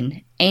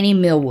one, Annie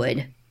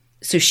Millwood.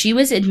 So she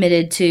was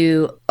admitted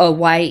to a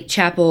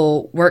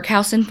Whitechapel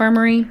workhouse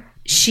infirmary.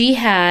 She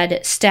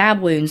had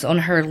stab wounds on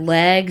her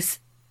legs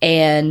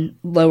and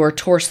lower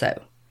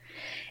torso.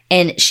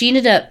 And she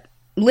ended up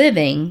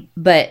living,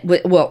 but,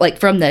 well, like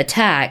from the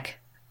attack.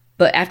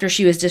 But after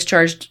she was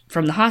discharged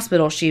from the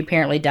hospital, she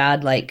apparently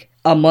died like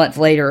a month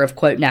later of,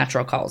 quote,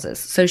 natural causes.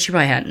 So she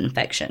probably had an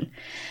infection.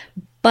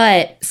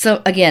 But,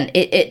 so again,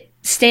 it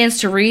stands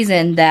to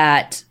reason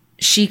that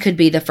she could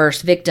be the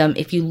first victim.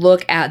 If you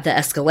look at the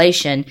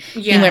escalation,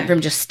 he went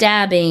from just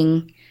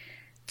stabbing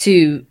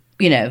to,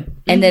 you know,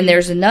 and then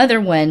there's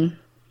another one,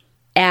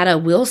 Ada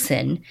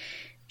Wilson.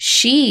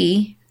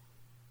 This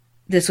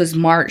was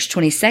March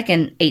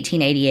 22nd,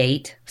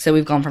 1888. So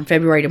we've gone from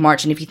February to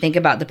March. And if you think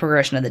about the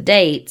progression of the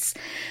dates,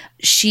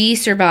 she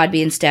survived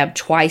being stabbed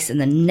twice in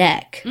the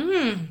neck.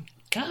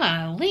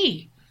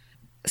 Golly.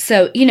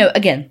 So, you know,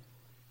 again,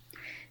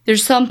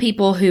 there's some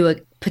people who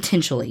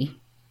potentially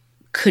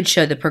could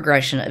show the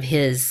progression of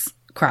his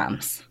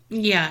crimes.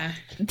 Yeah.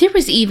 There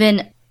was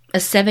even a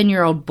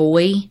 7-year-old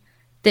boy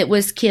that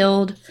was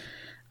killed,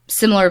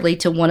 similarly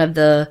to one of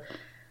the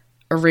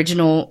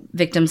original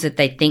victims that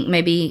they think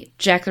may be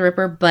Jack the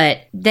Ripper.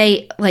 But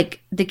they,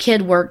 like, the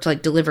kid worked,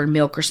 like, delivered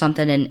milk or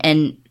something,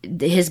 and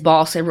his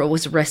boss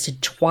was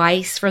arrested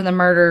twice for the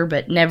murder,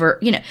 but never,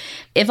 you know.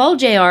 If old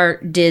JR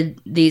did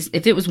these,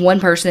 if it was one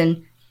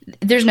person,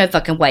 there's no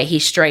fucking way he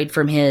strayed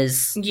from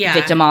his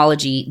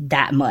victimology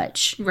that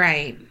much.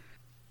 Right.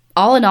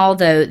 All in all,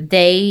 though,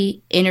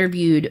 they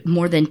interviewed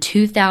more than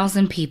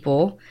 2,000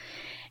 people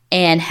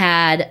and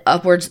had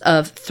upwards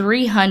of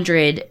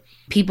 300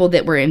 people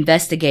that were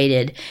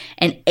investigated,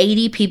 and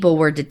 80 people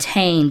were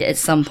detained at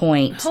some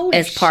point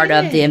as part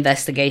of the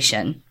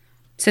investigation.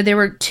 So there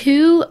were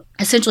 2,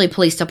 essentially,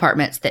 police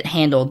departments that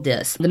handled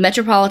this. The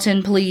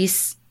Metropolitan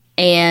Police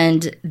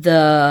and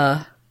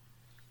the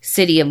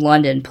City of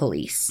London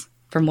Police,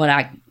 from what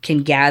I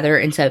can gather.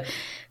 And so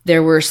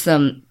there were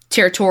some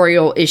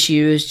territorial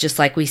issues, just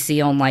like we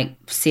see on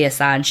like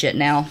CSI and shit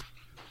now.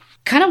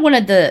 Kind of one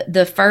of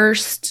the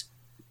first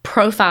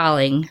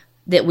profiling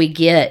that we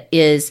get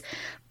is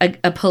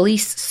a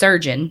police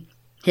surgeon.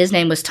 His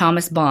name was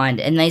Thomas Bond.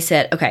 And they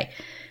said, okay,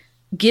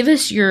 give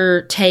us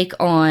your take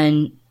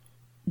on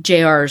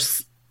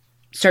JR's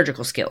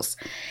surgical skills.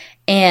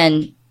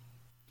 And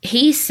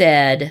he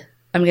said,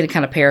 I'm going to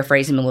kind of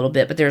paraphrase him a little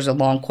bit, but there's a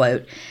long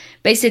quote.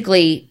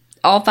 Basically,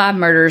 all 5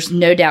 murders,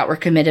 no doubt, were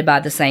committed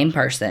by the same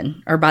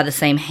person or by the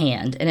same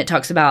hand. And it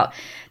talks about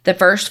the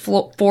first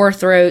 4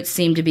 throats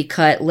seemed to be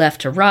cut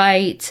left to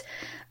right.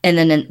 And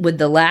then with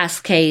the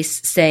last case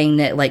saying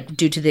that, like,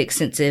 due to the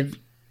extensive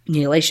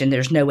mutilation,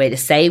 there's no way to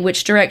say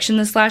which direction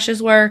the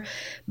slashes were.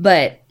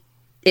 But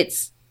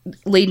it's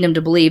leading him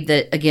to believe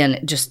that,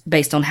 again, just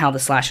based on how the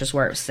slashes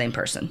were, it was the same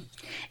person.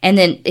 And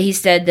then he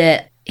said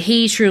that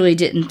he truly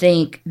didn't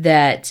think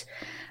that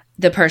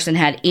the person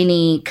had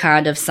any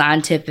kind of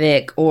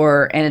scientific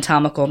or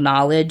anatomical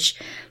knowledge,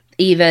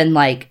 even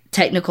like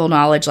technical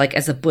knowledge, like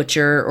as a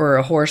butcher or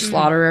a horse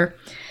slaughterer.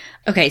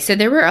 Okay, so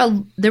there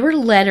were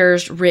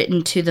letters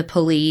written to the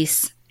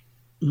police,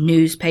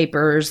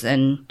 newspapers,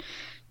 and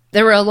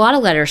there were a lot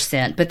of letters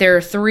sent, but there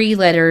are 3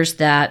 letters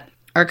that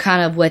are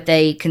kind of what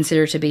they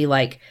consider to be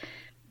like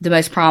the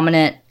most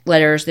prominent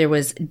letters. There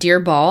was Dear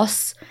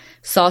Boss,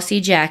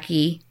 Saucy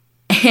Jackie,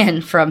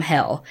 and From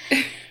Hell.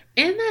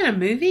 Isn't that a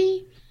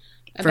movie?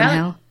 From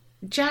Hell?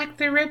 Jack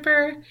the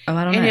Ripper? Oh,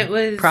 I don't know. And it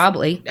was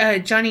probably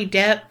Johnny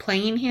Depp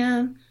playing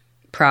him?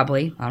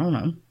 Probably. I don't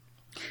know.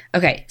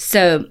 Okay,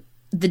 so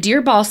the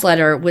Dear Boss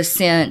letter was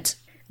sent,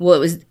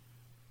 well, it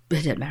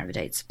didn't matter the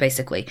dates,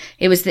 basically.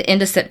 It was the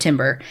end of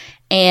September,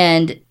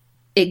 and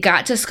it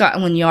got to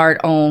Scotland Yard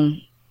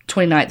on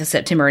 29th of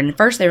September, and at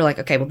first they were like,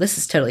 okay, well, this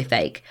is totally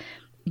fake.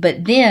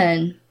 But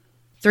then,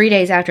 3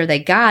 days after they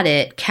got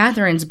it,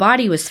 Catherine's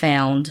body was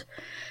found.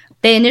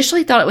 They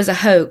initially thought it was a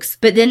hoax,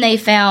 but then they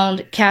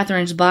found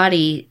Catherine's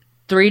body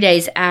 3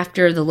 days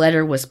after the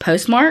letter was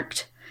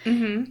postmarked.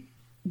 Mm-hmm.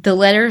 The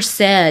letter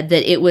said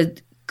that it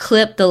would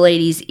clip the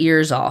lady's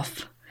ears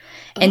off.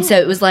 And so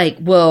it was like,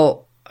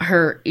 well,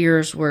 her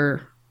ears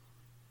were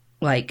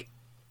like,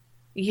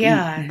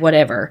 yeah,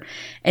 whatever.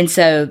 And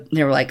so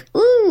they were like,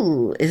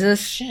 ooh, is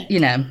this, shit? You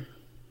know,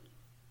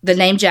 the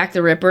name Jack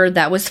the Ripper,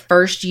 that was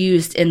first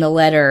used in the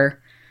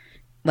letter,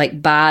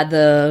 like by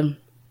the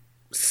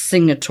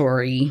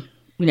signatory,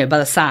 you know, by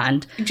the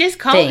signed. Just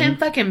call thing. him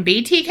fucking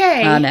BTK.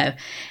 I know.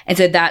 And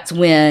so that's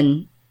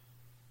when,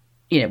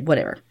 you know,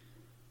 whatever.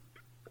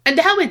 And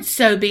that would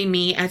so be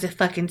me as a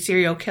fucking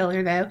serial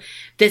killer, though.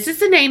 This is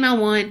the name I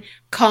want.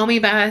 Call me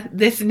by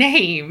this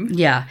name.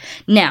 Yeah.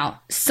 Now,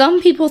 some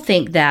people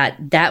think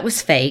that that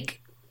was fake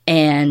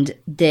and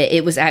that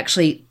it was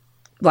actually,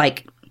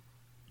 like,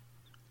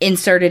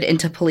 inserted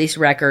into police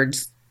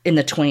records in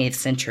the 20th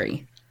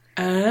century.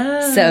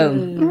 Oh.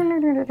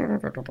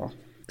 So,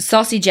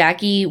 Saucy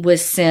Jackie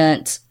was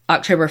sent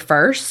October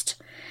 1st,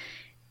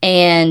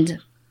 and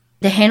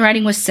the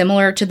handwriting was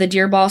similar to the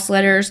Dear Boss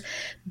letters,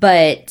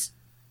 but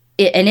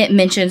it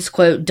mentions,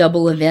 quote,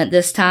 double event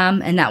this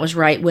time, and that was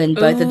right when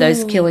both of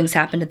those killings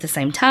happened at the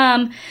same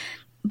time.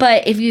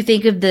 But if you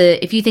think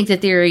the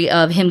theory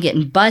of him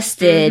getting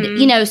busted,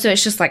 you know, so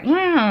it's just like,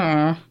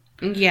 yeah,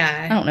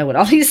 I don't know what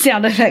all these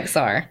sound effects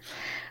are.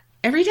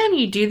 Every time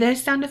you do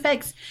those sound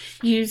effects,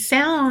 you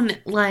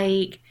sound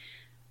like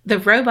the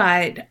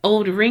robot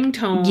old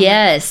ringtone.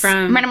 Yes.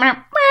 From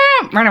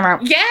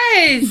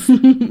yes.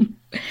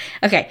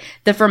 Okay.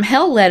 The From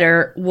Hell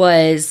letter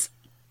was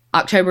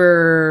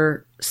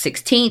October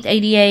 16th,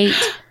 88.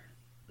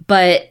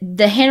 But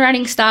the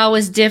handwriting style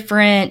was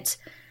different.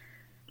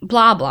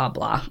 Blah, blah,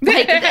 blah.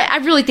 Like, I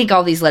really think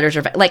all these letters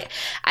are like,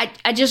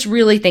 I just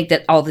really think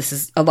that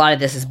a lot of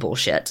this is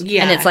bullshit.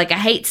 Yeah. And it's like, I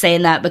hate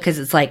saying that because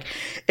it's like,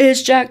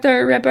 it's Jack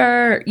the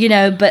Ripper, you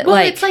know, but well,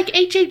 like. It's like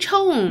H.H.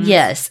 Holmes.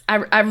 Yes.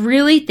 I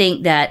really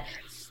think that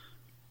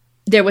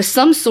there was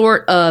some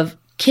sort of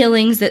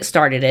killings that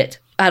started it.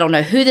 I don't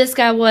know who this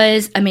guy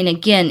was. I mean,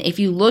 again, if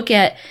you look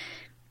at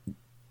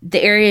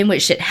the area in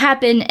which it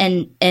happened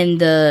and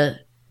the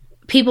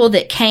people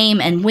that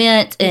came and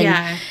went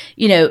and,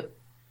 you know,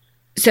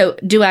 so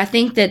do I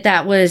think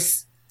that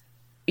was,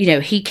 you know,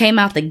 he came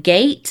out the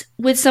gate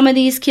with some of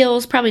these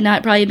kills? Probably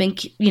not. Probably been,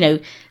 you know,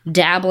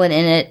 dabbling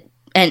in it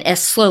and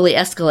slowly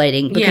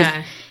escalating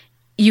because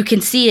you can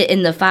see it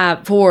in the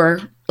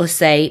 4, let's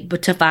say,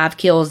 but to 5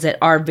 kills that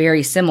are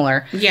very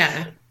similar.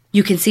 Yeah.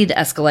 You can see the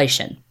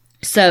escalation.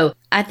 So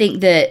I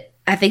think that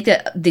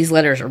these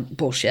letters are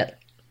bullshit.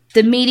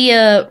 The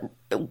media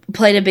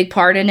played a big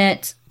part in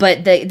it,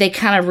 but they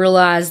kind of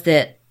realized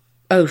that,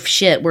 oh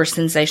shit, we're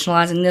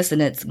sensationalizing this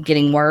and it's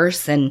getting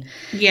worse and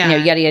you know,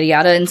 yada yada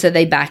yada, and so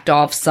they backed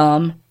off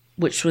some,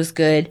 which was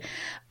good.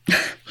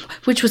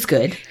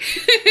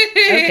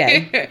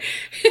 Okay.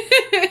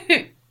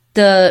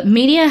 The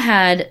media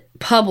had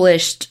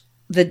published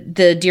the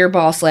Dear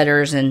Boss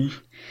letters, and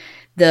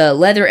the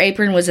leather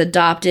apron was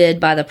adopted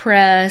by the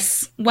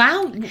press.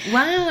 Wow.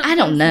 I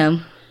don't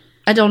know,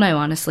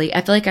 honestly.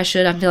 I feel like I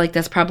should. I feel like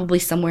that's probably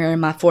somewhere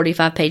in my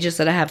 45 pages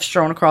that I have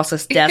strewn across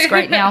this desk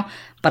right now,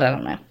 but I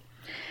don't know.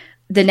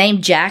 The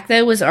name Jack,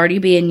 though, was already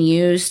being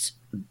used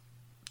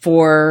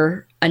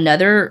for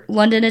another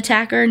London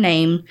attacker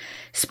named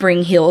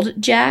Spring-Heeled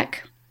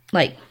Jack,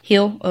 like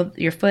heel of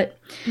your foot.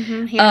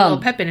 Mm-hmm. He had a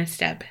little pep in his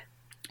step.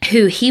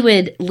 Who he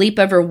would leap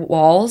over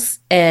walls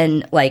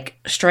and, like,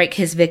 strike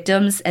his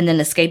victims and then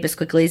escape as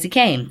quickly as he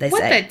came, they say.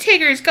 What the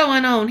tigger's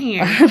going on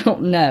here? I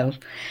don't know.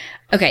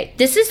 Okay,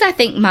 this is, I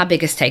think, my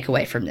biggest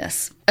takeaway from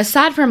this.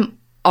 Aside from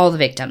all the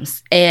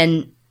victims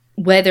and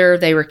whether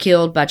they were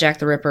killed by Jack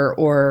the Ripper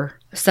or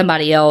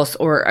somebody else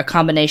or a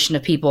combination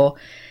of people,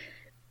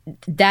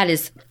 that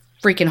is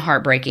freaking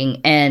heartbreaking.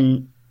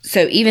 And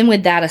so even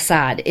with that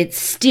aside, it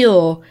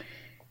still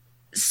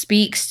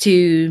speaks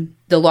to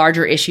the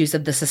larger issues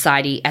of the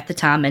society at the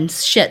time and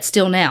shit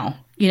still now,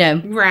 you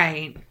know.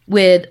 Right.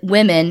 With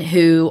women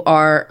who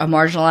are a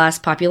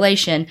marginalized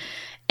population.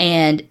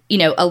 And, you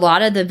know, a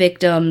lot of the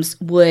victims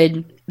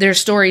their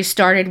stories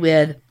started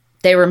with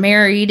they were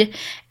married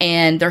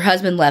and their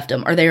husband left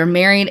them, or they were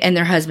married and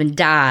their husband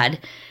died.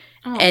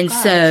 Oh, and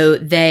gosh. so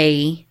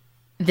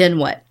then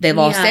what? They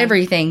lost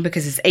everything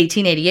because it's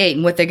 1888,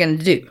 and what they're going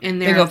to do?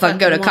 And they're going to fucking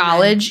go to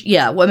college?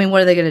 Yeah. Well, I mean,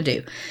 what are they going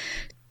to do?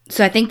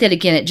 So I think that,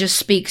 again, it just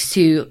speaks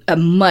to a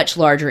much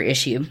larger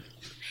issue.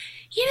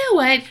 You know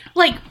what?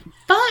 Like,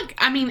 fuck.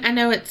 I mean, I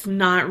know it's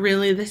not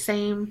really the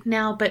same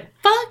now, but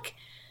fuck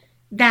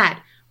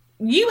that.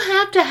 You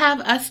have to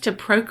have us to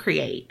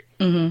procreate.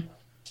 Mm-hmm.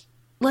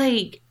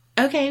 Like,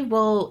 okay,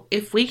 well,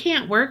 if we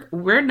can't work,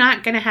 we're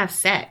not going to have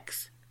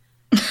sex.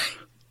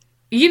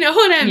 You know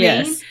what I mean?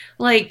 Yes.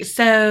 Like,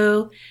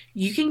 so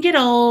you can get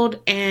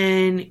old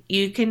and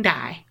you can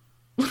die.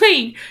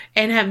 Like,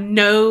 and have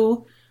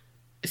no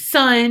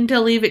son to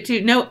leave it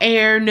to, no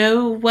heir,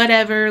 no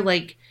whatever.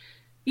 Like,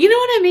 you know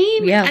what I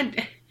mean? Yeah.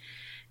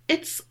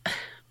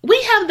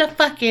 we have the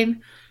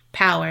fucking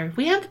power.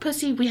 We have the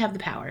pussy. We have the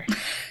power.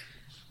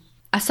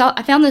 I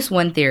found this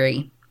one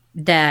theory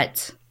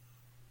that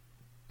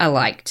I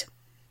liked.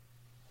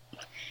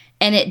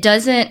 And it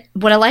doesn't,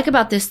 what I like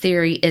about this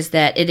theory is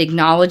that it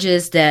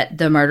acknowledges that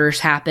the murders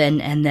happen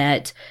and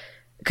that,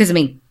 because I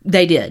mean,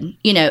 they did,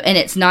 you know, and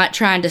it's not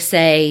trying to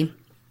say,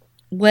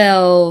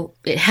 well,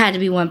 it had to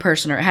be one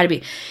person or it had to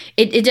be,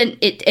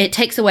 it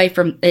takes away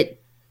from,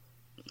 it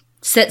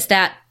sets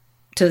that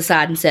to the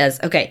side and says,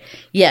 okay,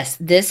 yes,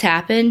 this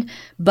happened,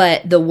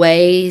 but the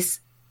way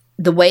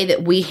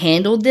that we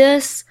handled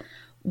this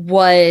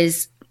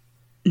was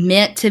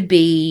meant to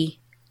be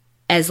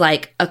as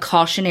like a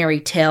cautionary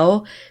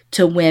tale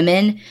to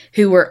women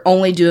who were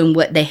only doing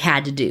what they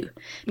had to do,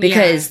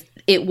 because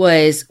it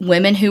was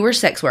women who were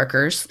sex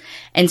workers.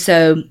 And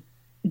so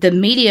the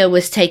media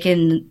was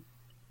taking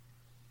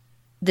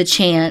the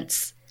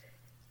chance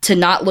to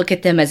not look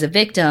at them as a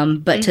victim,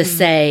 but to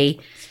say,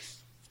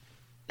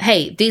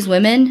 hey, these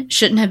women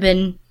shouldn't have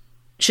been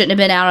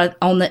out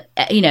on the,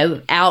 you know,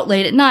 out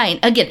late at night.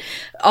 Again,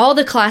 all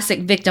the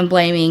classic victim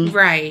blaming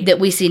that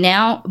we see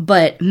now,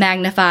 but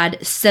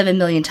magnified 7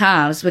 million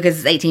times because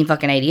it's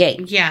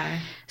 1888. Yeah.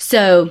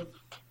 So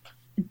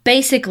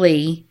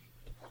basically,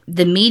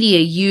 the media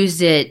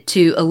used it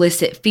to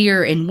elicit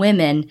fear in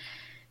women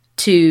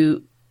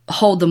to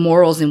hold the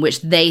morals in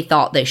which they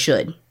thought they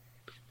should,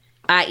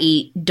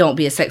 i.e., don't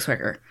be a sex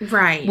worker.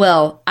 Right.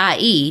 Well,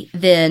 i.e.,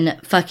 then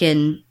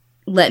fucking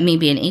let me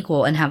be an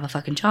equal and have a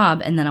fucking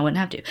job, and then I wouldn't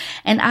have to.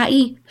 And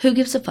i.e., who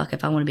gives a fuck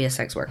if I want to be a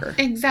sex worker?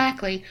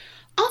 Exactly.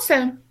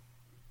 Also,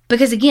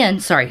 because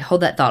again, sorry,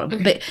 hold that thought.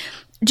 Okay. But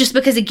just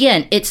because,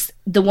 again, it's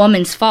the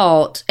woman's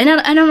fault. And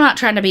I'm not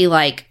trying to be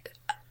like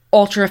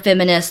ultra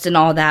feminist and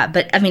all that,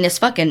 but I mean,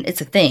 it's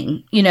a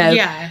thing, you know?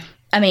 Yeah.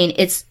 I mean,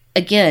 it's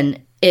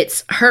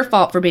her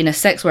fault for being a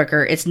sex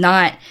worker. It's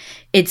not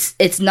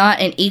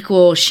an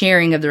equal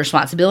sharing of the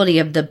responsibility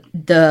of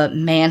the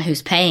man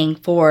who's paying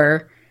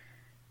for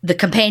the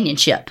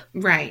companionship.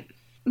 Right.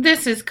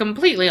 This is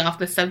completely off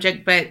the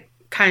subject, but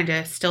kind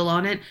of still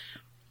on it.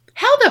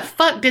 How the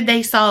fuck did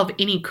they solve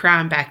any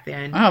crime back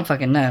then? I don't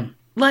fucking know.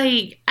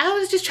 Like, I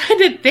was just trying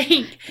to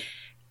think.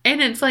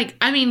 And it's like,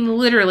 I mean,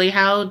 literally,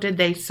 how did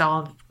they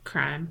solve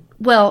crime?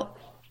 Well,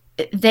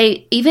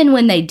 even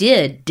when they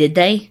did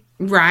they?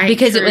 Right.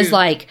 Because it was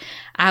like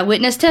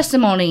eyewitness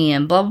testimony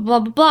and blah, blah,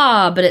 blah,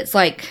 blah. But it's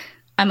like,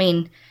 I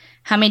mean,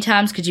 how many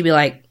times could you be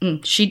like,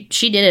 she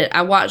did it,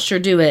 I watched her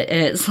do it, and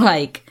it's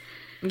like,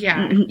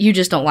 yeah, you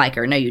just don't like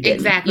her. No, you didn't.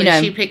 Exactly. You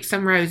know? She picked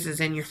some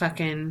roses in your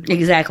fucking...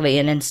 Exactly.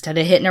 And instead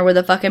of hitting her with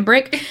a fucking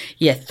brick,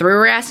 you threw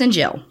her ass in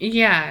jail.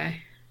 Yeah.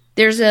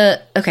 So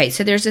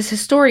there's this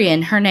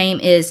historian. Her name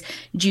is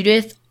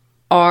Judith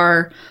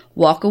R.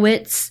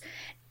 Walkowitz,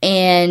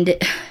 and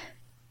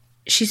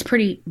she's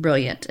pretty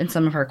brilliant in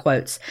some of her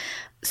quotes.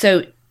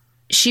 So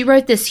she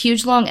wrote this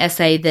huge long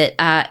essay that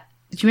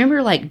do you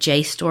remember like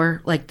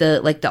JSTOR, like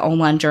the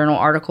online journal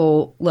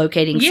article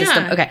locating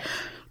system? Okay.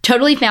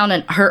 Totally found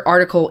her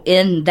article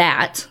in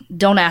that.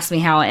 Don't ask me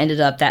how I ended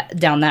up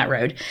down that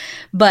road.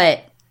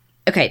 But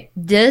okay,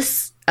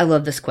 I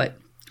love this quote.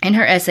 In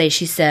her essay,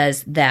 she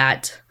says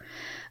that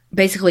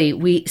basically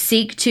we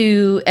seek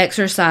to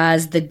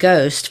exorcise the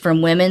ghost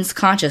from women's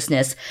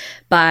consciousness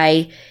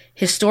by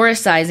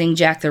historicizing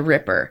Jack the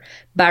Ripper,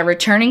 by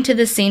returning to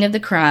the scene of the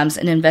crimes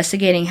and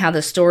investigating how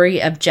the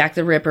story of Jack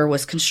the Ripper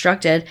was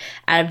constructed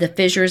out of the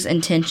fissures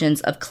and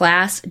tensions of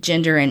class,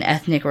 gender, and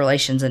ethnic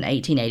relations in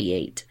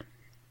 1888.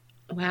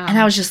 Wow. And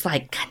I was just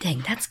like, God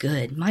dang, that's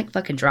good. Mic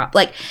fucking drop.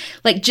 Like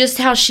just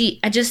how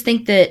I just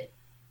think that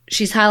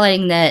she's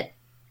highlighting that,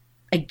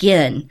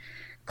 again,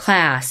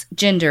 class,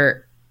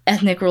 gender,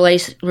 ethnic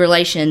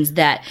relations,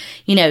 that,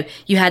 you know,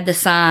 you had the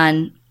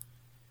sign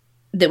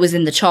that was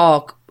in the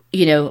chalk,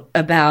 you know,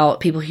 about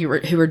people who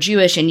were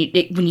Jewish. And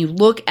when you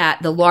look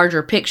at the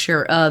larger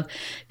picture of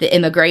the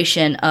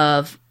immigration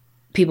of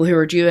people who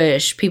were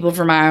Jewish, people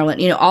from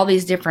Ireland, you know, all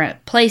these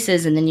different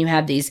places, and then you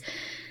have these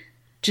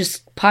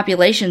just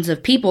populations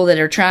of people that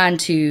are trying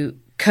to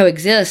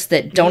coexist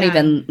that don't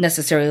even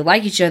necessarily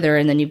like each other,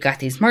 and then you've got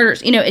these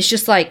murders. You know, it's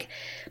just like,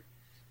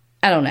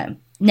 I don't know.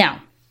 Now,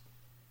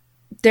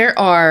 there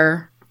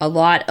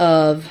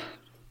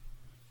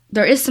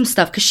is some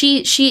stuff, because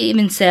she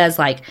even says,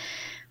 like,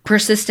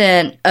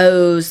 Persistent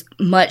owes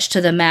much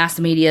to the mass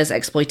media's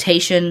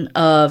exploitation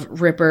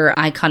of Ripper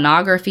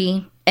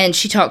iconography. And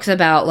she talks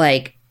about,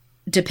 like,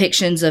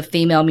 depictions of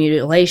female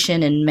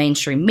mutilation in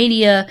mainstream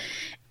media,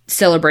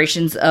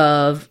 celebrations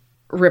of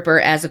Ripper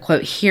as a,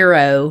 quote,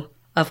 hero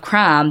of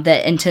crime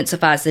that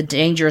intensifies the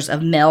dangers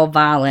of male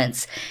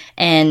violence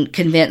and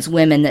convince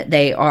women that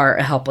they are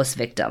a helpless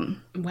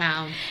victim.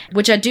 Wow.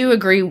 Which I do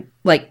agree,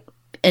 like,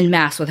 en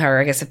masse with her,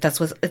 I guess, if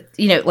that's what,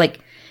 you know, like,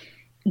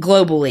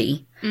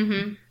 globally.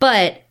 Mm-hmm.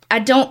 But I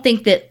don't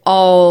think that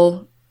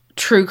all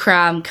true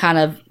crime kind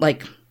of,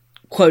 like,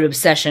 quote,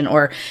 obsession,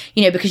 or,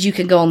 you know, because you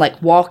can go on, like,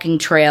 walking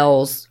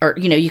trails, or,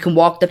 you know, you can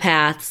walk the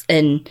paths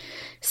and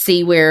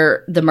see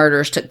where the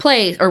murders took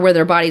place or where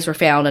their bodies were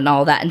found and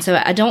all that. And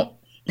so I don't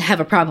have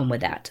a problem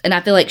with that. And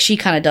I feel like she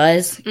kind of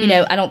does. You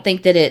know, I don't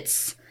think that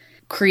it's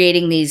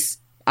creating these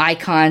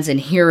icons and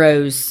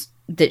heroes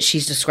that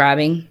she's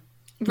describing.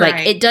 Right.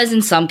 Like, it does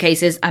in some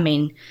cases. I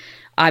mean,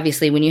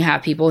 obviously, when you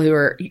have people who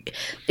are...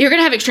 You're going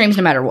to have extremes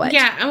no matter what.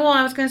 Yeah, well,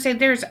 I was going to say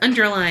there's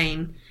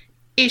underlying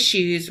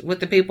issues with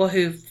the people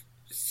who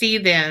see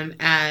them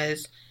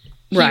as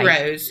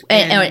heroes.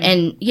 Right.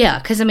 And yeah,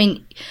 because, I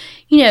mean,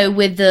 you know,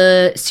 with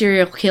the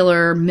serial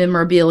killer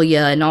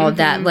memorabilia and all of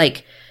that,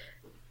 like...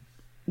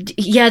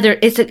 Yeah,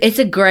 it's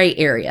a gray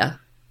area.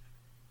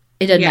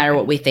 It doesn't matter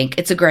what we think.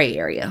 It's a gray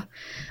area.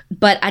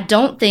 But I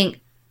don't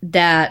think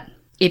that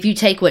if you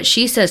take what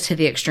she says to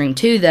the extreme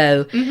too,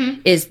 though,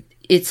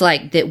 it's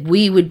like that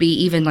we would be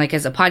even like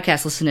as a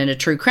podcast listening to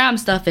true crime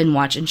stuff and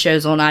watching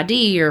shows on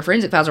ID or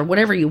Forensic Files or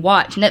whatever you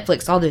watch,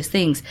 Netflix, all those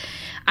things.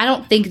 I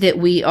don't think that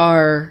we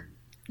are...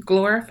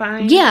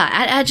 glorifying? Yeah,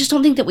 I just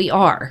don't think that we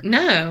are.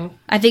 No.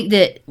 I think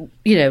that,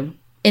 you know...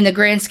 In the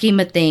grand scheme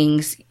of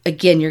things,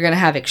 again, you're going to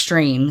have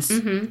extremes.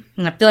 And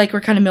I feel like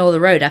we're kind of middle of the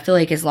road. I feel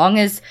like as long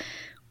as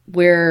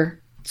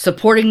we're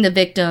supporting the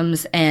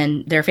victims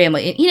and their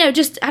family, you know,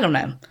 just, I don't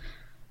know.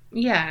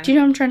 Yeah. Do you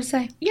know what I'm trying to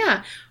say?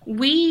 Yeah.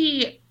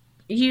 We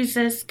use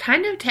this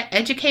kind of to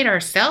educate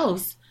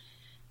ourselves,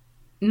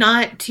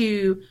 not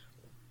to,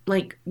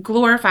 like,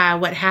 glorify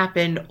what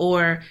happened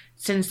or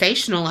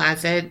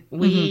sensationalize it.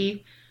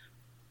 We,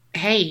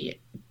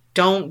 hey,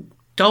 don't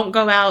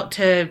go out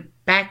to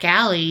back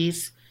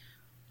alleys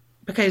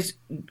because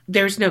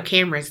there's no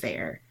cameras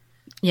there.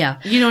 Yeah.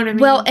 You know what I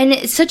mean? Well, and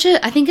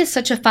I think it's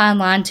such a fine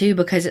line too,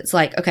 because it's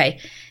like, okay,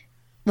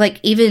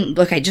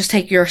 just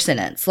take your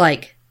sentence.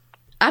 Like,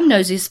 I'm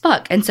nosy as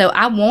fuck. And so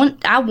I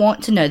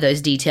want to know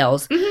those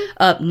details.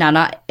 Now,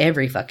 not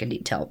every fucking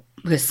detail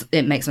because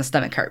it makes my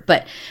stomach hurt,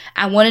 but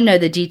I want to know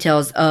the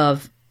details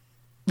of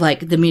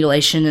like the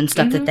mutilation and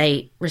stuff that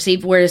they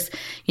received. Whereas,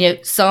 you know,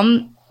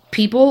 some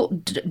people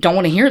don't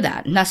want to hear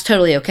that, and that's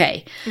totally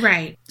okay.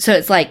 Right. So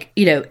it's like,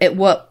 you know,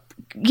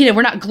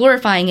 we're not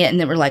glorifying it and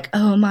then we're like,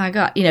 oh my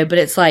God, you know, but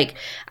it's like,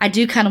 I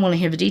do kind of want to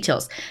hear the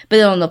details. But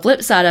then on the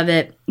flip side of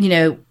it, you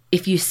know,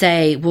 if you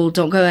say, well,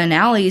 don't go in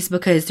alleys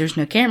because there's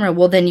no camera,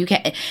 well, then you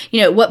can't,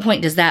 you know, at what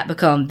point does that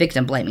become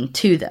victim blaming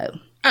too, though?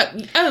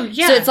 Oh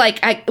yeah. So it's like,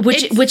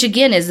 which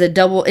again is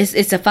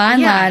it's a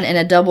fine line and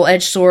a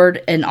double-edged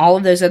sword and all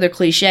of those other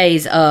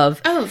cliches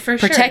of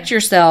protect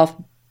yourself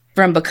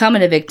from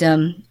becoming a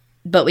victim,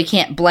 but we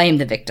can't blame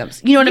the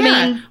victims. You know what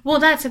I mean? Well,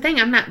 that's the thing.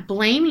 I'm not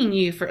blaming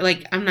you for,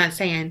 like, I'm not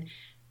saying,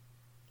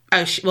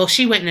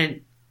 she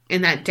went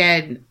in that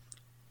dead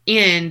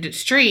end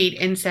street,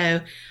 and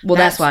so... Well,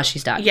 that's why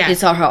she's died. Yeah. It's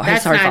her fault.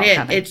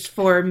 It. It's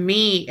for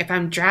me, if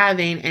I'm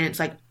driving, and it's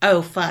like,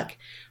 oh, fuck,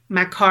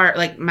 my car,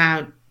 like,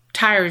 my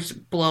tire's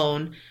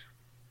blown.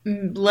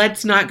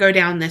 Let's not go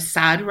down this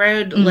side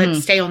road.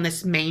 Let's stay on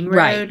this main road.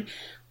 Right.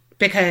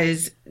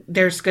 Because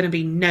there's going to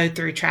be no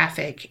through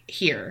traffic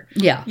here.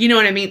 Yeah. You know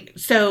what I mean?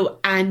 So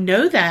I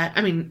know that.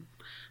 I mean,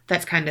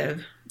 that's kind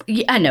of...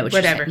 Yeah, I know what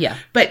whatever. You're saying. Yeah.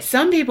 But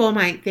some people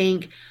might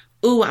think,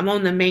 ooh, I'm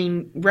on the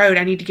main road.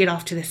 I need to get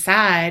off to the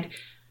side.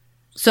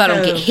 So I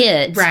don't get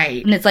hit.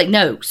 Right. And it's like,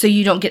 no, so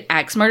you don't get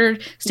axe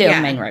murdered, stay on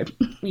the main road.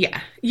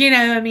 Yeah. You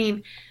know, I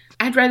mean,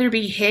 I'd rather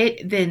be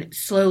hit than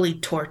slowly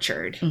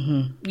tortured.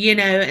 You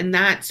know, and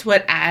that's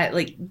what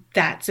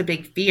that's a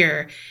big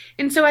fear.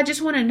 And so I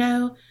just want to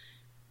know...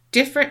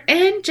 different,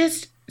 and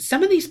just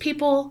some of these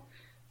people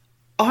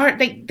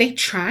they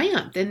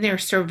triumphed and they're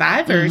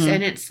survivors,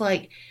 and it's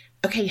like,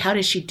 okay, how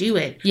does she do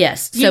it?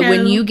 Yes. So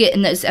when you get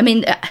in those, I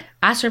mean,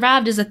 I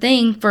survived as a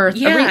thing for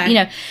you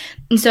know,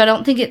 and so I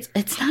don't think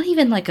it's not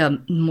even like a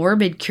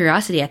morbid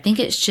curiosity. I think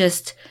it's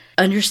just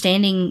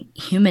understanding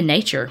human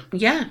nature.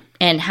 Yeah.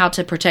 And how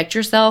to protect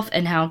yourself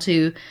and how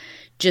to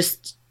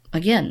just,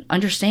 again,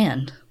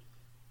 understand,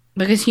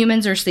 because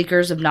humans are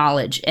seekers of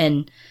knowledge,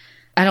 and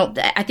I don't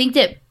think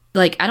that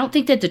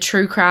the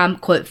true crime,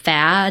 quote,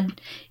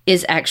 fad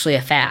is actually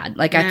a fad.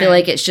 Like, I feel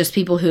like it's just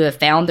people who have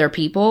found their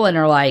people and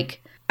are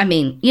like, I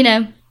mean, you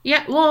know.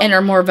 Yeah, well. And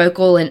are more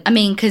vocal. And, I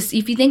mean, because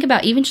if you think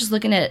about even just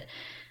looking at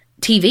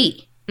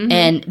TV,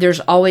 and there's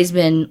always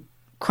been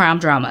crime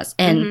dramas.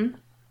 And.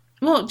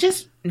 Well,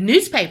 just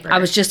newspapers. I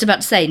was just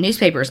about to say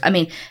newspapers. I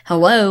mean,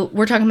 hello,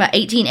 we're talking about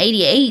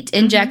 1888,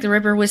 and Jack the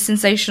Ripper was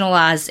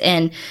sensationalized,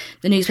 and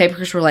the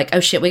newspapers were like, oh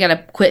shit, we got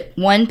to quit,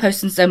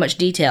 posting so much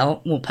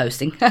detail. Well,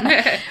 posting.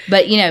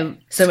 But, you know,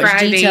 so much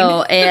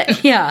detail.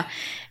 And,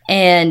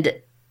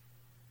 and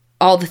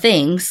all the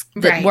things,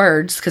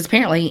 words, because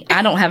apparently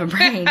I don't have a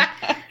brain.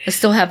 I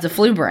still have the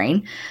flu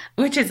brain.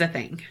 Which is a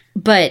thing.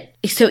 But,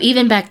 so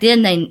even back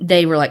then,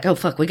 they were like, oh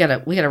fuck, we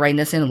gotta rein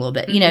this in a little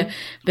bit, you know,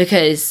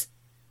 because...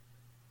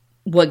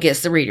 what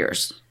gets the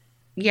readers.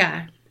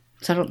 Yeah.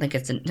 So I don't think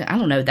I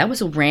don't know. That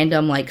was a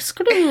random, like,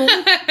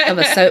 of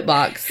a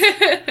soapbox.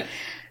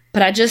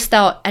 But I just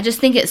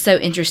think it's so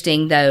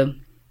interesting, though,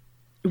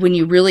 when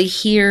you really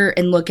hear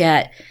and look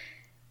at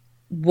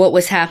what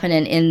was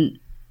happening in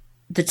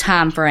the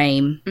time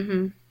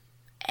frame,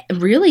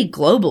 really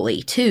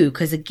globally, too.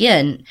 Because,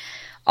 again,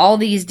 all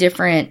these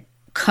different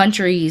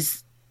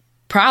countries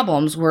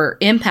problems were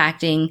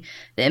impacting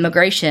the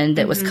immigration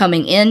that was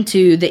coming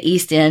into the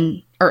East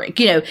End, or,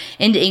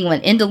 into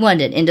England, into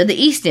London, into the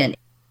East End.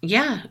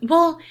 Yeah.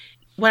 Well,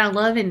 what I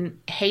love and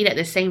hate at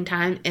the same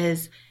time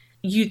is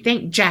you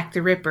think Jack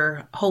the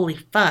Ripper, holy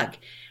fuck.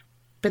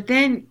 But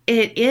then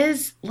it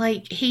is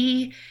like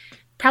he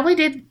probably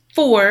did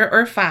 4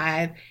 or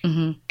 5.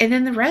 And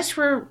then the rest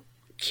were,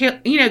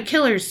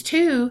 killers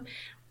too.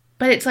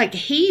 But it's like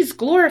he's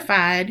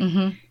glorified.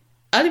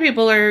 Other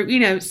people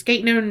are,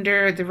 skating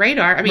under the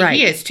radar. I mean,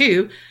 he is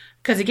too.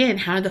 Because again,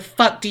 how the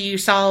fuck do you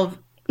solve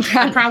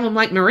a problem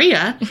like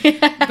Maria?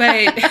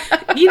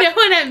 But you know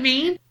what I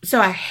mean?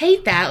 So I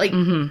hate that.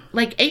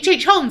 Like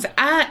H.H. Holmes,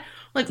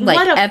 what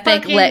a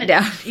epic fucking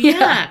letdown.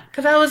 Yeah.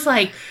 Because I was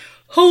like,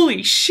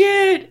 holy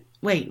shit.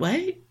 Wait,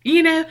 what?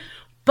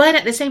 But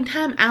at the same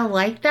time, I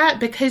like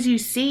that because you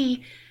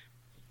see,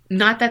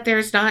 not that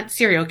there's not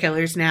serial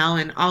killers now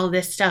and all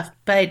this stuff,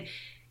 but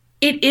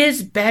it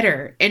is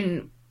better.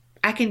 And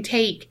I can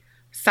take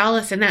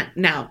solace in that.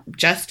 Now,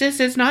 justice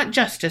is not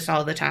justice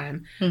all the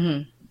time,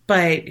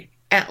 but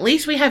at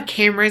least we have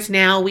cameras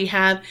now. We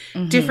have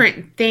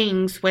different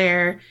things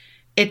where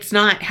it's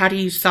not how do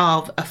you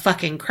solve a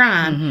fucking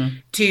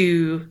crime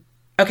to,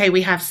 okay,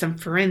 we have some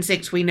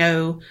forensics. We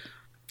know,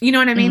 you know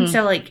what I mean?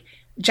 So like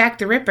Jack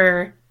the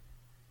Ripper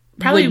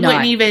probably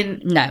wouldn't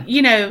even,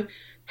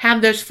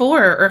 have those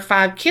 4 or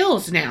 5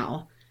 kills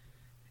now.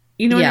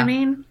 You know what I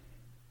mean?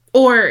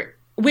 Or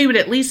we would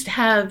at least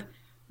have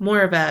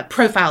more of a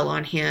profile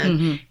on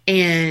him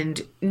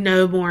and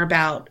know more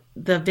about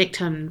the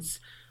victim's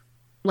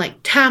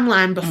like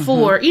timeline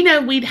before.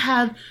 We'd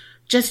have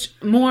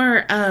just more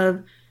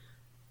of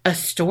a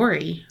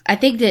story. I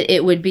think that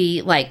it would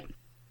be like,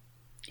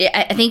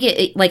 I think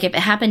it like if it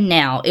happened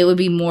now, it would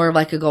be more of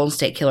like a Golden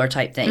State Killer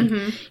type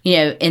thing,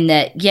 in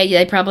that,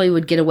 they probably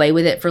would get away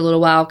with it for a little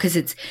while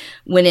because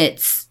when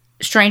it's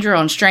stranger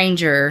on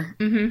stranger,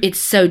 it's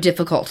so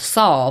difficult to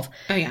solve.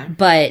 Oh, yeah.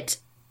 But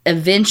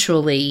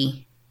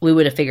eventually we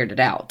would have figured it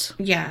out.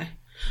 Yeah.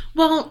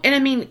 Well, and I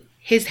mean,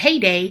 his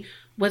heyday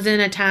was in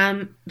a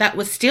time that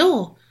was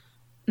still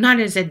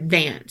not as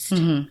advanced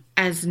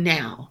as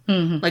now.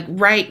 Like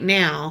right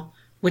now,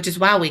 which is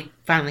why we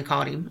finally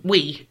called him.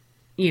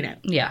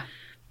 Yeah.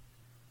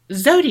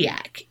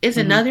 Zodiac is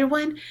another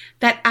one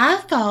that I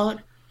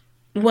thought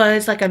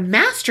was like a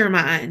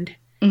mastermind.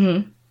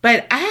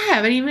 But I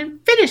haven't even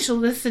finished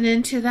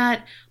listening to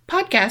that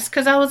podcast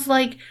because I was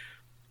like,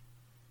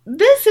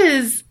 this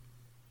is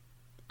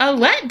a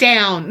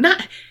letdown.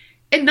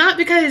 Not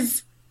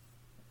because,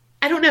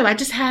 I don't know, I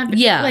just have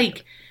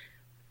like,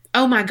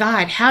 oh my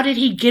God, how did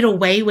he get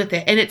away with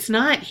it? And it's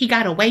not he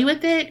got away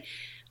with it.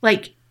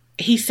 Like,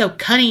 he's so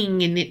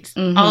cunning and it's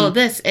all of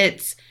this.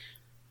 It's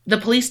the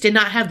police did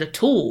not have the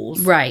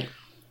tools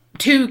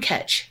to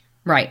catch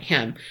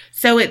him.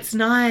 So it's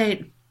not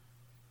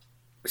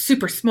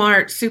super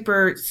smart,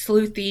 super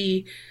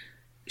sleuthy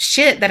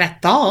shit that I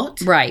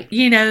thought.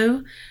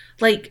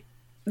 Like,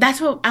 that's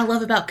what I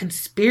love about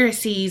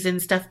conspiracies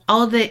and stuff,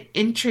 all the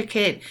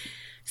intricate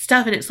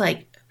stuff. And it's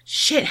like,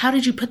 shit, how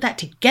did you put that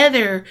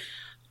together?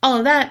 All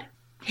of that.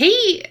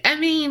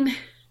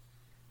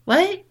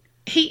 What?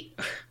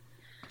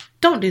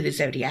 Don't do the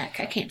Zodiac.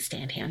 I can't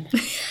stand him.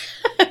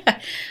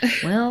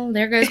 Well,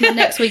 there goes my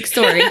next week's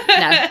story.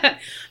 No.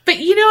 But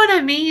you know what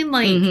I mean?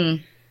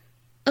 Like,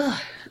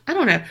 I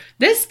don't know.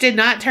 This did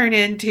not turn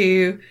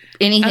into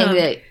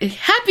anything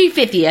happy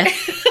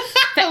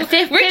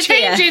 50th. We're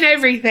changing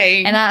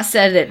everything. And I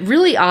said it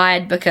really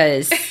odd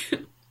because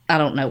I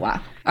don't know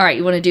why. All right,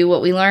 you want to do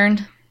what we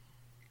learned?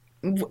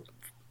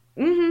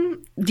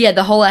 Yeah,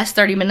 the whole last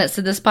 30 minutes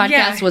of this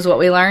podcast was what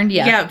we learned.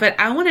 Yeah, but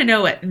I want to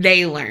know what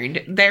they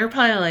learned. They're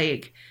probably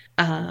like,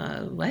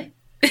 what?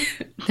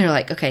 They're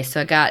like, okay,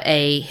 so I got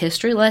a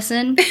history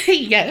lesson.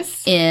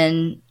 Yes.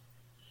 In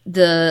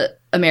the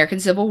American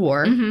Civil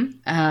War.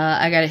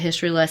 I got a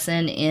history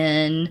lesson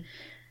in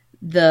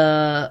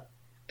the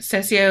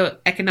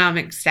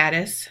socioeconomic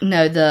status.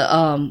 No, the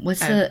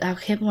I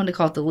can't want to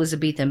call it the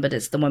Elizabethan, but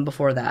it's the one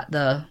before that.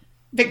 The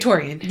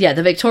Victorian. Yeah,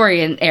 the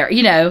Victorian era,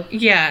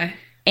 Yeah.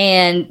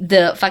 And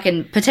the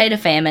fucking potato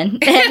famine.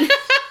 And,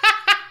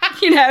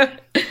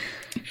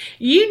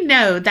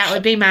 that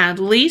would be my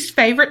least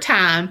favorite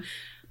time.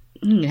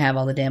 You can have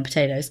all the damn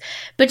potatoes.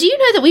 But do you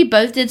know that we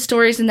both did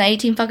stories in the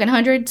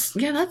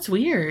 1800s? Yeah, that's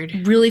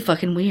weird. Really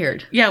fucking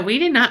weird. Yeah, we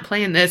did not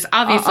plan this.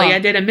 Obviously, I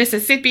did a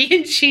Mississippi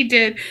and she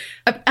did.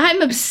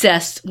 I'm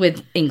obsessed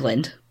with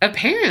England.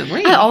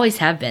 Apparently. I always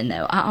have been,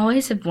 though. I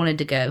always have wanted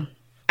to go.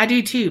 I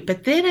do, too.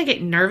 But then I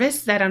get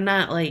nervous that I'm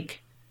not,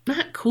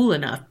 not cool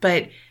enough,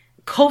 but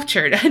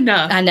cultured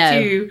enough. I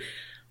know. To,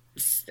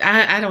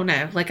 I don't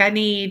know. I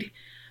need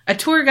a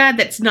tour guide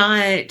that's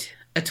not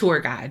a tour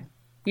guide.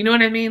 You know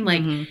what I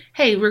mean?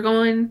 Hey, we're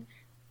going.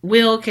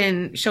 Will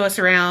can show us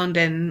around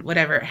and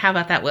whatever. How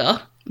about that, Will?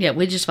 Yeah,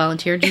 we just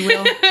volunteered you,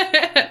 Will.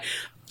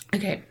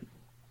 Okay.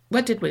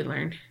 What did we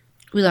learn?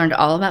 We learned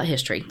all about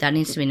history. That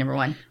needs to be number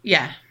 1.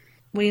 Yeah.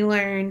 We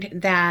learned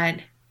that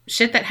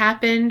shit that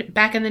happened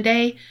back in the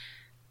day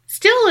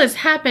still is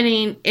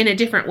happening in a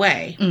different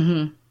way.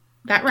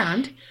 That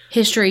rhymed.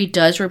 History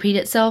does repeat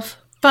itself.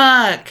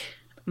 Fuck.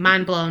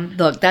 Mind blown.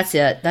 Look, that's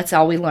it. That's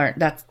all we learned.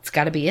 That's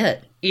got to be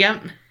it.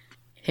 Yep.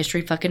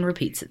 History fucking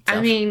repeats itself.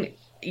 I mean,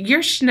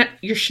 your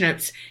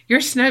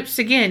Snopes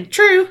again.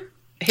 True.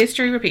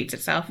 History repeats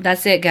itself.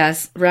 That's it,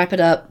 guys. Wrap it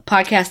up.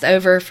 Podcast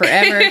over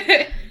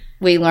forever.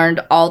 We learned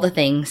all the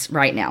things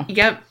right now.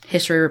 Yep.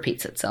 History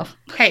repeats itself.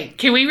 Hey,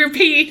 can we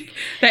repeat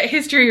that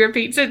history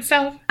repeats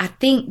itself? I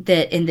think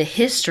that in the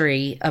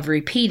history of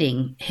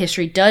repeating,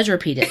 history does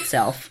repeat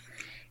itself,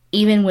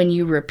 even when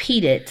you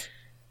repeat it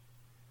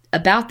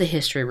about the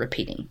history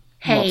repeating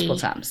multiple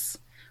times.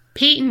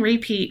 Pete and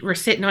Repeat were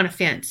sitting on a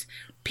fence.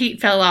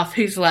 Pete fell off.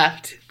 Who's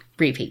left?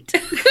 Repeat.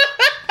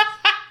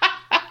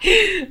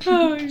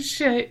 Oh,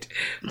 shit.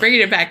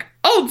 Bringing it back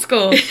old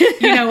school.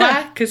 You know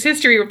why? Because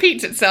history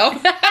repeats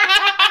itself.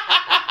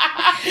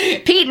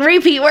 Pete and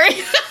Repeat were...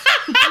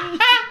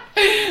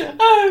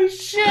 Oh,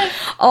 shit.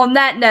 On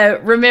that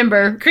note,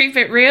 remember... Creep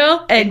it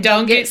real and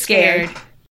don't get scared.